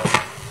want you to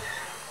confirm.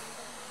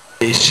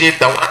 Is she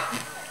the one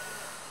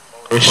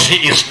or she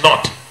is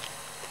not?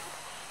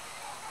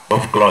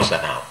 Move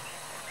closer now.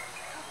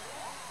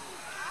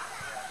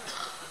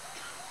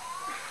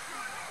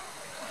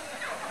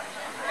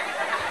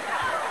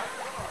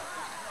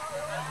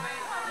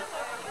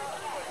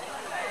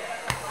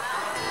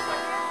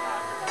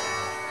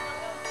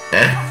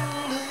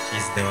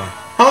 She's the one.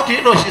 How do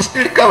you know she's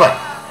still covered?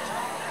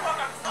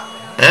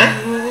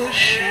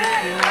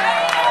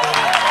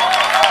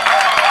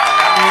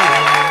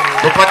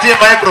 Tupatie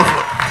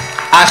microphone.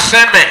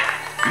 Aseme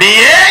ni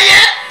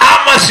yeye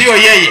ama sio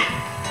yeye?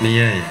 Ni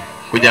yeye.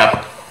 Kuja hapa.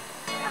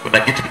 Kuna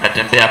kitu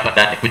kinatembea hapa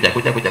ndani. Kuja.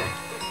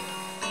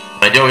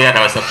 Unajua yeye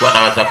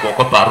anaweza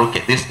kuokopa aruke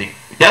this thing.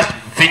 Just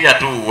finya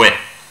tu uwe.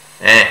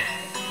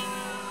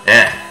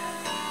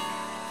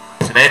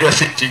 Sinaitwa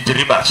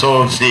chinjiriba,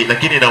 so si,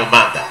 lakini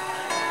inaumanga.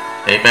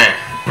 Amen.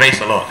 Praise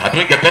the Lord.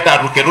 Hatungependa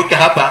aruke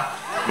hapa,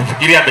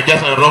 mfikiria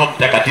amejaza na Roho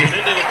Mtakatifu.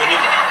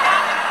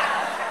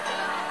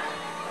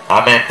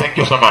 Amen. Thank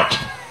you so much.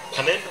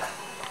 Amen.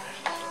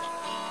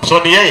 So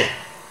ni yeye?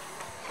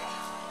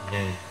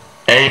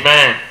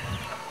 Amen.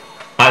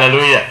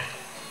 Hallelujah.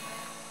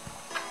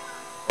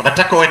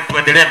 Unataka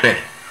tuendelee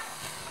mbele?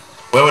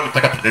 Wewe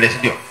unataka tuendelee, si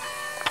ndio?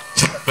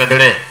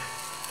 Tuendelee.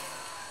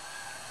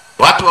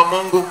 Watu wa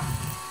Mungu,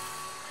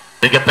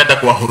 ningependa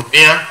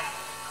kuwahurumia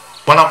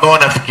wale ambao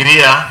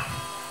wanafikiria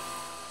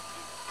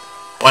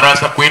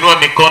wanaweza kuinua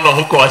mikono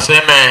huko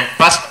waseme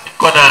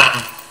pastor,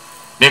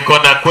 niko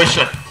na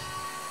question,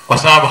 kwa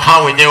sababu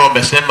hao wenyewe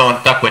wamesema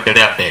wanataka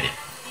kuendelea mbele.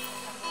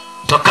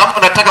 So kama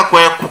unataka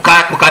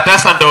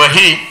kukataza ndoa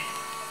hii,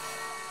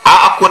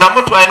 kuna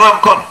mtu ainue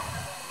mkono.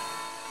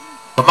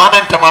 Kwa maana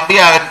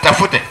nitamwambia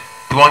nitafute,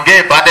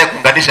 tuongee baada ya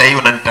kuunganisha hii,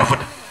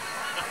 unanitafuta.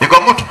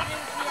 Niko mtu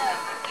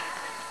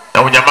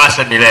na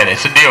unyamaza milele,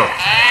 si ndio?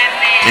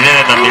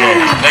 Milele na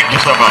milele. Thank you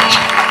so much.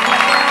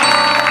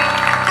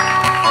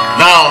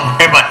 Now,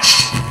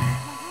 Evans,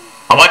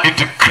 I want you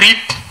to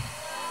greet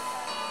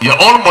your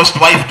almost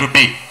wife to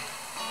be.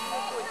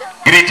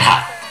 Greet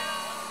her.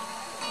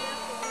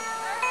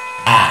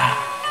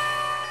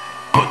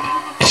 Good.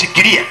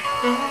 Shikilia.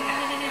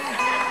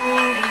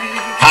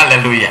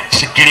 Hallelujah.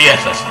 Shikilia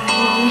sasa.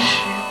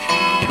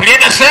 Biblia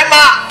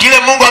inasema kile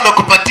Mungu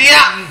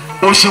amekupatia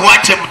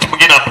usiwache mtu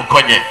mwingine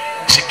apokonye.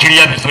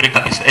 Shikilia vizuri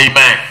kabisa.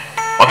 Amen.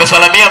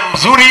 Wamesalamia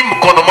mzuri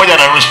mkono moja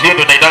na nusu.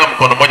 Ndio naitaka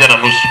mkono moja na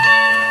nusu.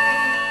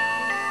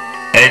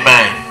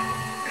 Amen.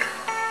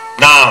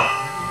 Now,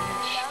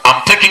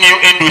 I'm taking you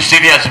into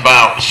serious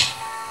vows.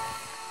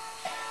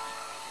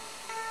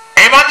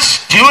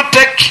 Evans, do you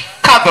take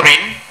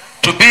Catherine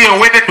to be a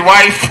wedded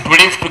wife to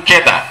live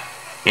together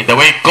in the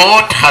way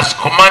God has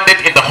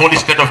commanded in the holy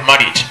state of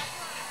marriage?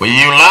 Will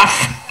you love,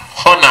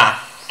 honor,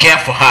 care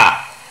for her,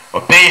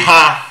 obey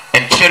her,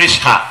 and cherish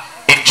her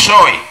in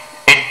joy,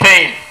 in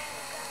pain,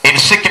 in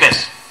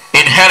sickness,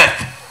 in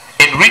health,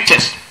 in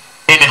riches,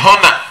 in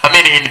honor,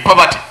 in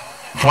poverty,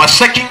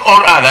 forsaking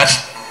all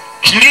others,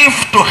 cleave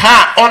to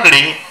her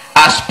only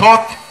as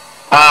both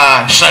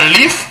shall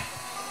live?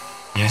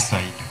 Yes,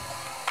 I do.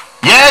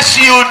 Yes,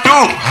 you do.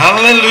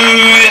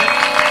 Hallelujah.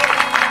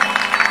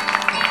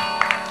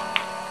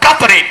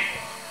 Catherine,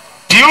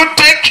 do you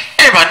take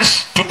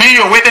Evans to be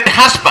your wedded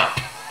husband,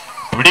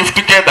 to live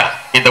together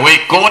in the way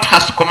God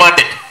has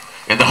commanded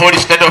in the holy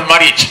state of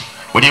marriage?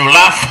 Will you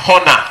love,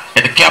 honor,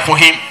 and care for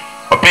him,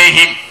 obey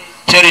him,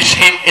 cherish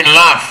him in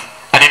love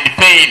and in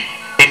pain,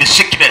 in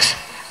sickness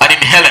and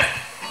in health,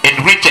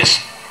 in riches,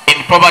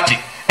 in poverty,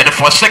 and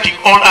forsaking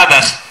all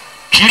others,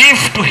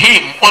 cleave to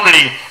him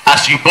only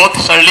as you both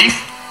shall live?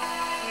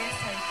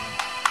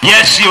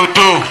 Yes, you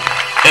do.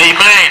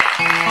 Amen.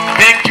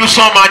 Thank you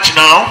so much.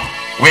 Now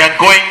we are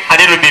going a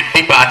little bit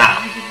deeper now.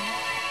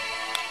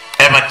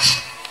 Evans,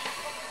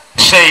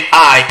 say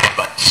I,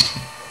 Evans.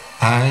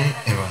 I,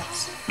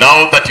 Evans.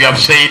 Now that you have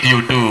said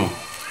you do,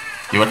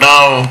 you are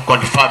now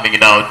confirming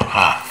now to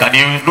her. Can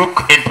you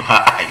look into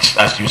her eyes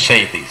as you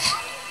say this?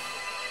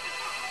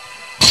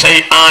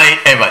 Say I,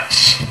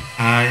 Evans.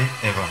 I,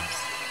 Evans.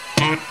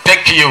 To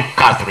take you,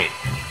 Catherine.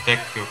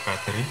 Take you,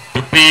 Catherine.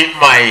 To be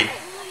my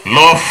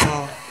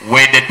lawful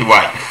wedded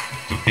wife.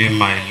 To be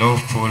my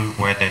lawful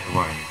wedded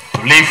wife.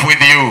 To live with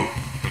you.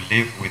 To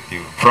live with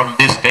you. From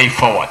this day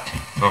forward.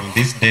 From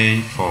this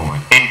day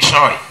forward. In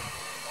joy.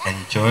 In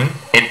joy.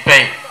 In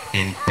pain.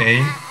 In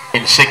pain.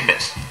 In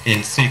sickness.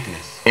 In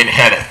sickness. In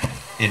health.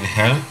 In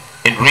health.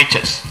 In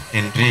riches.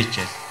 In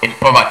riches. In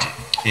poverty.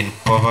 In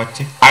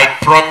poverty. I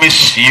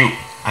promise you.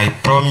 I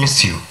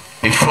promise you.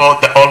 Before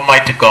the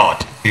Almighty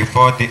God.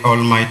 Before the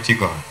Almighty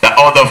God. The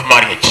order of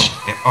marriage.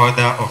 The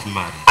order of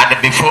marriage.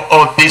 And before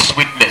all these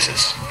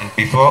witnesses. And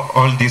before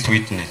all these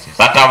witnesses.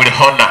 That I will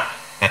honor.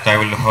 That I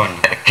will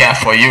honor. And care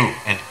for you.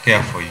 And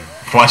care for you.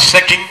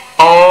 Forsaking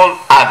all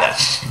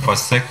others.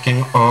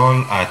 Forsaking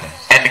all others.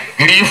 And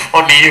grieve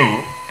on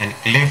you. And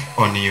live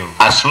on you.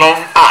 As long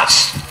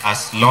as.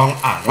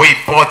 We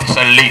both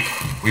shall live.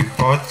 We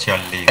both shall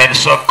live. And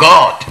so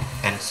God.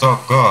 And so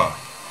God.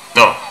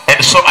 No.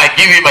 And so I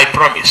give you my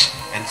promise.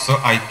 And so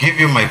I give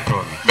you my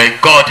promise. May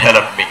God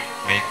help me.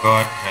 May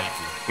God help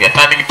me. We are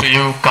turning to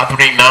you,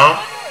 Catherine,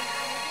 now.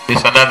 This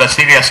is another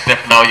serious step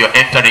now. You're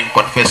entering,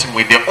 confessing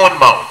with your own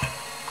mouth.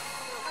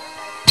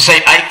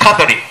 Say, I,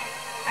 Catherine.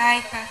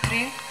 I,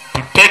 Catherine.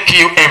 To take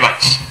you,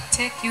 Evans.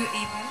 Take you,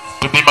 Evans.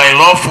 To be my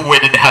lawful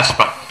wedded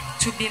husband.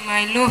 To be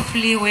my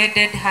lawfully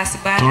wedded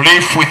husband. To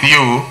live with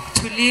you.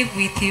 To live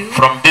with you.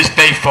 From this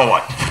day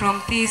forward.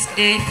 From this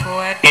day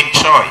forward. In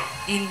joy.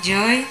 In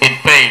joy. In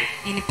pain.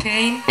 In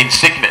pain. In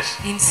sickness.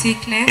 In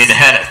sickness. In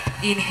health.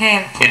 In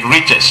health. In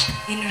riches.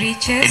 In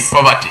riches. In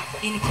poverty.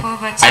 In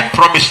poverty. I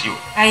promise you.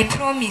 I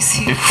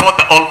promise you. Before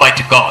the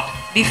Almighty God.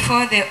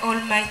 Before the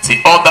Almighty.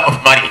 The order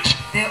of marriage.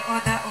 The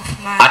order of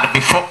marriage. And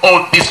before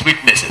all these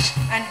witnesses.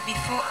 And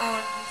before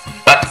all these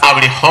witnesses. That I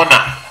will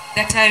honor.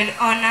 That I will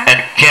honor.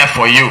 And care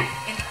for you.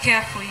 And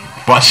care for you.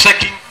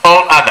 Forsaking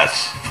all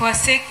others.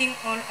 Forsaking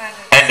all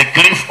others. And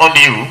grieve on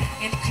you.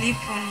 And grieve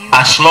on you.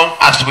 As long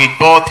as we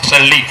both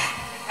shall live.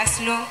 As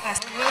long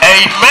as.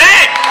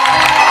 Amen.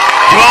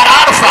 You are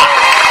Alpha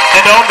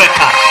and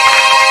Omega.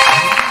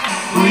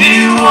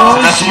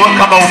 Nasema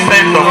kama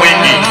upendo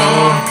mwingi.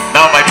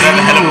 Now my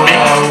brother, help me.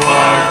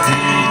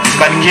 You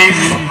can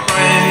give.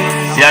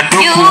 Ya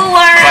ndugu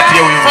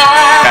patie huyu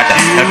dada.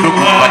 Ya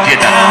ndugu patie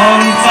dada.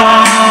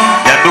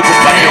 Ya ndugu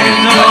patie huyu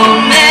dada.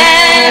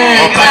 Amen.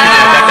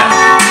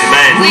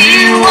 We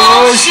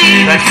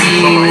worship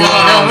you,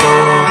 Lord.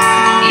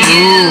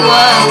 You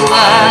are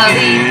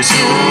worthy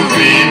to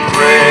be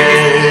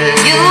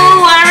praised. You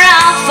are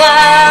Alpha.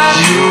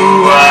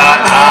 You are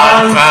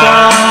Alpha.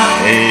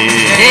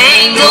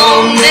 And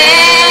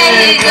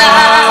Omega.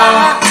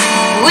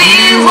 We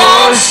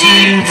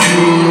worship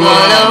you,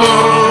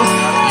 Lord.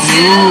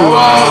 You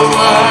are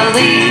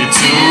worthy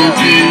to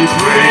be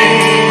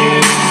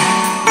praised.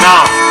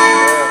 Now,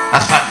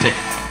 asante.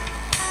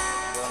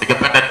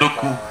 Ningependa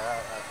ndugu,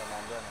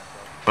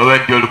 wewe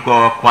ndio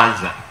ulikuwa wa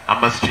kwanza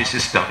ama si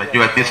sister.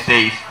 Unajua these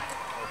days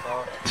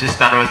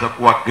sister anaweza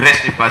kuwa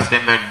aggressive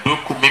aseme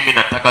ndugu, mimi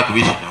nataka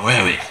tuishi na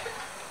wewe.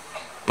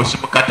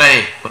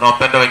 Usimkatae. Kuna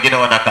wapendwa wengine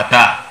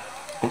wanakataa,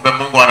 kumbe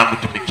Mungu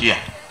anamtumikia.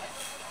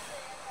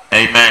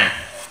 Amen.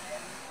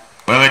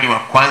 Wewe ni wa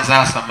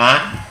kwanza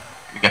samani.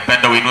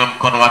 Ningependa uinue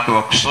mkono wake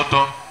wa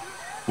kushoto,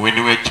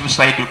 uinue juu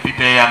side,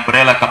 upite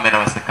umbrella kama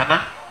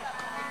inawezekana,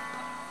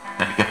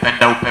 na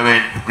ningependa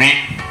upewe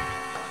ring.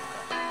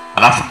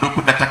 Alafu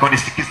ndugu, nataka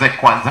unisikize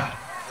kwanza.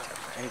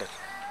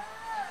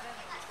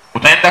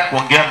 Utaenda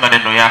kuongea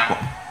maneno yako,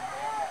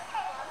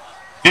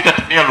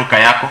 utatumia lugha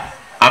yako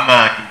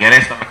ama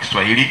Kiingereza ama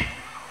Kiswahili,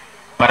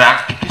 para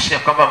hakikisha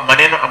kwamba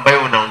maneno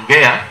ambayo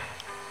unaongea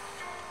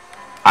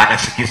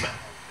anasikiza,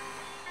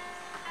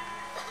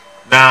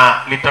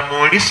 na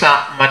nitamuuliza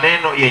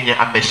maneno yenye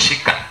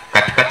ameshika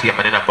katikati ya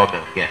maneno ambayo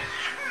umeongea.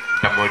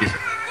 Nitamuuliza,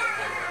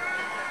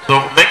 so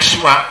make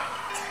sure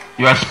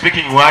you are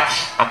speaking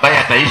words ambaye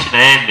ataishi na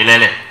yeye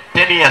milele.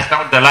 10 years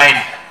down the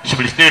line, she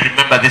will still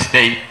remember this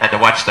day and the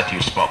words that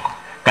you spoke.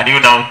 Can you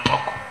now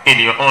talk in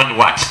your own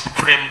words,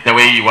 frame the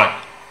way you want?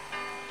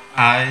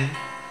 I,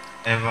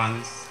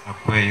 Evans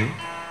Akweyu,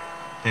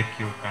 take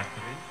you,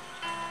 Catherine,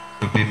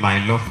 to be my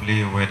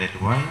lawfully wedded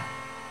wife.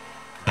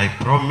 I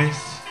promise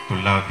to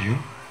love you,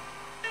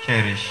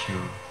 cherish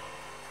you,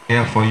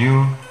 care for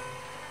you,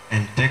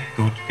 and take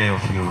good care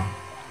of you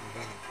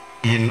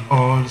in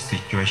all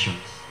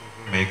situations.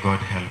 May God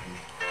help me.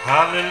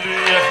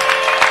 Hallelujah.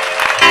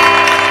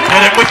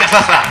 Teremusha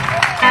sasa.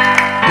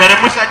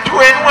 Teremusha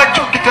jue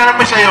mwachu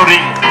kiteremusha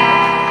yoring.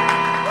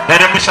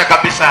 Teremusha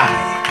kabisa.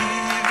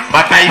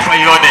 Mataifa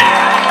ione.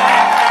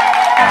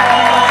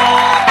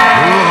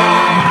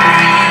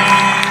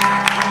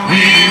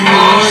 We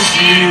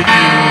worship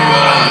you,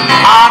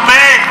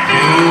 Amen.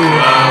 You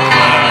are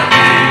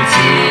worthy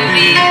to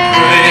be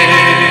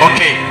praised.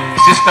 Okay,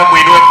 sister,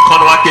 muinue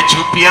mkono wake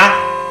juu pia.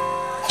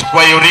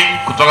 Chukua yoring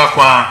kutoka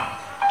kwa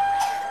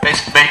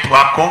bestmate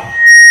wako.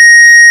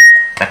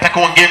 Nataka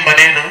uongee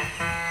maneno.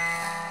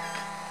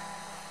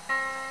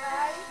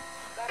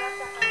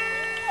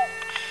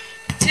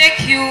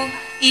 Take you,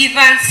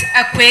 Evans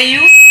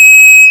Akweyu,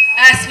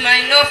 as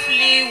my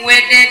lawfully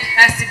wedded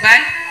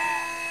husband.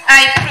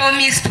 I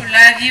promise to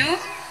love you,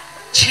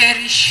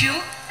 cherish you,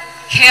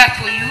 care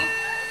for you.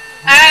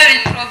 I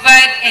will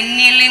provide a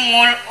kneeling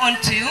wall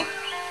unto you.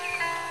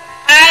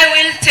 I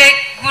will take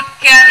good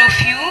care of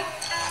you.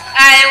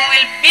 I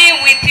will be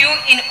with you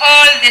in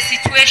all the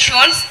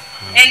situations,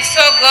 and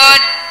so God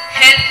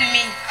help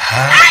me.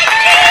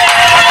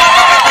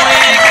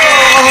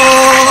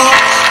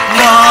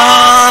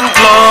 Non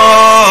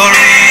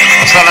glory.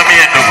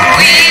 Salamia ndugu.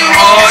 We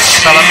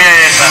worship Salamia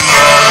Yesu.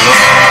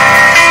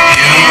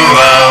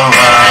 You are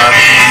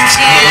worthy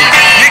to be.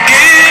 We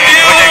give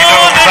you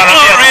all the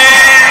glory.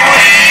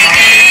 We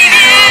give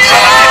you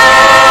all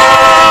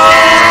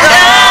the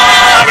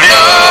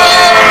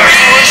glory. We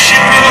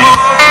worship you.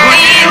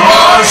 We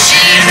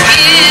worship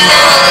you,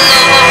 Lord.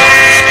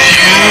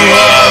 You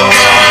are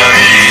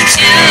worthy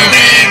to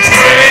be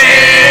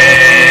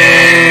praised.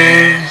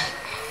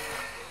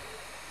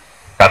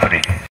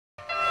 Catherine,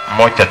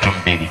 moja tu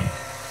mbili.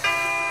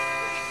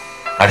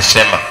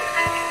 Alisema,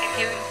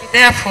 He will be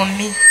there for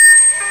me.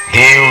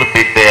 He will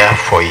be there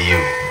for you.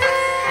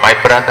 My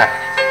brother,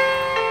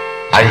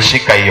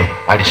 alishika hiyo,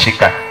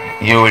 alishika.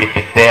 You will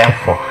be there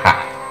for her.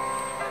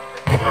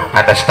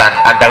 Understand,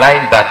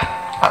 underline that.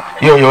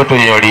 Hiyo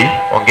yote yoli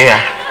ongea,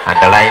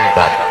 underline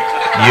that.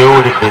 You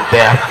will be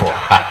there for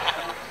her.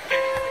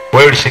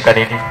 Wewe ulishika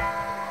nini?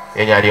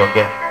 Yenye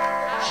aliongea.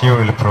 She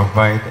will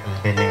provide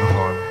a leaning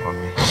hall for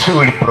me. She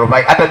will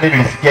provide. Hata mimi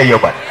nilisikia hiyo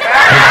bwana.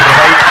 She will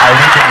provide a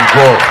leaning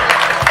wall.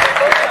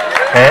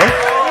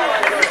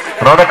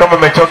 Unaona kama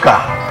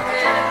umechoka?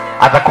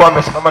 Atakuwa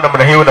amesimama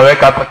namna hiyo,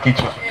 unaweka hapa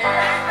kichwa.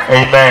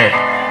 Amen.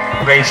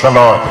 Praise the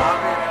Lord.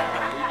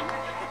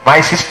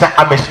 My sister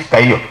ameshika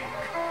hiyo.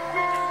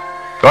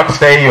 Don't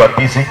say you are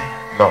busy.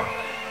 No.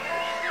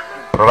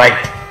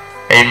 Right.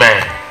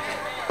 Amen.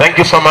 Thank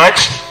you so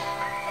much.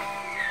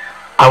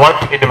 I want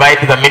to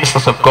invite the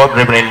ministers of God,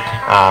 Reverend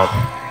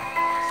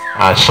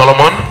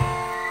Solomon,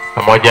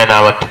 pamoja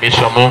na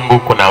watumishi wa Mungu.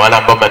 Kuna wale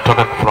ambao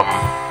wametoka from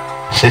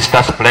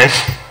Sisters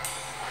Place.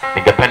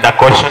 Ningependa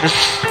cautions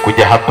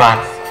kuja hapa.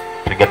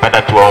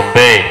 Ningependa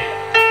tuwaombee.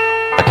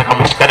 Nataka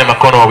mshikane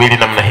mikono wawili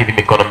namna hivi,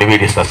 mikono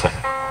miwili sasa.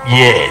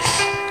 Yes.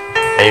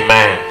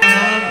 Amen.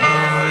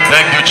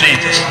 Thank you,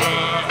 Jesus.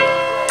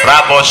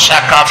 Rabo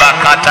shakaba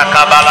kata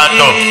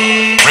kabalando.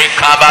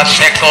 Rikaba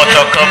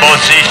sekoto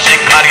kobosi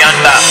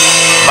shikarianda.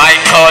 My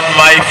God,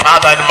 my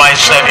Father and my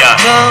Savior.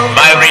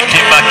 My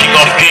Redeemer, King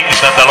of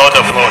Kings and the Lord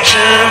of Lords.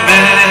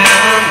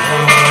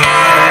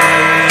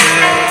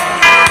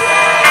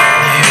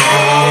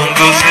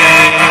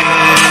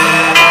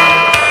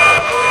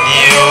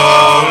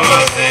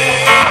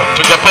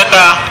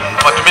 Tungependa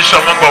watumishi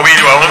wa Mungu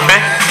wawili waombe.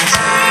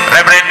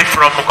 Reverend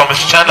from kwa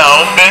msichana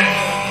aombe,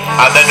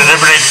 and then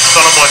Reverend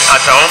Solomon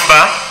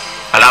ataomba,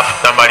 alafu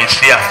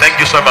tutamalizia. Thank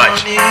you so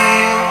much.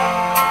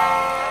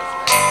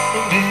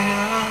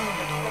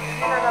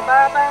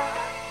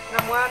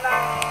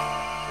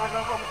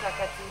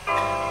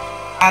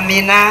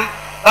 Amina.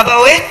 Baba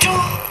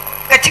wetu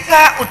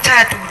katika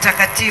utatu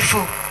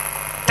mtakatifu,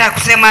 nataka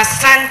kusema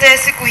asante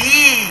siku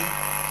hii,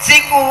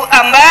 siku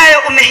ambayo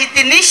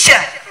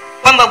umehitimisha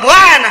kwamba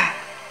Bwana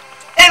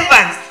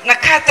Evans na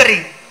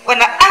Catherine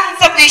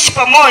wanaanza kuishi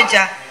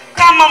pamoja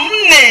kama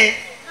mume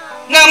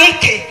na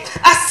mke.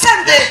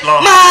 Asante, Yes,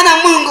 Lord. maana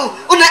Mungu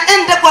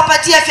unaenda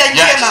kuwapatia afya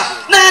njema,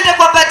 unaenda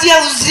kuwapatia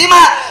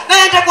uzima,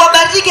 unaenda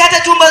kuwabariki hata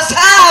tumbo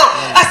zao.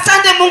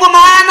 Asante Mungu,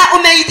 maana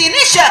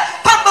umeidhinisha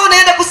kwamba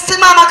unaenda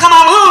kusimama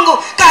kama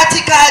Mungu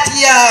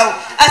katikati yao.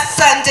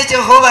 Asante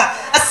Jehova,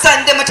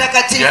 asante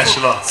Mtakatifu. Yes,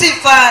 Lord.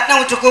 Sifa na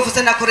utukufu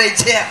sana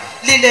kurejea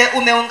lile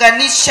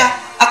umeunganisha.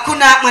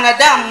 Hakuna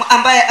mwanadamu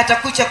ambaye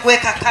atakuja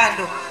kuweka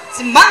kando.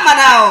 Simama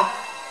nao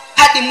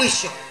hadi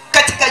mwisho,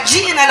 katika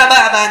jina la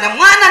Baba na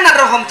Mwana na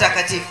Roho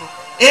Mtakatifu.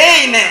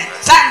 Amen.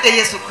 Asante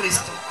Yesu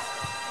Kristo.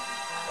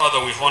 Father,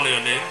 we honor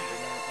your name.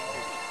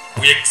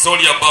 We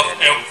exalt you above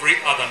every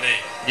other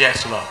name.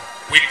 Yes, Lord.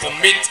 We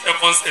commit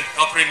Evans and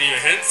Catherine in your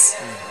hands.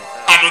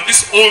 And on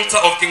this altar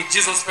of King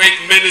Jesus Faith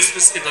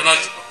Ministries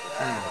International,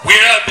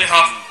 where they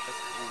have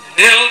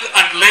nailed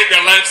and laid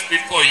their lives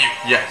before you,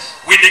 Yes.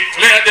 we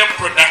declare them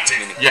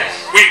productive. Yes.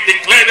 We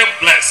declare them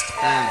blessed.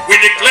 We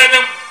declare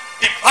them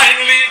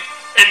divinely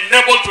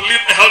enabled to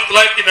live a healthy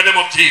life in the name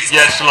of Jesus.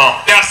 Yes, Lord.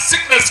 They are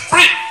sickness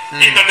free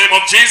in the name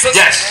of Jesus.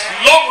 Yes.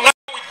 Long life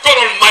with God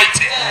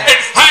Almighty and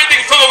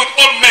finding favor with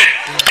all men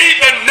in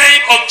the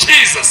name of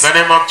Jesus. The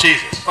name of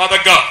Jesus. Father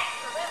God,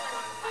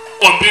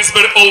 on this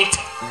very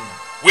altar,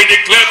 we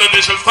declare that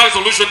they shall find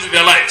solutions in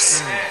their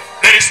lives.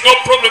 There is no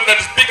problem that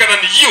is bigger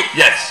than you.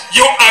 Yes.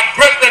 You are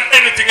greater than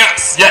anything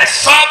else.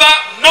 Yes. Father,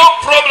 no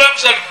problem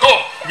shall go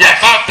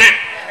above them,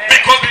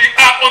 because we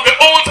are on the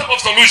altar of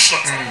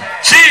solutions.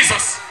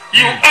 Jesus,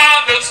 you are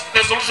the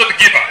solution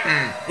giver.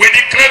 We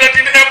declare that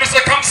in every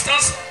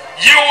circumstance,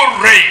 you will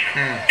reign.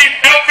 In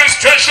every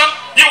situation,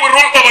 you will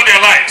rule over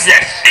their lives.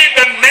 Yes. In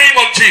the name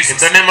of Jesus.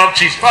 In the name of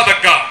Jesus. Father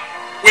God,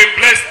 we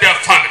bless their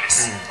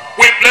families.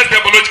 We bless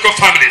their biological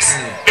families.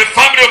 The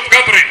family of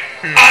Catherine.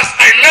 As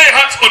I lay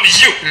hands on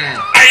you,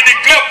 I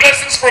declare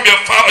blessings from your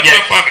father to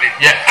your family.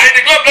 I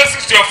declare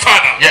blessings to your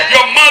father,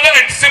 your mother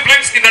and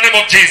siblings in the name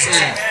of Jesus.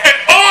 And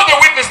all the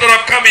witnesses that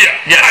have come here,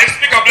 I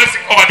speak a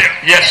blessing over them.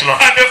 Yes, Lord.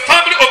 And the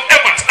family of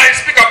Evans, I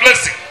speak a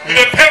blessing to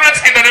the parents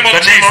in the name of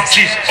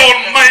Jesus.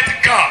 Almighty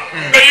God,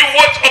 may you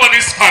watch over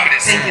these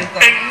families.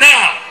 And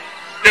now,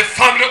 the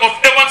family of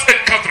Evans and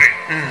Catherine,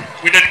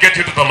 we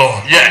dedicate you to the Lord.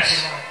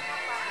 Yes.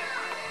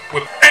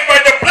 And by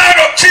the blood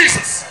of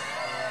Jesus,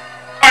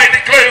 I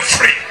declare you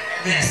free.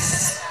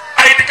 Yes.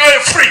 I declare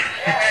you free.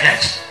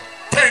 Yes.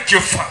 Thank you,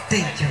 Father.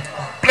 Thank you,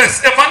 God.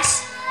 Bless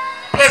Evans.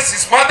 Bless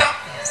his mother.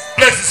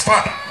 Bless his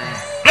father.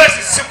 Bless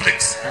his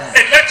siblings.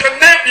 And let your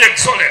name be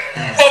exalted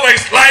over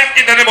his life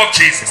in the name of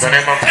Jesus. In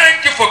the name of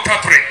Thank you for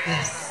Catherine.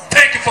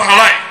 Thank you for her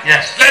life.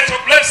 Yes. Let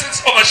your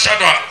blessings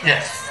overshadow her.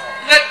 Yes.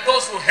 Let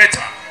those who hate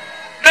her,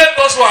 let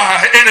those who are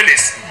her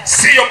enemies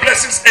see your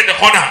blessings and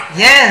honor her.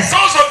 Yes.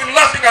 Those who have been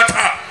laughing at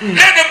her,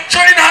 let them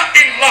join her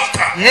in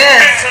laughter Yes.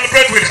 and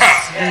celebrate with her.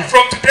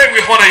 From today we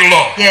honor you,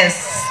 Lord.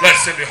 Yes.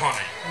 Blessed be honor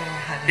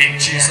you. In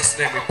Jesus'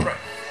 name we pray.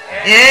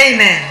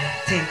 Amen.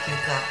 Thank you,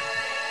 God.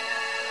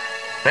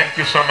 Thank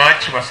you so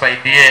much.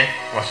 Wasaidie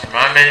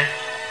wasimame.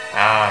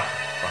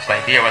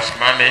 Wasaidie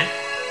wasimame.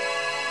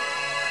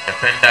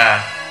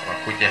 Napenda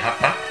wakuje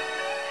hapa.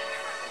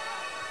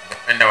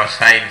 Napenda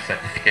wasign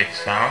certificate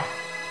sao.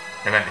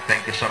 Heaven,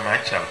 thank you so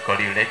much. I'll call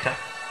you later.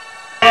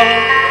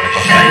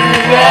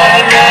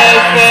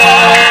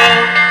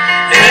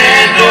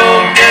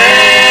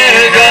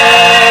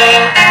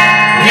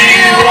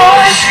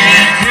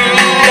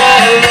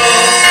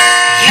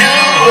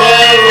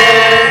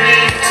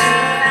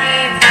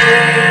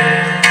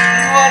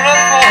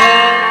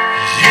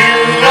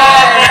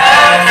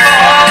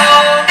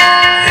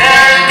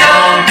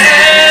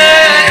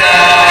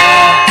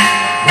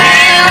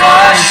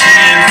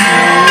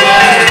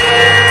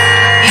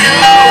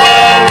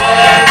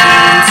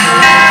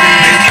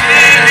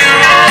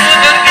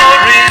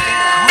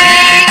 We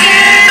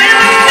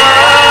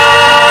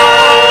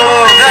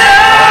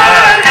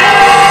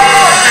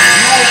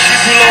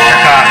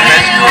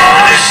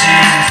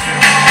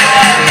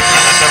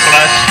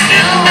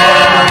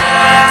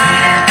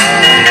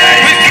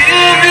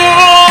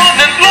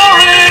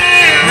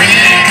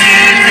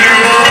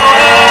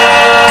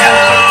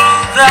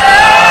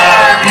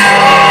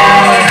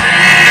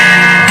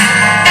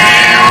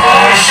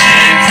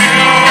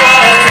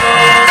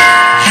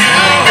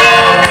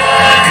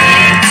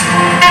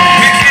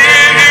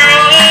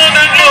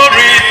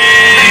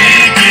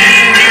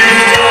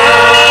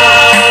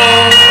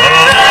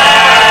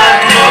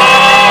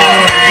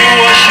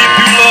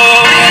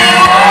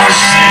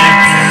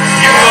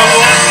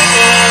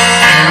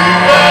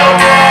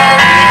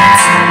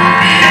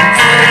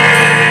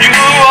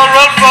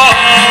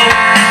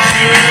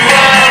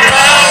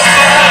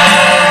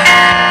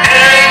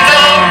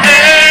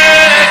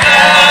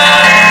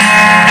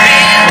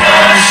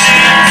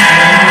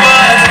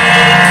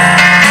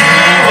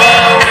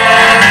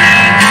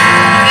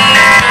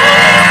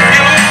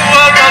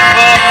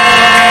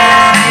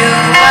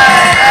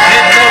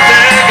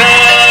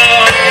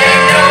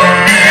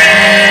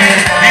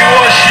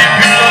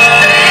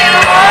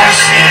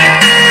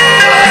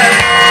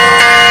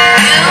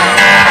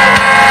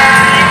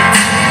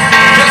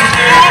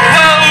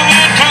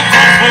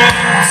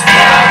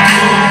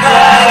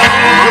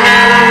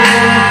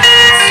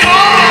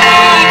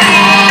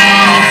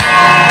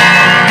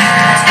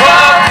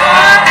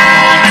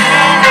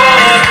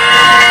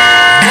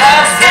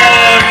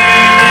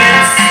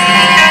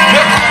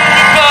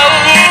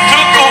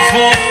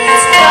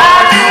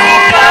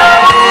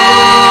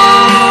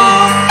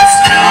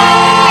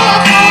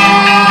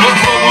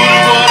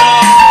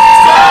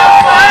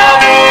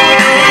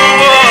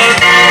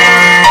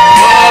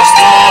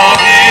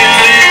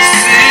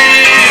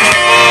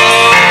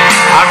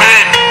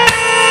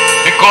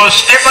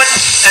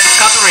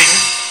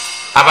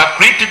have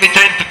agreed to be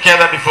joined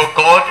together before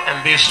God,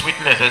 and these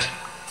witnesses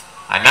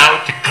I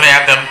now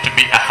declare them to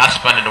be a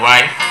husband and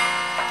wife.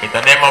 In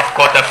the name of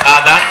God the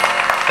Father,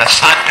 the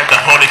Son, and the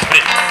Holy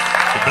Spirit.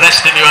 Be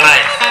blessed in your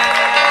life.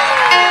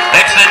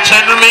 Ladies and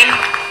gentlemen,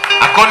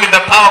 according to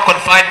the power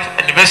conferred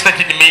and invested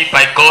in me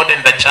by God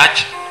and the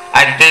church,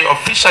 I today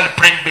officially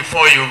bring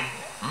before you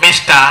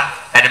Mr.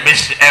 and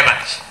Mrs.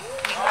 Evans.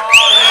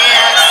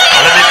 Now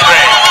let me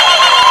pray.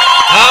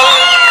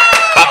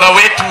 Baba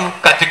wetu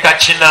katika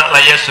jina la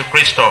Yesu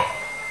Kristo,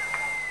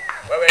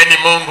 wewe ni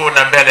Mungu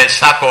na mbele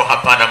zako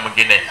hapana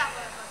mwingine.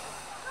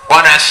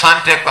 Bwana,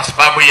 asante kwa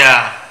sababu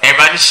ya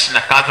Evans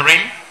na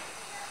Catherine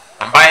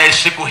ambaye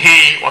siku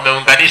hii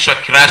wameunganishwa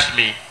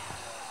kirasmi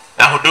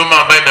na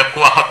huduma ambayo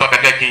imekuwa hapa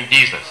katika King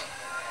Jesus.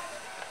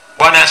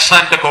 Bwana,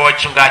 asante kwa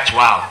wachungaji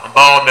wao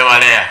ambao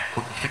wamewalea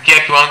kufikia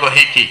kiwango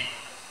hiki,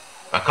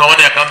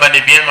 wakaona kwamba ni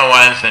vyema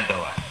waanze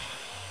ndoa.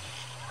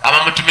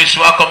 Kama mtumishi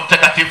wako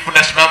mtakatifu,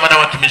 nasimama na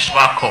watumishi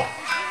wako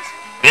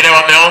vile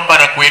wameomba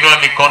na kuinua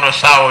mikono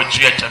sawa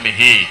juu ya jamii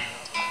hii,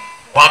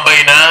 kwamba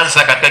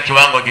inaanza katika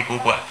kiwango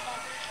kikubwa.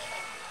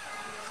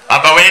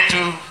 Baba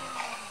wetu,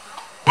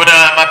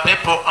 kuna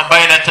mapepo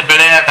ambayo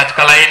inatembelea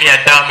katika laini ya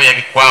damu ya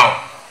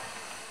kikwao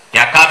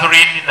ya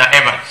Catherine na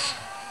Evans.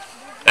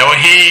 Leo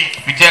hii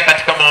kupitia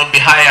katika maombi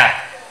haya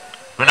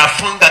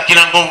tunafunga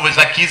kila nguvu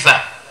za giza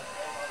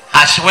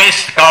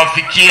hasiwezi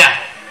kawafikia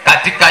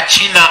katika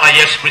jina la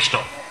Yesu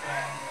Kristo.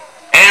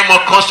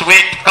 Mwokozi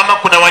wetu, kama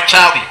kuna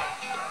wachawi,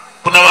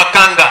 kuna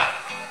wakanga,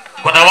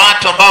 kuna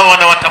watu ambao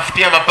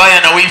wanawatafutia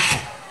mabaya na wifu,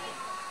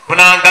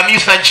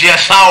 tunaangamiza njia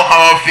zao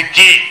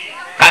hawafikii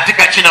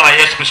katika jina la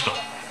Yesu Kristo.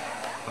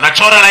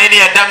 Tunachora laini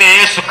ya damu ya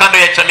Yesu kando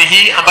ya jamii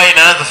hii ambayo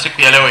inaanza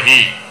siku ya leo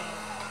hii.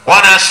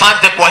 Bwana,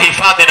 asante kwa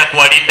hifadhi na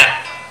kuwalinda.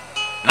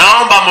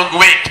 Naomba Mungu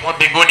wetu wa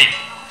mbinguni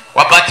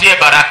wapatie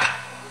baraka.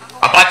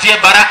 Wapatie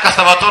baraka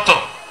za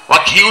watoto wa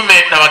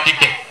kiume na wa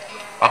kike.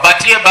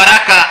 Wapatie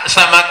baraka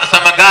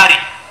za magari.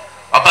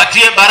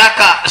 Wapatie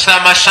baraka za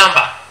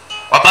mashamba.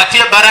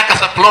 Wapatie baraka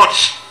za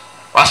plots.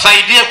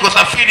 Wasaidie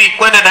kusafiri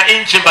kwenda na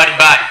nchi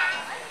mbalimbali.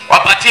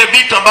 Wapatie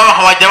vitu ambavyo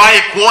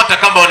hawajawahi kuota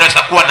kama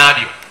wanaweza kuwa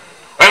navyo.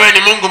 Wewe ni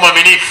Mungu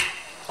mwaminifu.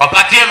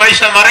 Wapatie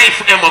maisha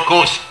marefu ya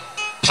Mwokozi.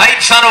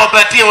 Zaidi sana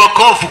wapatie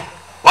wokovu.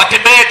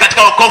 Watembee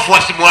katika wokovu,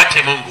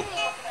 wasimwache Mungu.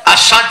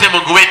 Asante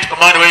Mungu wetu, kwa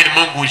maana wewe ni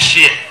Mungu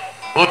uishie.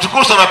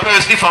 Utukufu na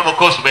pewe sifa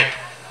Mwokozi wetu.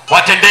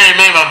 Watendee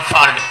mema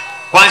Mfalme.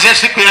 Kuanzia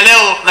siku ya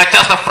leo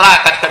najaza furaha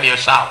katika mioyo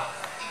yao.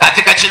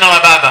 Katika jina la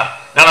Baba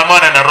na la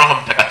Mwana na Roho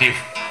Mtakatifu.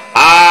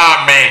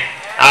 Amen.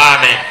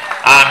 Amen.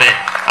 Amen.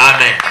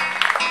 Amen.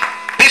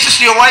 This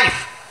is your wife.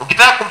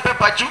 Ukitaka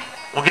kumpepa juu,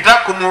 ukitaka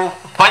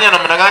kumfanya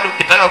namna gani,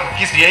 ukitaka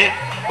kukisi yeye,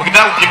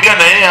 ukitaka kukimbia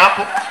na yeye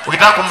hapo,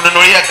 ukitaka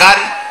kumnunulia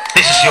gari,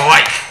 this is your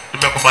wife.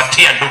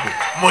 Tumekupatia ndugu.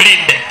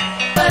 Mulinde.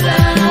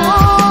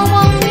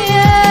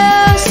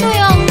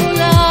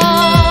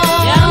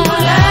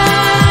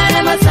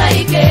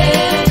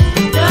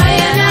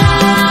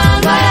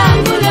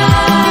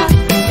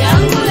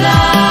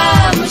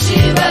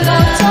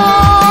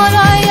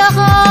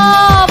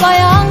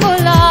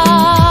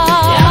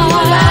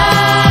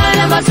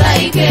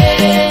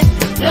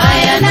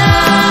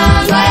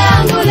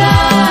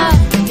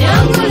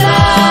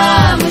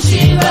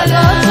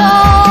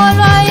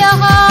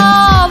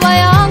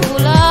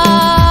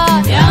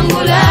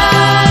 Yangula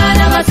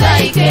na masai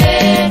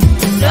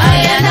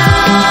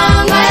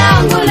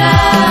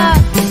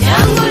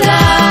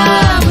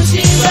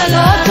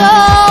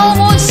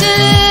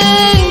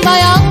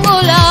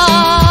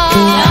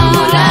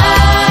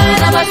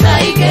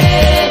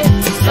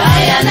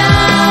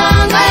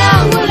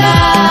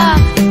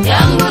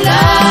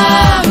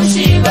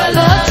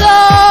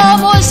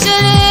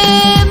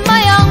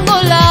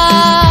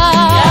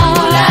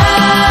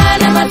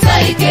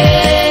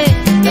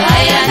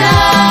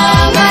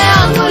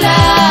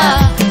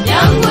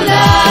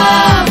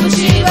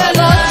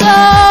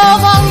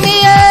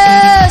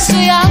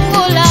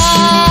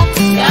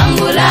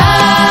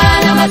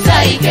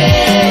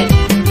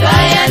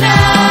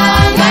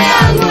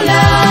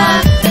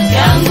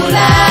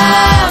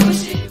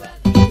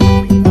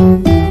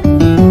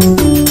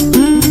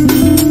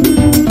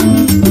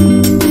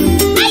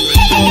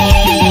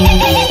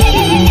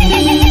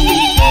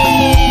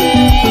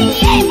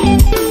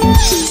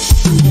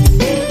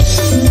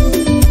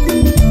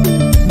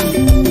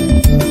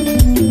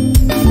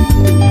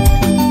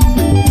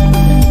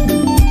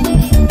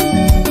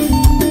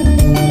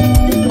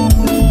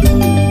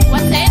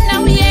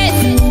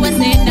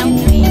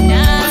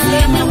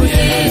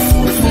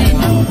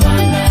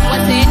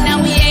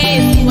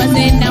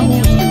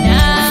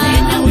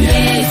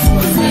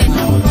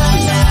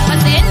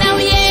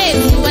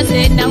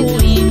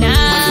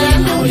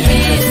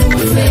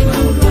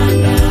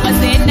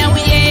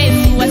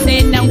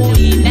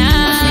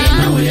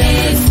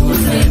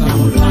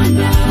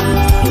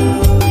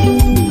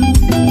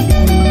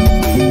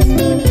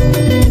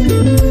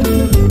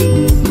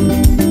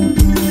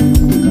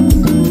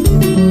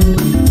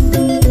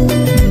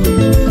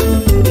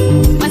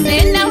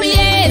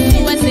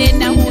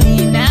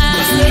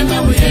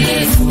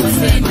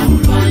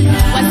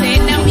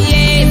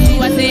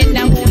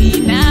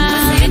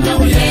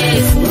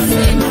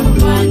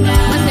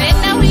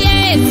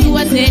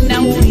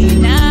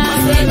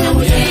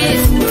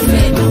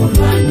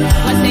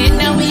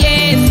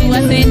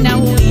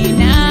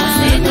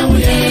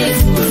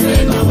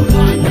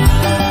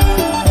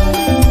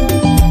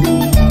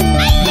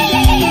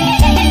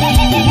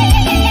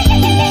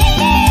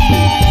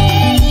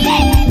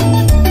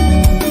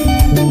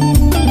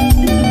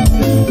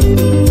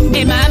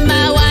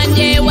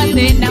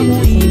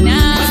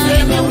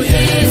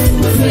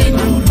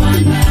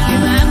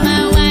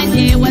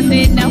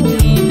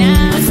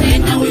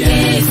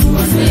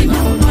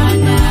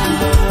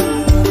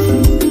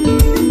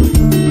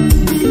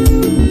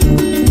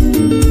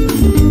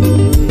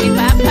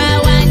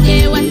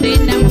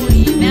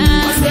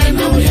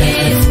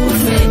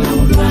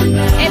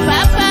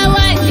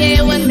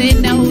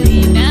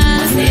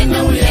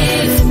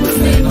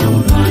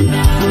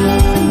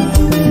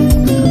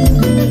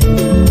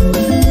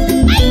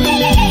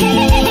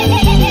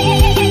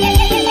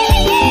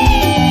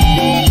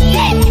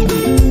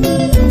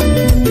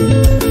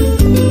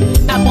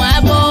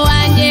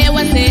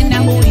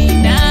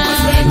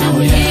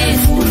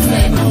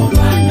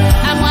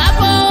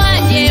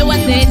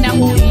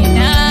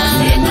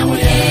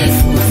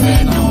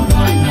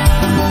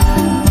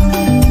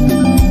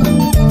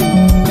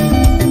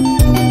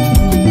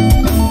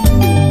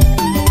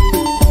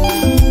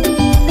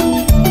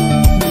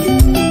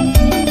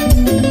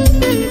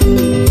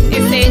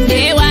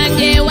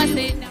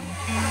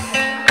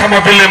kama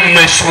vile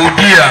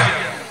mmeshuhudia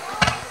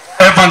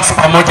Evans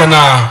pamoja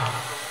na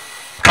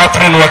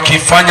Catherine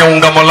wakifanya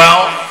ungamo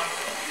lao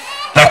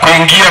na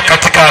kuingia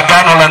katika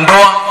agano la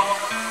ndoa,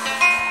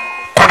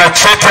 kuna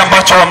cheti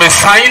ambacho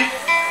wamesign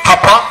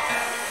hapa,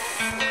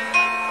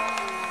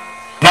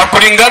 na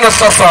kulingana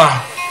sasa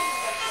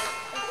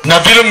na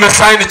vile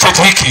mmesign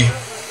cheti hiki,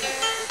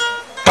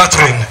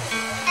 Catherine,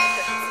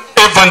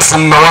 Evans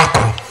mume wako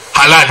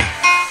halali.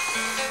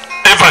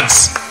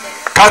 Evans,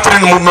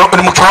 Catherine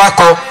ni mke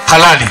wako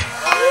halali.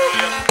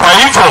 Kwa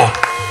hivyo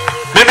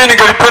mimi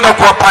ningelipenda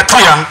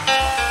kuwapatia,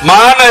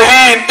 maana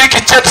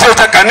hiki cheti sio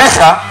cha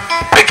kanisa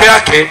peke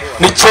yake,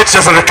 ni cheti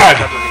cha serikali.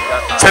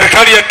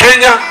 Serikali ya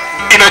Kenya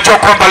inajua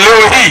kwamba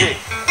leo hii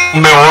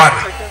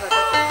mmeoana.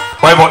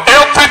 Kwa hivyo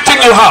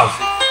everything you have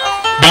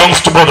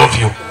belongs to both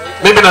of you.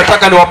 Mimi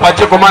nataka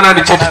niwapatie kwa maana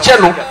ni cheti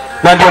chenu,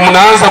 na ndio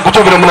mnaanza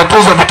kujua vile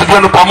mnatunza vitu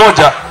vyenu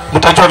pamoja,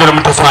 mtajua vile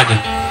mtafanya.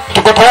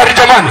 Tuko tayari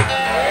jamani?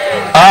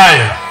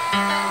 Haya.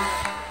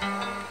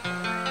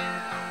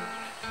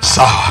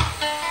 Sawa.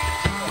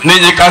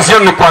 Ninyi kazi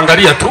yenu ni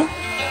kuangalia tu,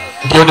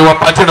 ndio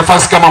niwapatie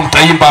nafasi kama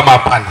mtaimba ama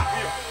hapana.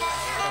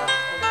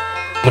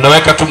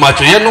 Mnaweka tu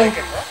macho yenu.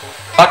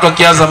 Watu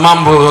wakianza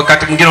mambo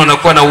wakati mwingine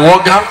wanakuwa na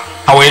uoga,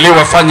 hawaelewi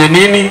wafanye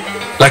nini,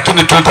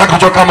 lakini tunataka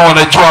kujua kama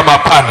wanajua ama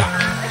hapana.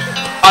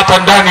 Hata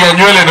ndani ya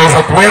nywele inaweza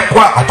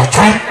kuwekwa,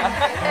 hatujui.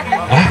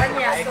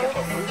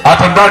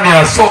 Hata ndani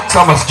ya socks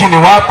ama sijini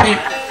wapi.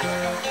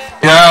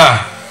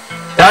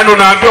 Yaani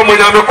unaambiwa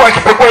mwenye amekuwa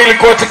akipekua ili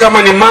koti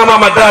kama ni mama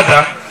ama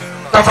dada,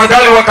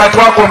 tafadhali wakati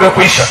wako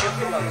umekwisha.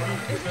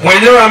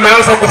 Mwenyewe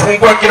ameanza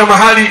kufungua kila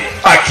mahali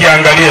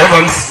akiangalia.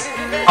 Evans,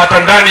 hata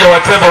ndani ya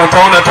whatever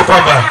utaona tu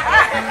kwamba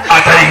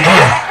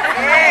ataingia.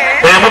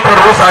 Mpe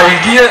ruhusa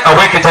aingie,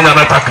 aweke chenye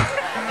anataka.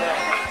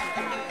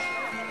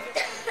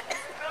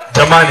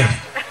 Jamani,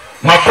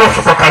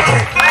 makofi kwa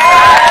Catherine.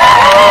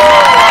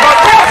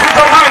 Makofi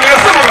jamani,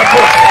 nasema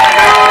makofi.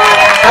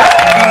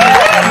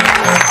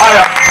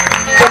 Haya,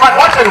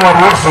 jamani, wacha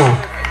niwaruhusu.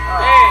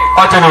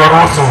 Wacha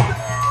niwaruhusu.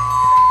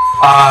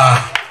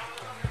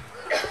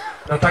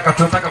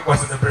 Tunataka kwa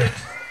celebrate.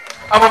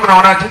 Ama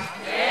mnaonaje?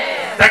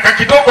 Dakika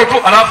kidogo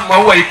tu alafu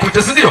maua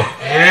ikuje, si ndio?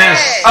 Yes.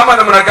 Ama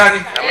namna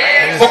gani?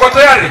 Yes. Uko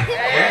tayari?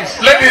 Yes.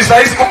 Ladies,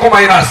 hizi mko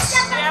minus.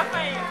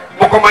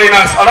 Mko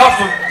minus.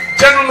 Alafu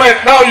gentlemen,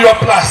 now you are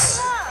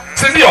plus.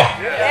 Si ndio?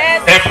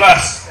 Yes. A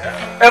plus.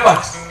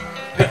 Evans,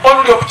 the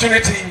only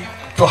opportunity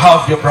to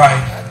have your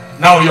bride,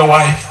 now your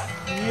wife,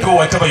 do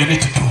whatever you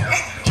need to do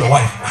to your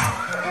wife now.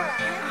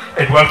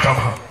 And welcome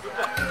her.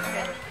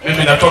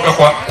 Mimi natoka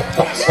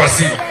kwa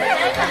simu.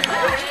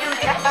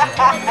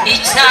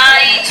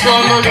 Ichai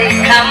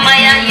tolole kama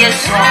ya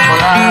Yesu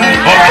akola.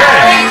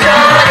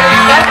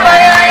 Okay. Kama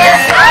ya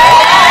Yesu.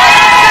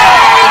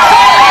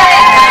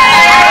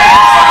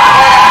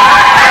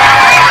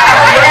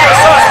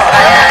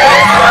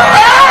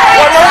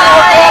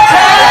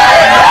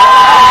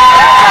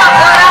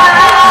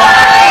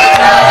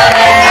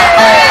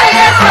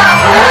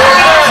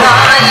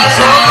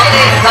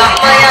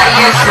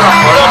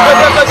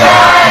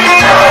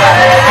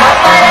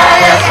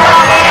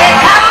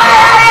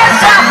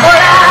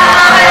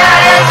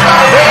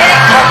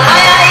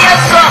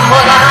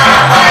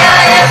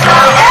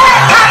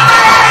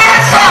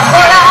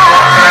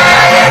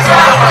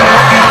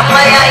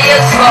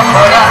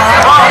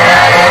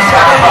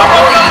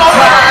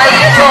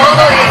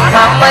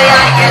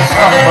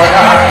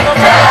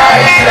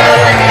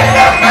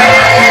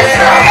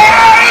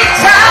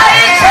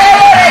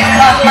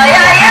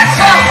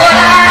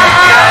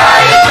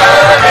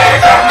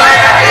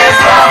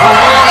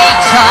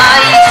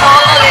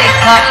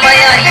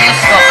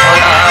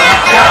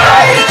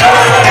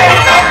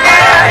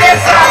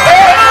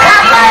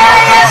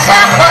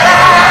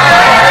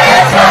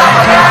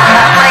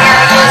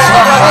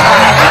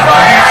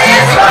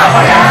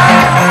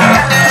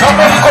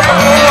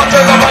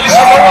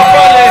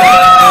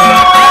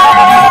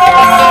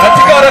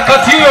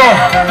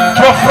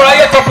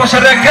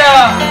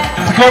 Tunaposherehekea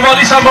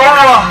tukiwavalisha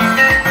maua,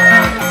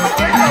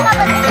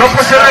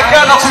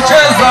 tunaposherehekea na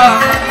kucheza.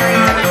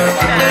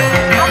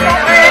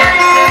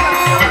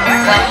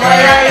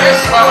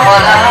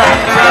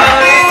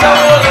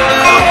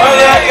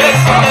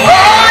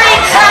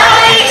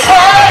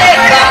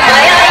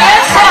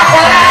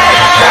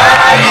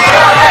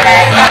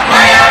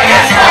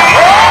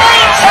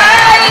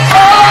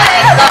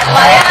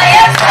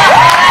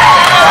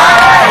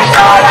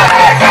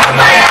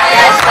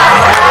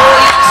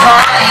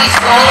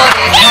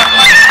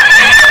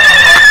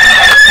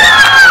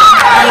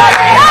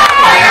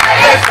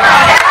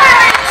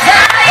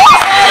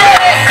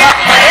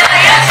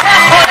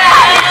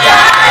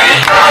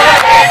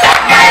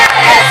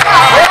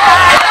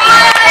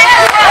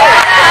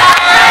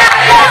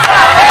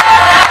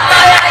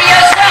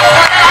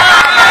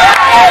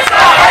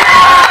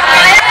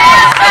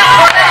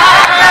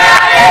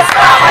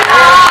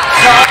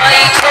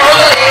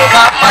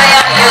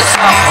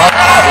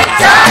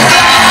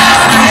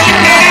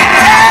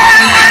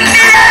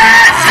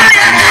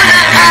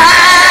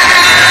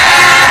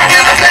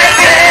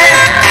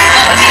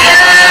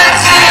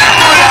 Yeah.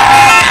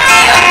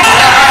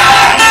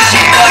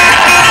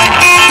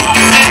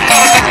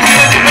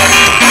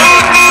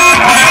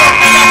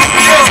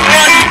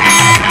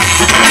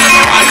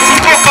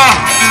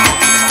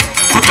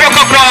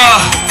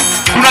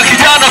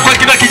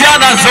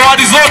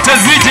 zawadi zote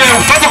zije.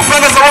 Utaweza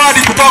kupenda zawadi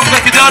kutoka kwa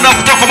kijana,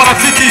 kutoka kwa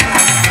marafiki.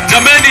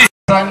 Jameni,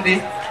 Sunday,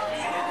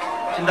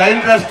 in the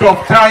interest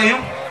of time,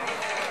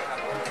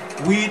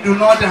 we do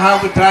not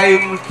have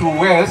time to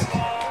waste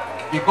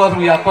because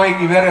we are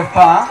going very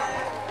far.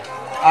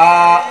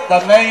 The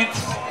mates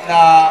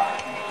na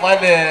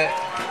wale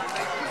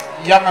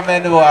young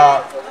men who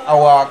are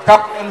our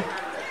couple,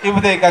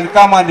 if they can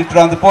come and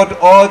transport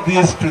all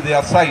these to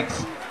their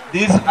sites.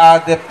 These are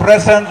the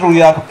presents we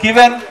have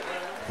given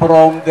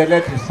from the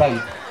left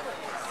side.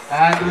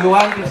 And we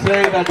want to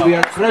say that we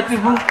are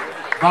grateful,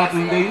 but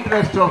in the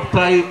interest of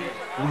time,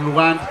 we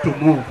want to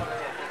move.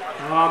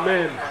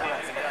 Amen.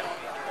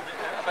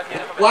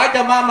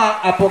 Wacha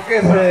mama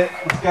apokeze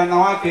msichana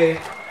wake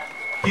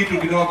kitu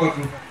kidogo tu.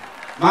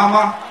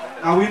 Mama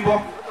na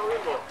wimbo.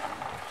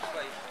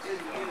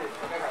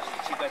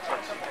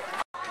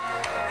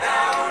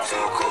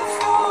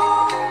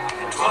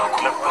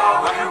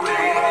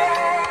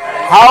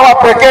 Hawa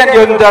pekee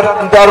ndio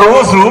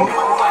nitaruhusu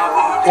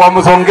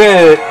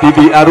wamsongee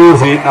bibi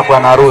harusi na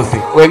bwana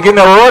harusi.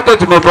 Wengine wote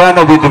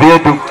tumepeana vitu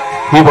vyetu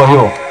hivyo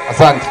hivyo.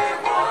 Asante.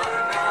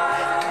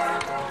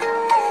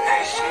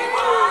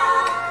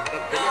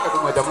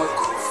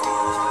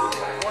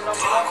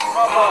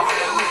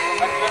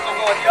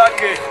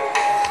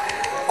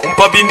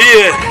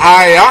 kumpabindie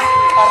haya,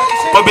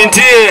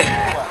 pabindie.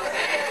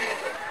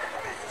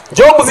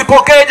 Njoo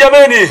mzipokee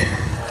jameni.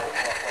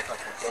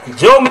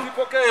 Njoo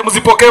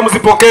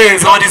mzipokee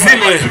zawadi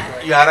zile.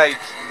 You are right.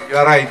 You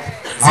are right.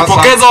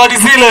 Zipokee zawadi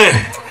zile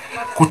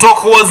kutoka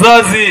kwa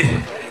wazazi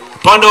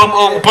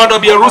upande wa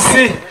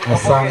biharusi.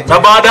 Na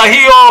baada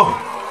hiyo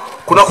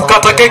kuna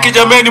kukata keki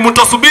jameni,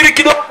 mtasubiri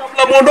kidogo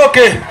kabla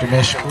muondoke.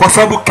 Kwa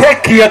sababu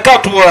keki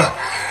yakatwa.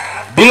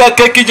 Bila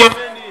keki jameni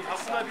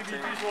hakuna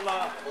dhibitisho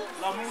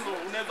la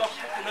mlo.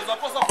 Unaweza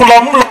kosa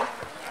kula mlo.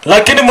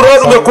 Lakini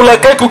mradi umekula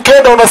keki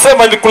ukenda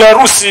unasema nilikula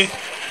harusi.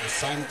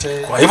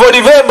 Kwa hivyo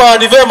ni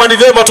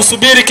vema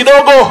tusubiri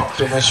kidogo.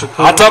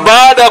 Hata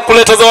baada ya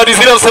kuleta zawadi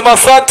zile tunasema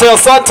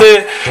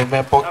asante.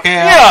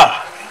 Tumepokea. Yeah.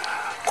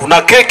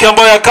 Kuna keki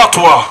ambayo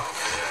yakatwa.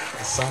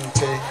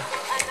 Asante.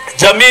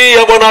 Jamii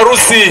ya bwana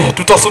harusi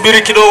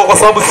tutasubiri kidogo kwa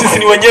sababu sisi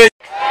ni wenyeji.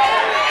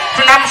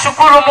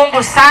 Tunamshukuru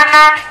Mungu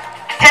sana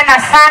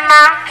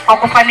kwa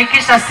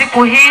kufanikisha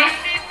siku hii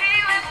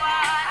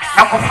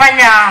na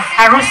kufanya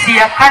harusi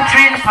ya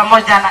Catherine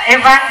pamoja na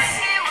Evans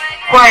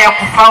kwa ya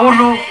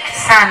kufaulu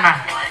sana.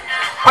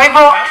 Kwa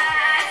hivyo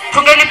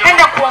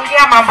tungelipenda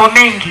kuongea mambo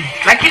mengi,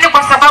 lakini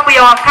kwa sababu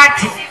ya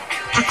wakati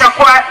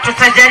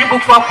tutajaribu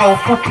kuwa kwa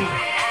ufupi.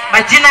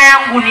 Majina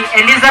yangu ni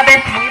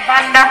Elizabeth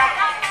Mwibanda,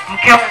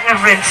 mke wa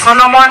Reverend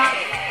Solomon,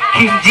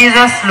 King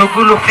Jesus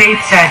Lugulu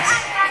Faith Church.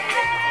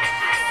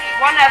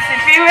 Bwana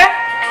asifiwe.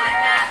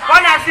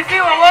 Bwana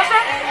asifiwe wote.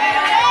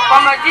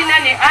 Kwa majina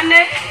ni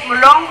Anne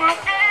Mlongo,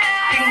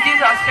 King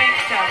Jesus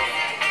Faith Church.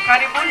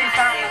 Karibuni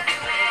sana.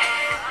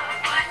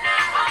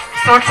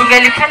 So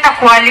tungelipenda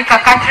kualika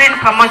Catherine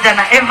pamoja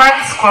na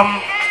Evans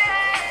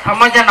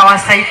pamoja na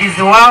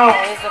wasaidizi wao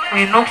waweze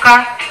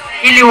kuinuka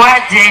ili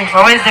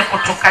waweze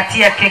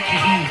kutukatia keki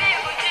hii.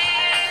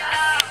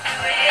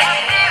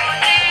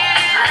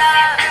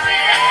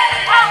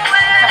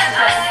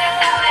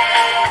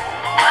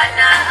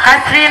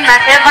 Catherine na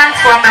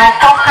Evans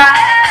wameokoka.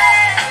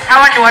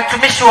 Hawa ni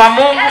watumishi wa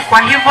Mungu,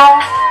 kwa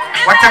hivyo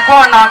watakuwa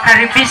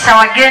wanawakaribisha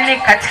wageni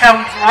katika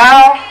mji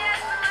wao.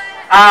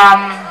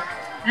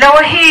 Leo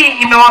hii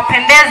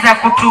imewapendeza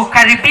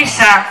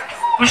kutukaribisha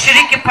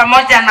kushiriki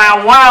pamoja na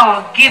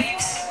wao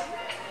gift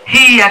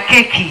hii ya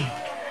keki.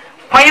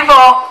 Kwa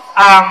hivyo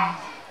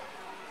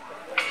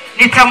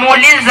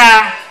nitamuuliza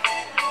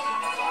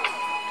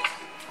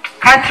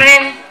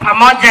Catherine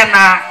pamoja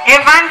na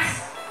Evans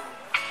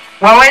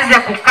waweze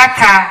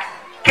kukata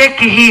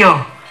keki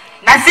hiyo,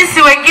 na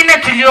sisi wengine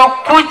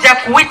tuliokuja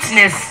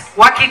kuwitness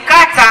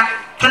wakikata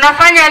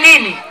tunafanya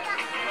nini?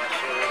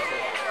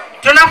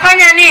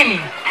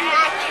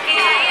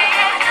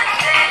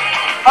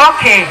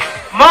 Okay,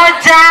 1,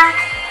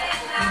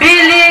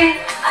 2,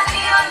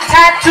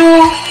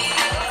 3,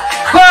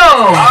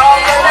 go!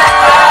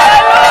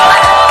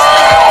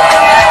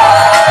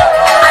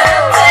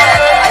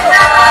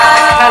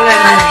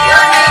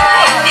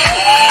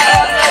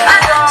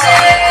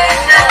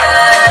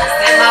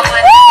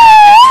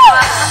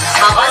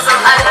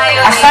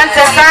 Asante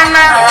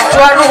sana,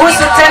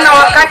 tuwaruhusu tena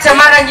wakati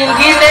mara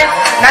nyingine,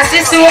 na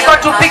sisi huko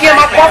tupige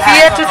makofi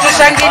yetu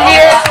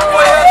tushangilie.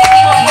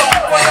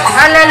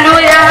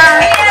 Haleluya.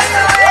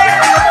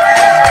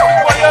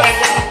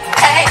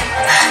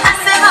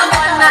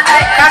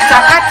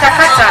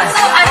 Kata.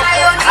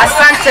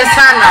 Asante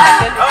sana.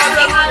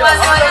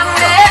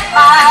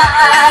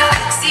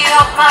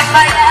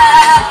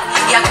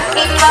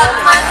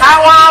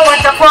 Hawa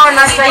watakuwa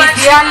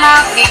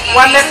wanasaidiana,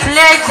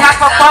 wamepledge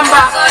hapa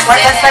kwamba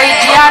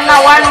watasaidiana.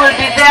 One will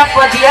be there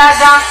for the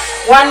other,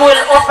 one will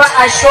offer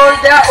a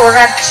shoulder or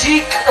a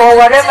cheek or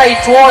whatever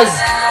it was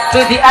to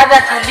the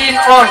other to lean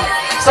on.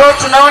 So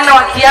tunaona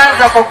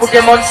wakianza kwa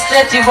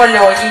kudemonstrate hivyo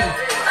leo hii.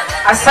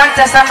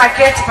 Asante sana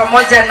Kate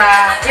pamoja na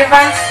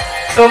Evans.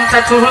 So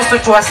mtaturuhusu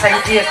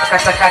tuwasaidie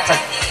kukatakata.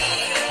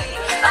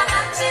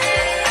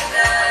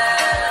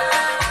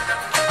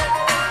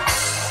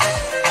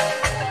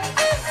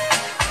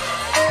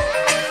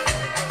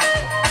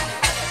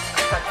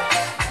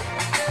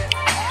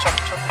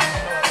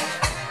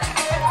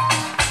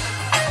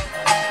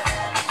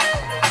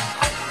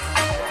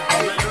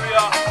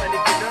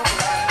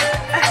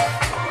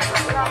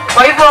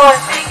 Kwa hivyo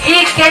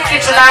hii keki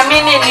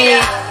tunaamini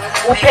ni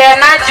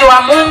upeanaji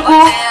wa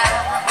Mungu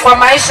kwa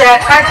maisha ya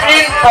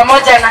Catherine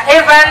pamoja na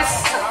Evans.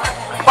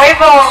 Kwa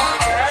hivyo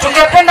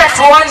tungependa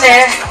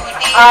tuone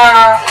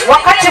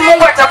wakati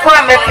Mungu atakuwa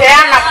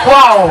amepeana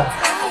kwao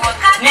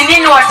ni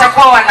nini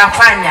watakuwa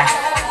wanafanya.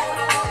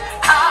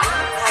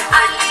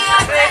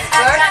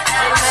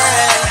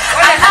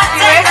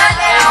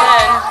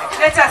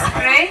 Let us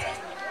pray.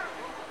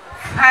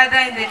 Father,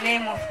 in the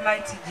name of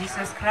mighty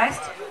Jesus Christ,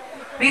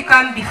 we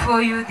come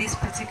before you this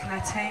particular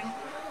time.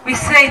 We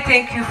say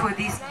thank you for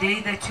this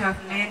day that you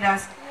have made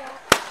us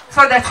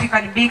so that we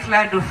can be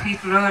glad of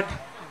it, Lord.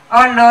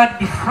 Oh Lord,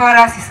 before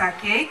us is a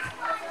cake.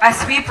 As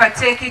we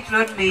partake it,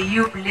 Lord, may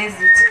you bless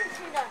it.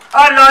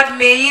 Oh Lord,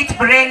 may it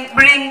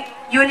bring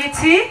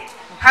unity,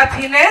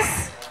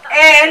 happiness,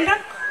 and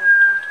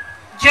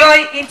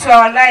joy into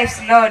our lives,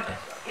 Lord.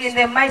 In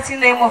the mighty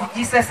name of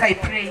Jesus, I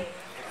pray.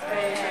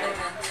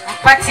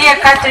 Patia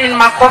Catherine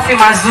makofi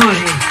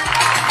mazuri.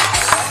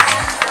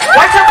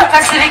 Wacha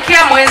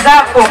kukasirikia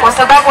mwenzako kwa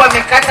sababu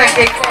amekata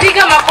keki.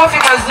 Piga makofi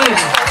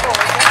mazuri.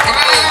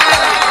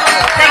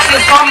 Thank you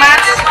so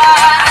much.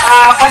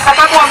 Kwa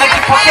sababu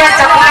wamekipokea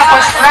chakula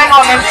kwa shukrani,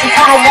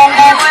 wamemshukuru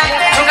Mungu.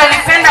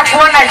 Tungelipenda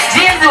kuona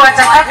jinsi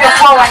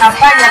watakavyokuwa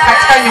wanafanya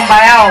katika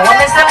nyumba yao.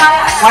 Wamesema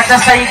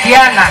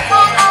watasaidiana.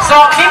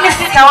 So mimi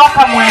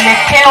sitawapa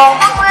mwelekeo,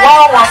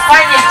 wao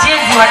wafanye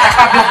jinsi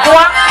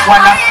watakavyokuwa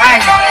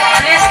wanafanya.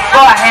 Please go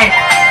ahead.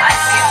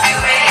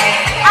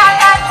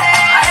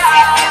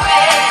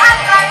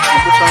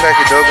 Kusonga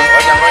kidogo.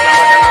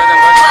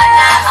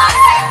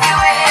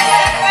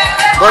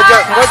 Ngoja.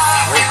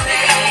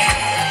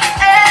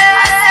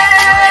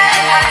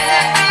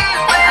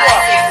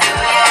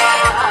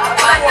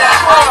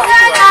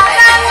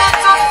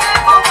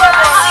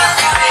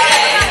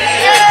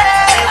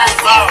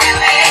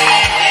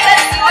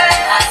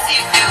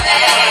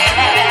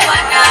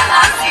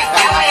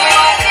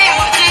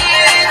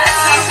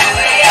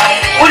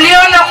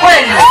 Uliona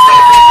kweli?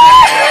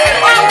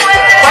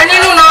 Kwa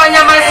nini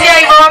unawanyamazia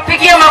hivyo?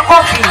 Wapigie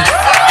makofi.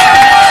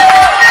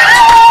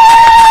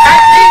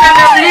 Catherine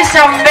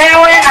amemlisha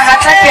mmewe na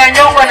hataki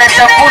anyongwe na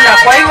chakula,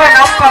 kwa hivyo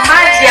nampa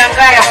maji ya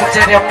ngaa ya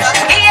kuteremsha.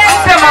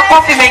 Mpe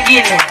makofi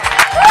mengine.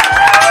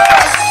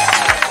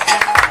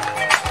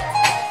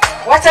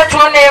 Wacha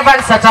tuone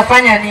Evans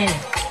atafanya nini.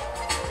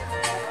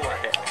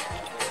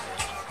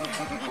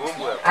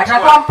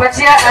 Atakuwa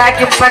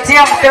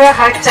akimpatia mkewe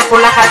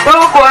chakula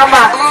kadogo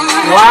ama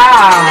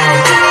wow.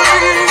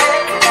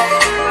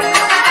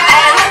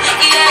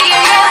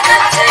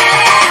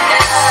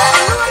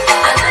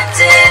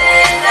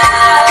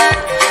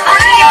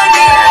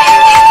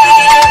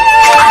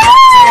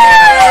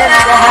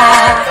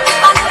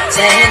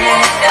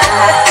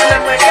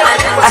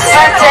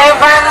 Asante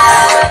Evans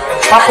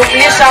kwa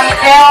kumlisha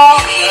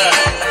mkeo.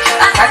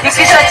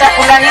 Hakikisha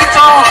chakula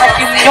hicho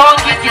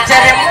hakimnyongi,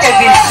 kiteremke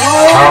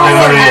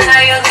vizuri.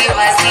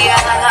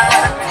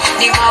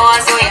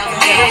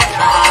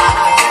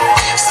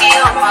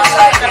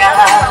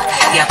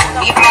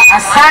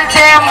 Asante,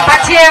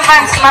 mpatie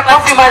Evans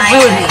makofi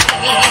mazuri.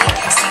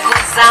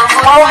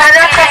 Kwa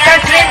uharaka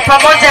Catherine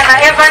pamoja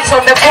na Evans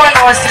wamekuwa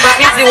na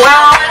wasimamizi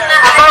wao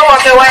ambao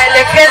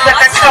wamewaelekeza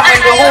katika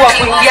mwendo huu wa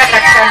kuingia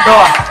katika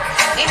ndoa.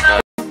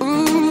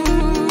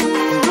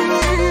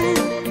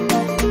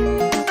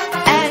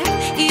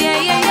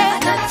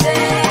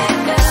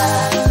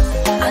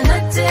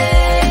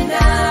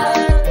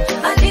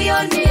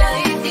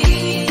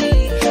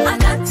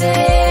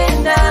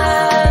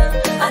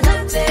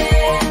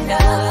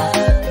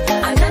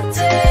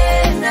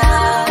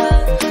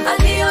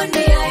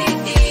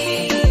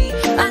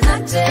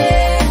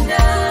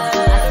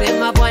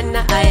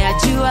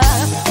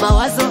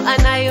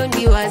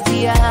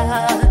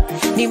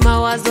 Ni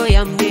mawazo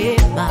ya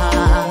mema,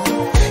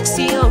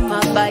 sio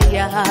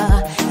mabaya,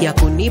 ya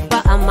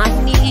kunipa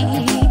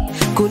amani,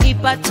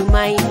 kunipa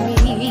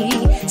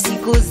tumaini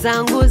siku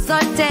zangu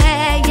zote,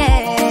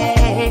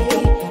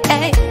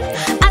 hey.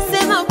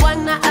 Asema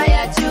Bwana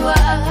ayajua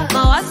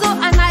mawazo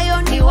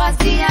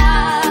anayoniwazia,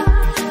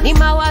 ni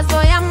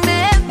mawazo ya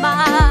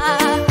mema,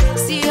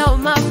 sio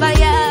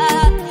mabaya,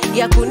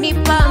 ya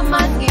kunipa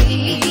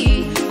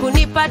amani,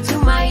 kunipa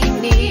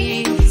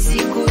tumaini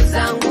siku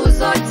zangu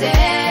zote.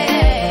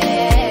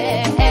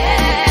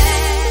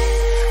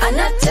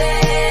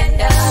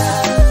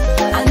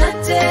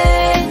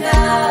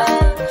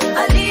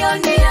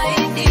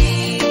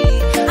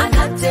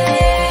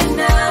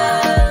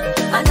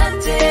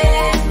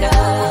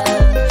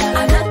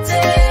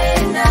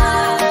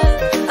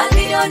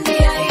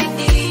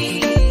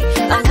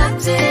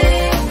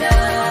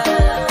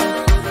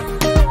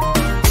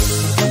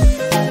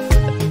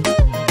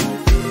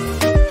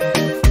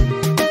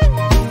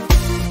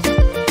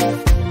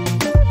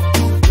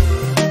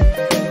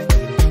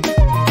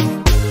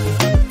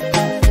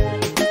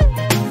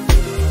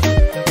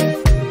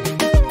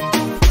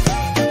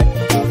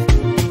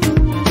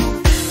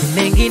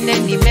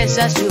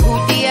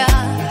 nimeshashuhudia,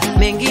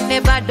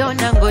 mengine bado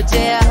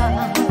nangojea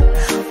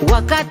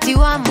wakati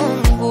wa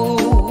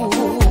Mungu.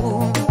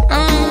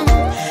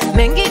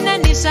 Mengine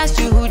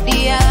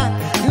nishashuhudia,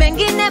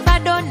 mengine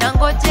bado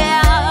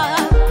nangojea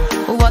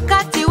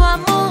wakati wa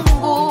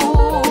Mungu.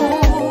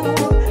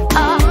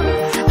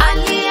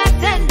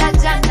 Aliyetenda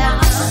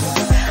jana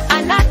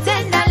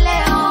anatenda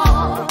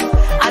leo,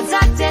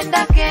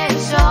 atatenda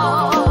kesho.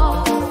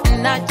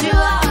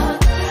 Najua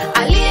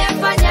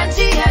aliyefanya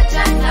njia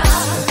jana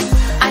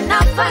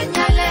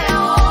anafanya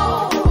leo,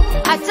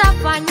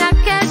 atafanya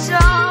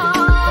kesho.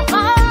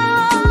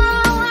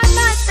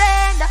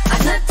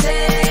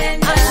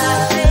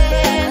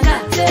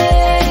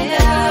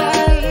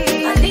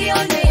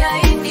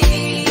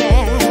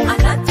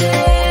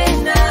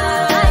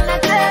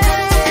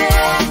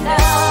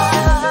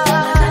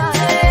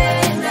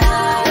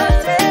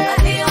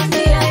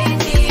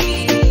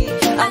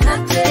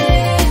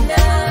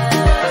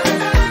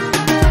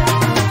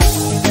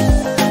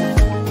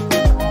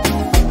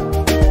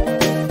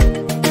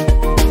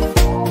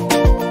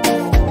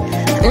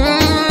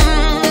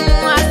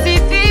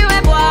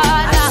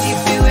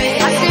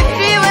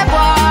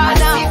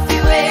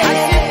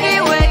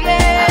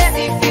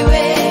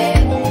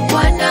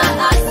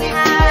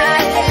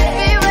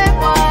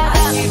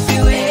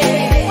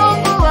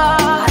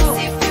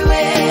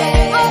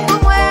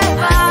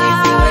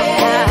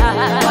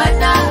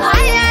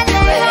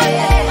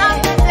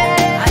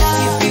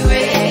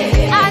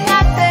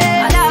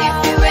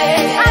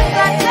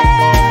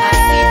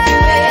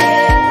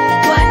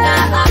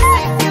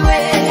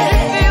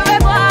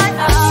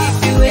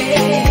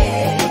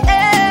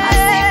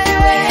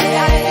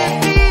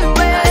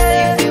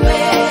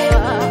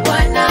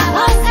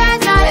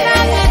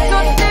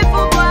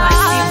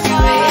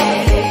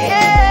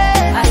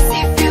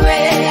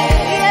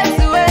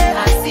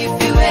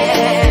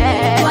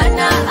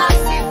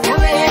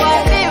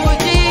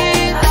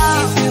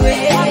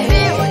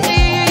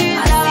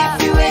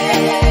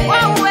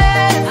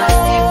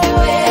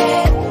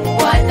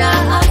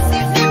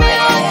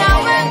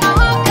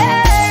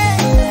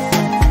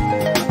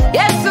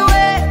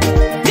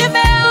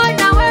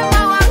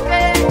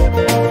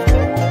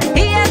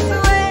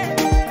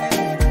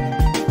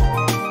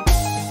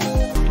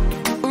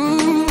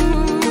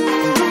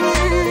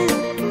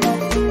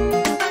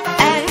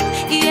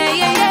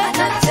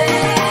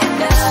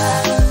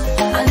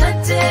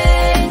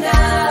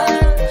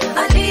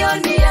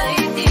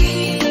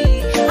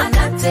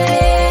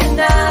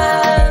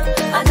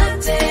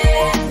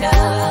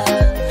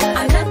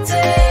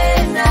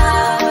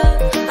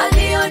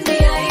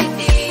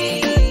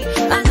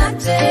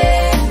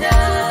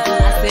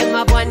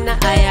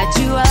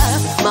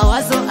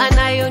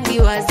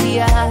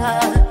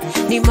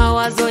 Ni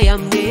mawazo ya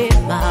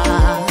mema,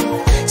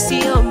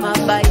 sio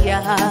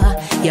mabaya,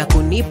 ya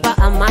kunipa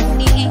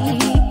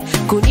amani,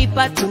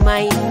 kunipa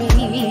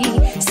tumaini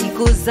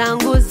siku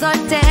zangu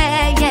zote.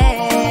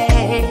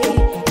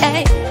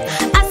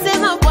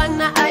 Asema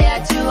Bwana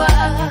ayajua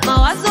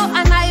mawazo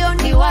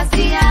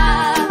anayoniwazia,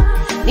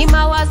 ni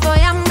mawazo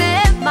ya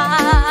mema,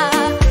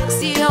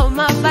 sio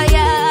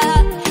mabaya,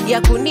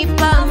 ya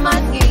kunipa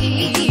amani.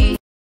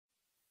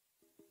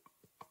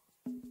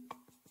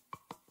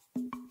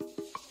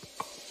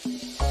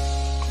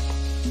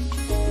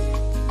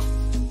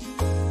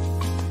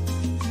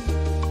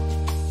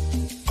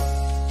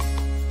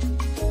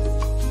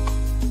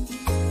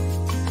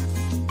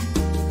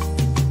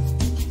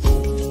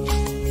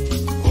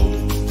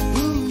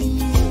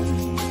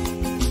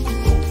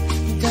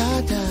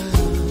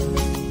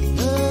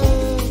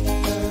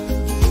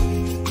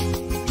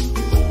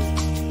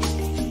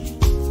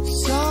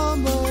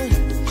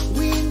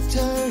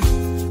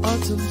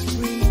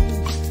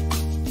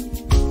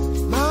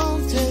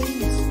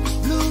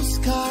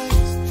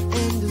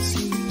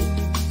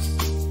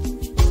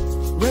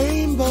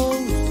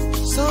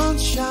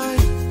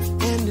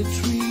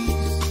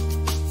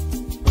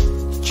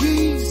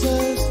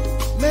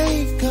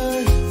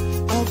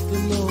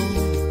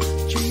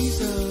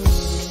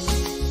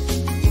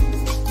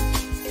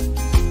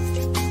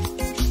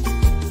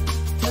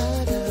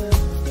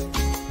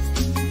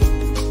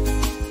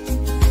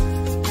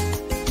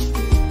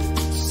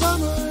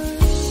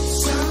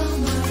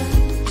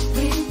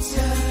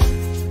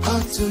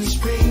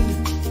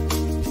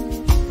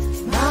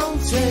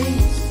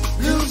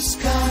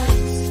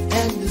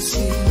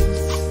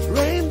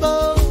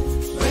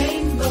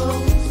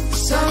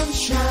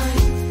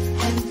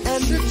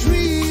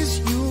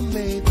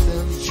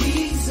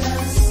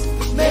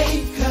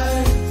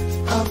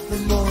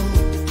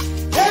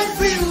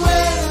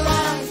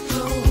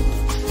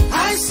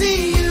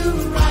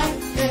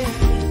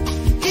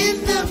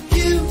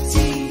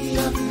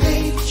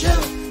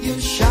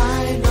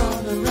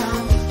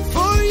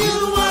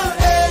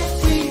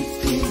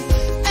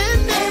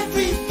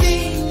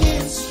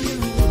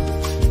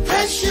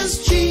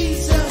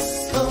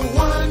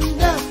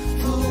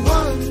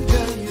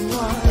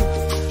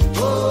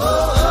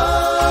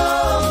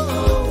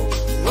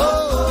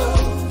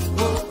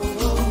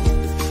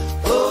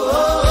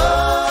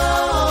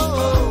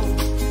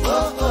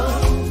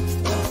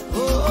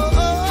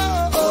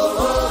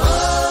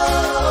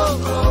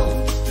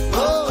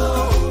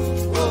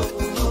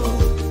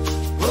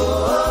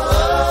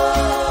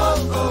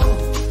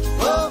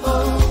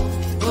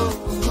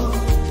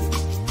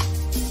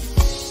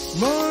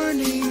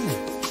 morning,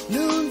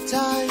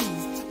 noontime,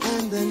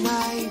 and the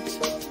night.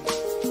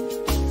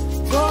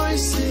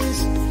 Voices,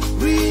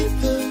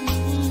 rhythm,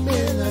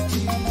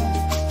 melody.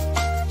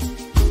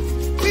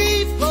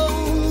 People,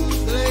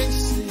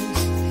 places,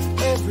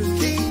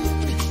 everything.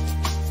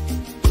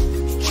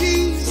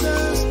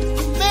 Jesus,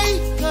 the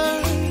maker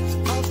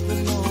of the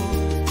Lord.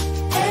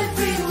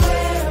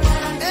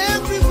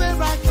 Everywhere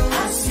I go, I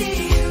see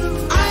you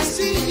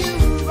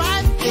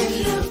right in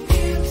the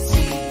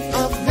beauty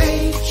of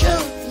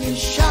nature. You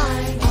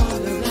shine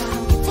all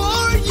around.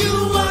 For you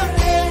are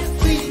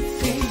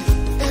everything,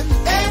 and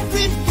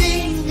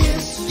everything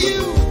is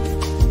you.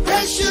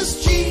 Precious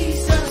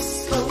Jesus,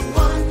 the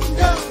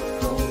wonder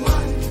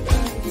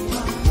you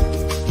are.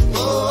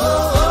 Oh, oh,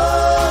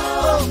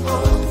 oh,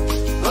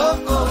 oh, oh,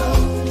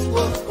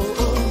 oh, oh,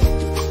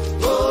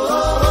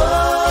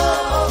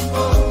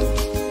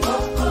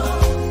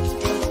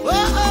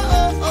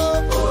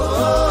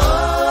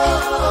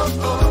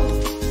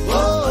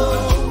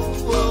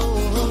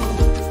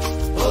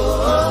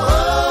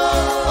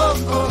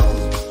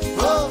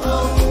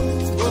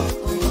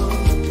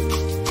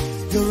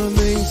 You're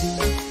amazing,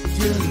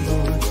 dear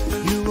Lord.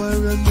 You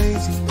are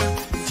amazing,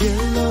 dear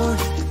Lord.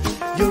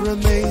 You're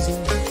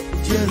amazing,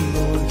 dear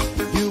Lord.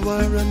 You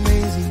are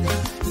amazing,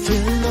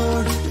 dear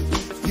Lord.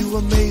 You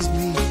amaze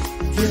me,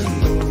 dear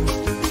Lord.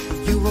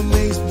 You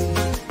amaze me,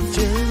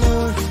 dear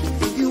Lord.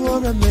 You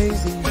are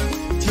amazing,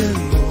 dear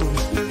Lord.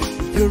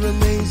 You're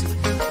amazing,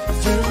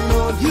 dear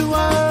Lord. You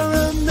are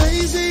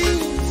amazing,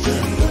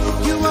 dear Lord.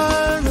 You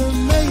are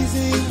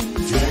amazing,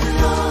 dear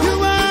Lord. You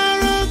are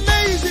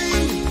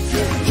amazing,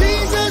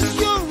 Jesus.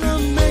 You're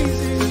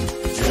amazing,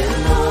 dear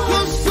Lord.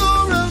 You're so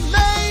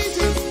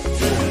amazing,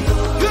 dear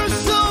Lord. You're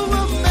so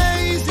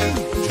amazing,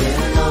 dear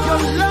Lord.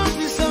 Your love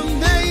is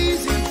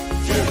amazing,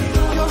 dear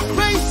Lord. Your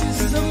grace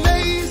is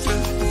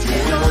amazing,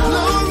 dear Lord. Your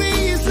glory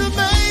is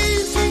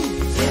amazing,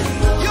 dear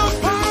Lord. Your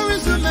power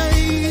is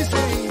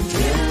amazing,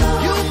 dear Lord.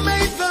 You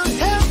made the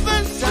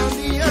heavens and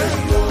the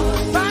earth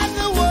by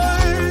the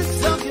words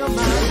of your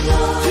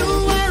mouth. You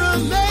are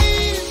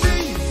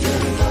amazing,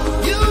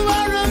 you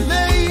are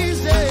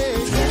amazing.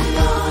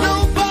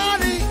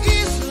 Nobody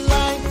is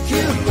like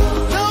you.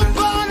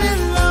 Nobody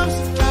loves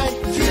like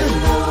you.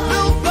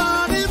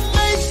 Nobody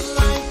makes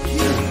like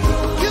you.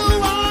 You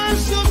are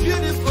so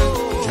beautiful.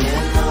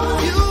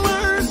 You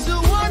are so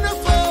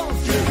wonderful.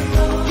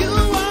 You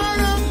are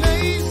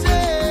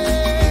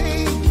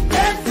amazing.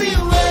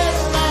 Everywhere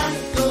I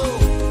go,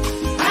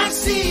 I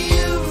see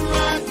you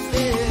right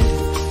there.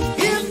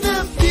 In the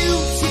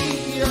beauty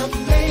of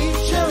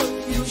nature,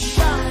 you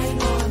shine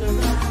all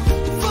around.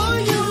 For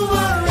you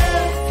are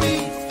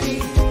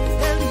everything,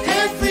 and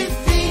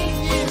everything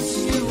is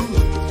you.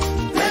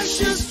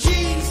 Precious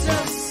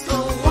Jesus, the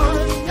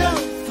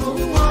wonderful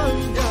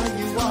wonder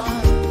you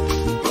are.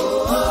 Oh,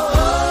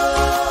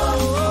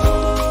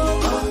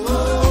 oh,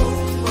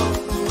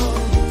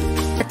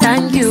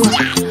 Thank you,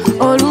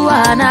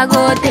 Oluwana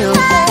Gote.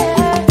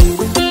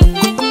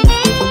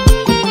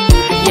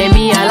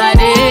 Yemi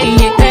Alade,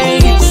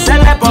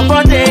 Sele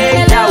Popote,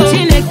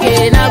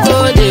 Chineke na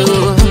Gode.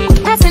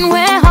 Person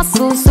where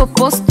hustle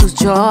supposed to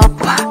chop,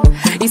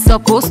 he's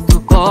supposed to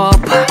pop,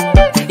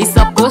 he's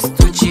supposed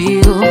to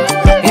chill.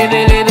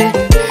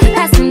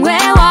 Person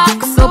where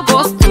walk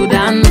supposed to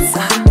dance,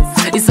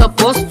 he's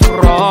supposed to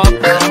rock,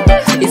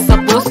 he's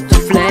supposed to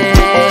flex.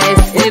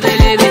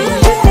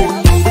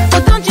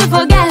 But don't you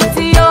forget,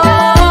 yo,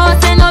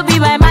 say no be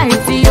by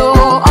mighty, yo.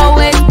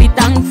 Always be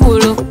thankful,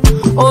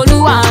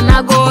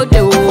 Oluwana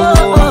Gode.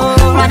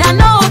 Rather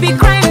no be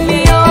crying,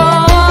 yo,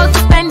 to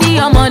spend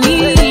your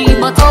money,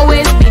 but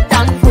always be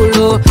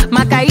thankful,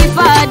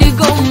 Makaifa di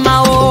goma,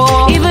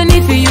 oh. Even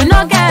if you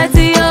no get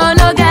it,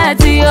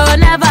 yo,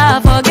 never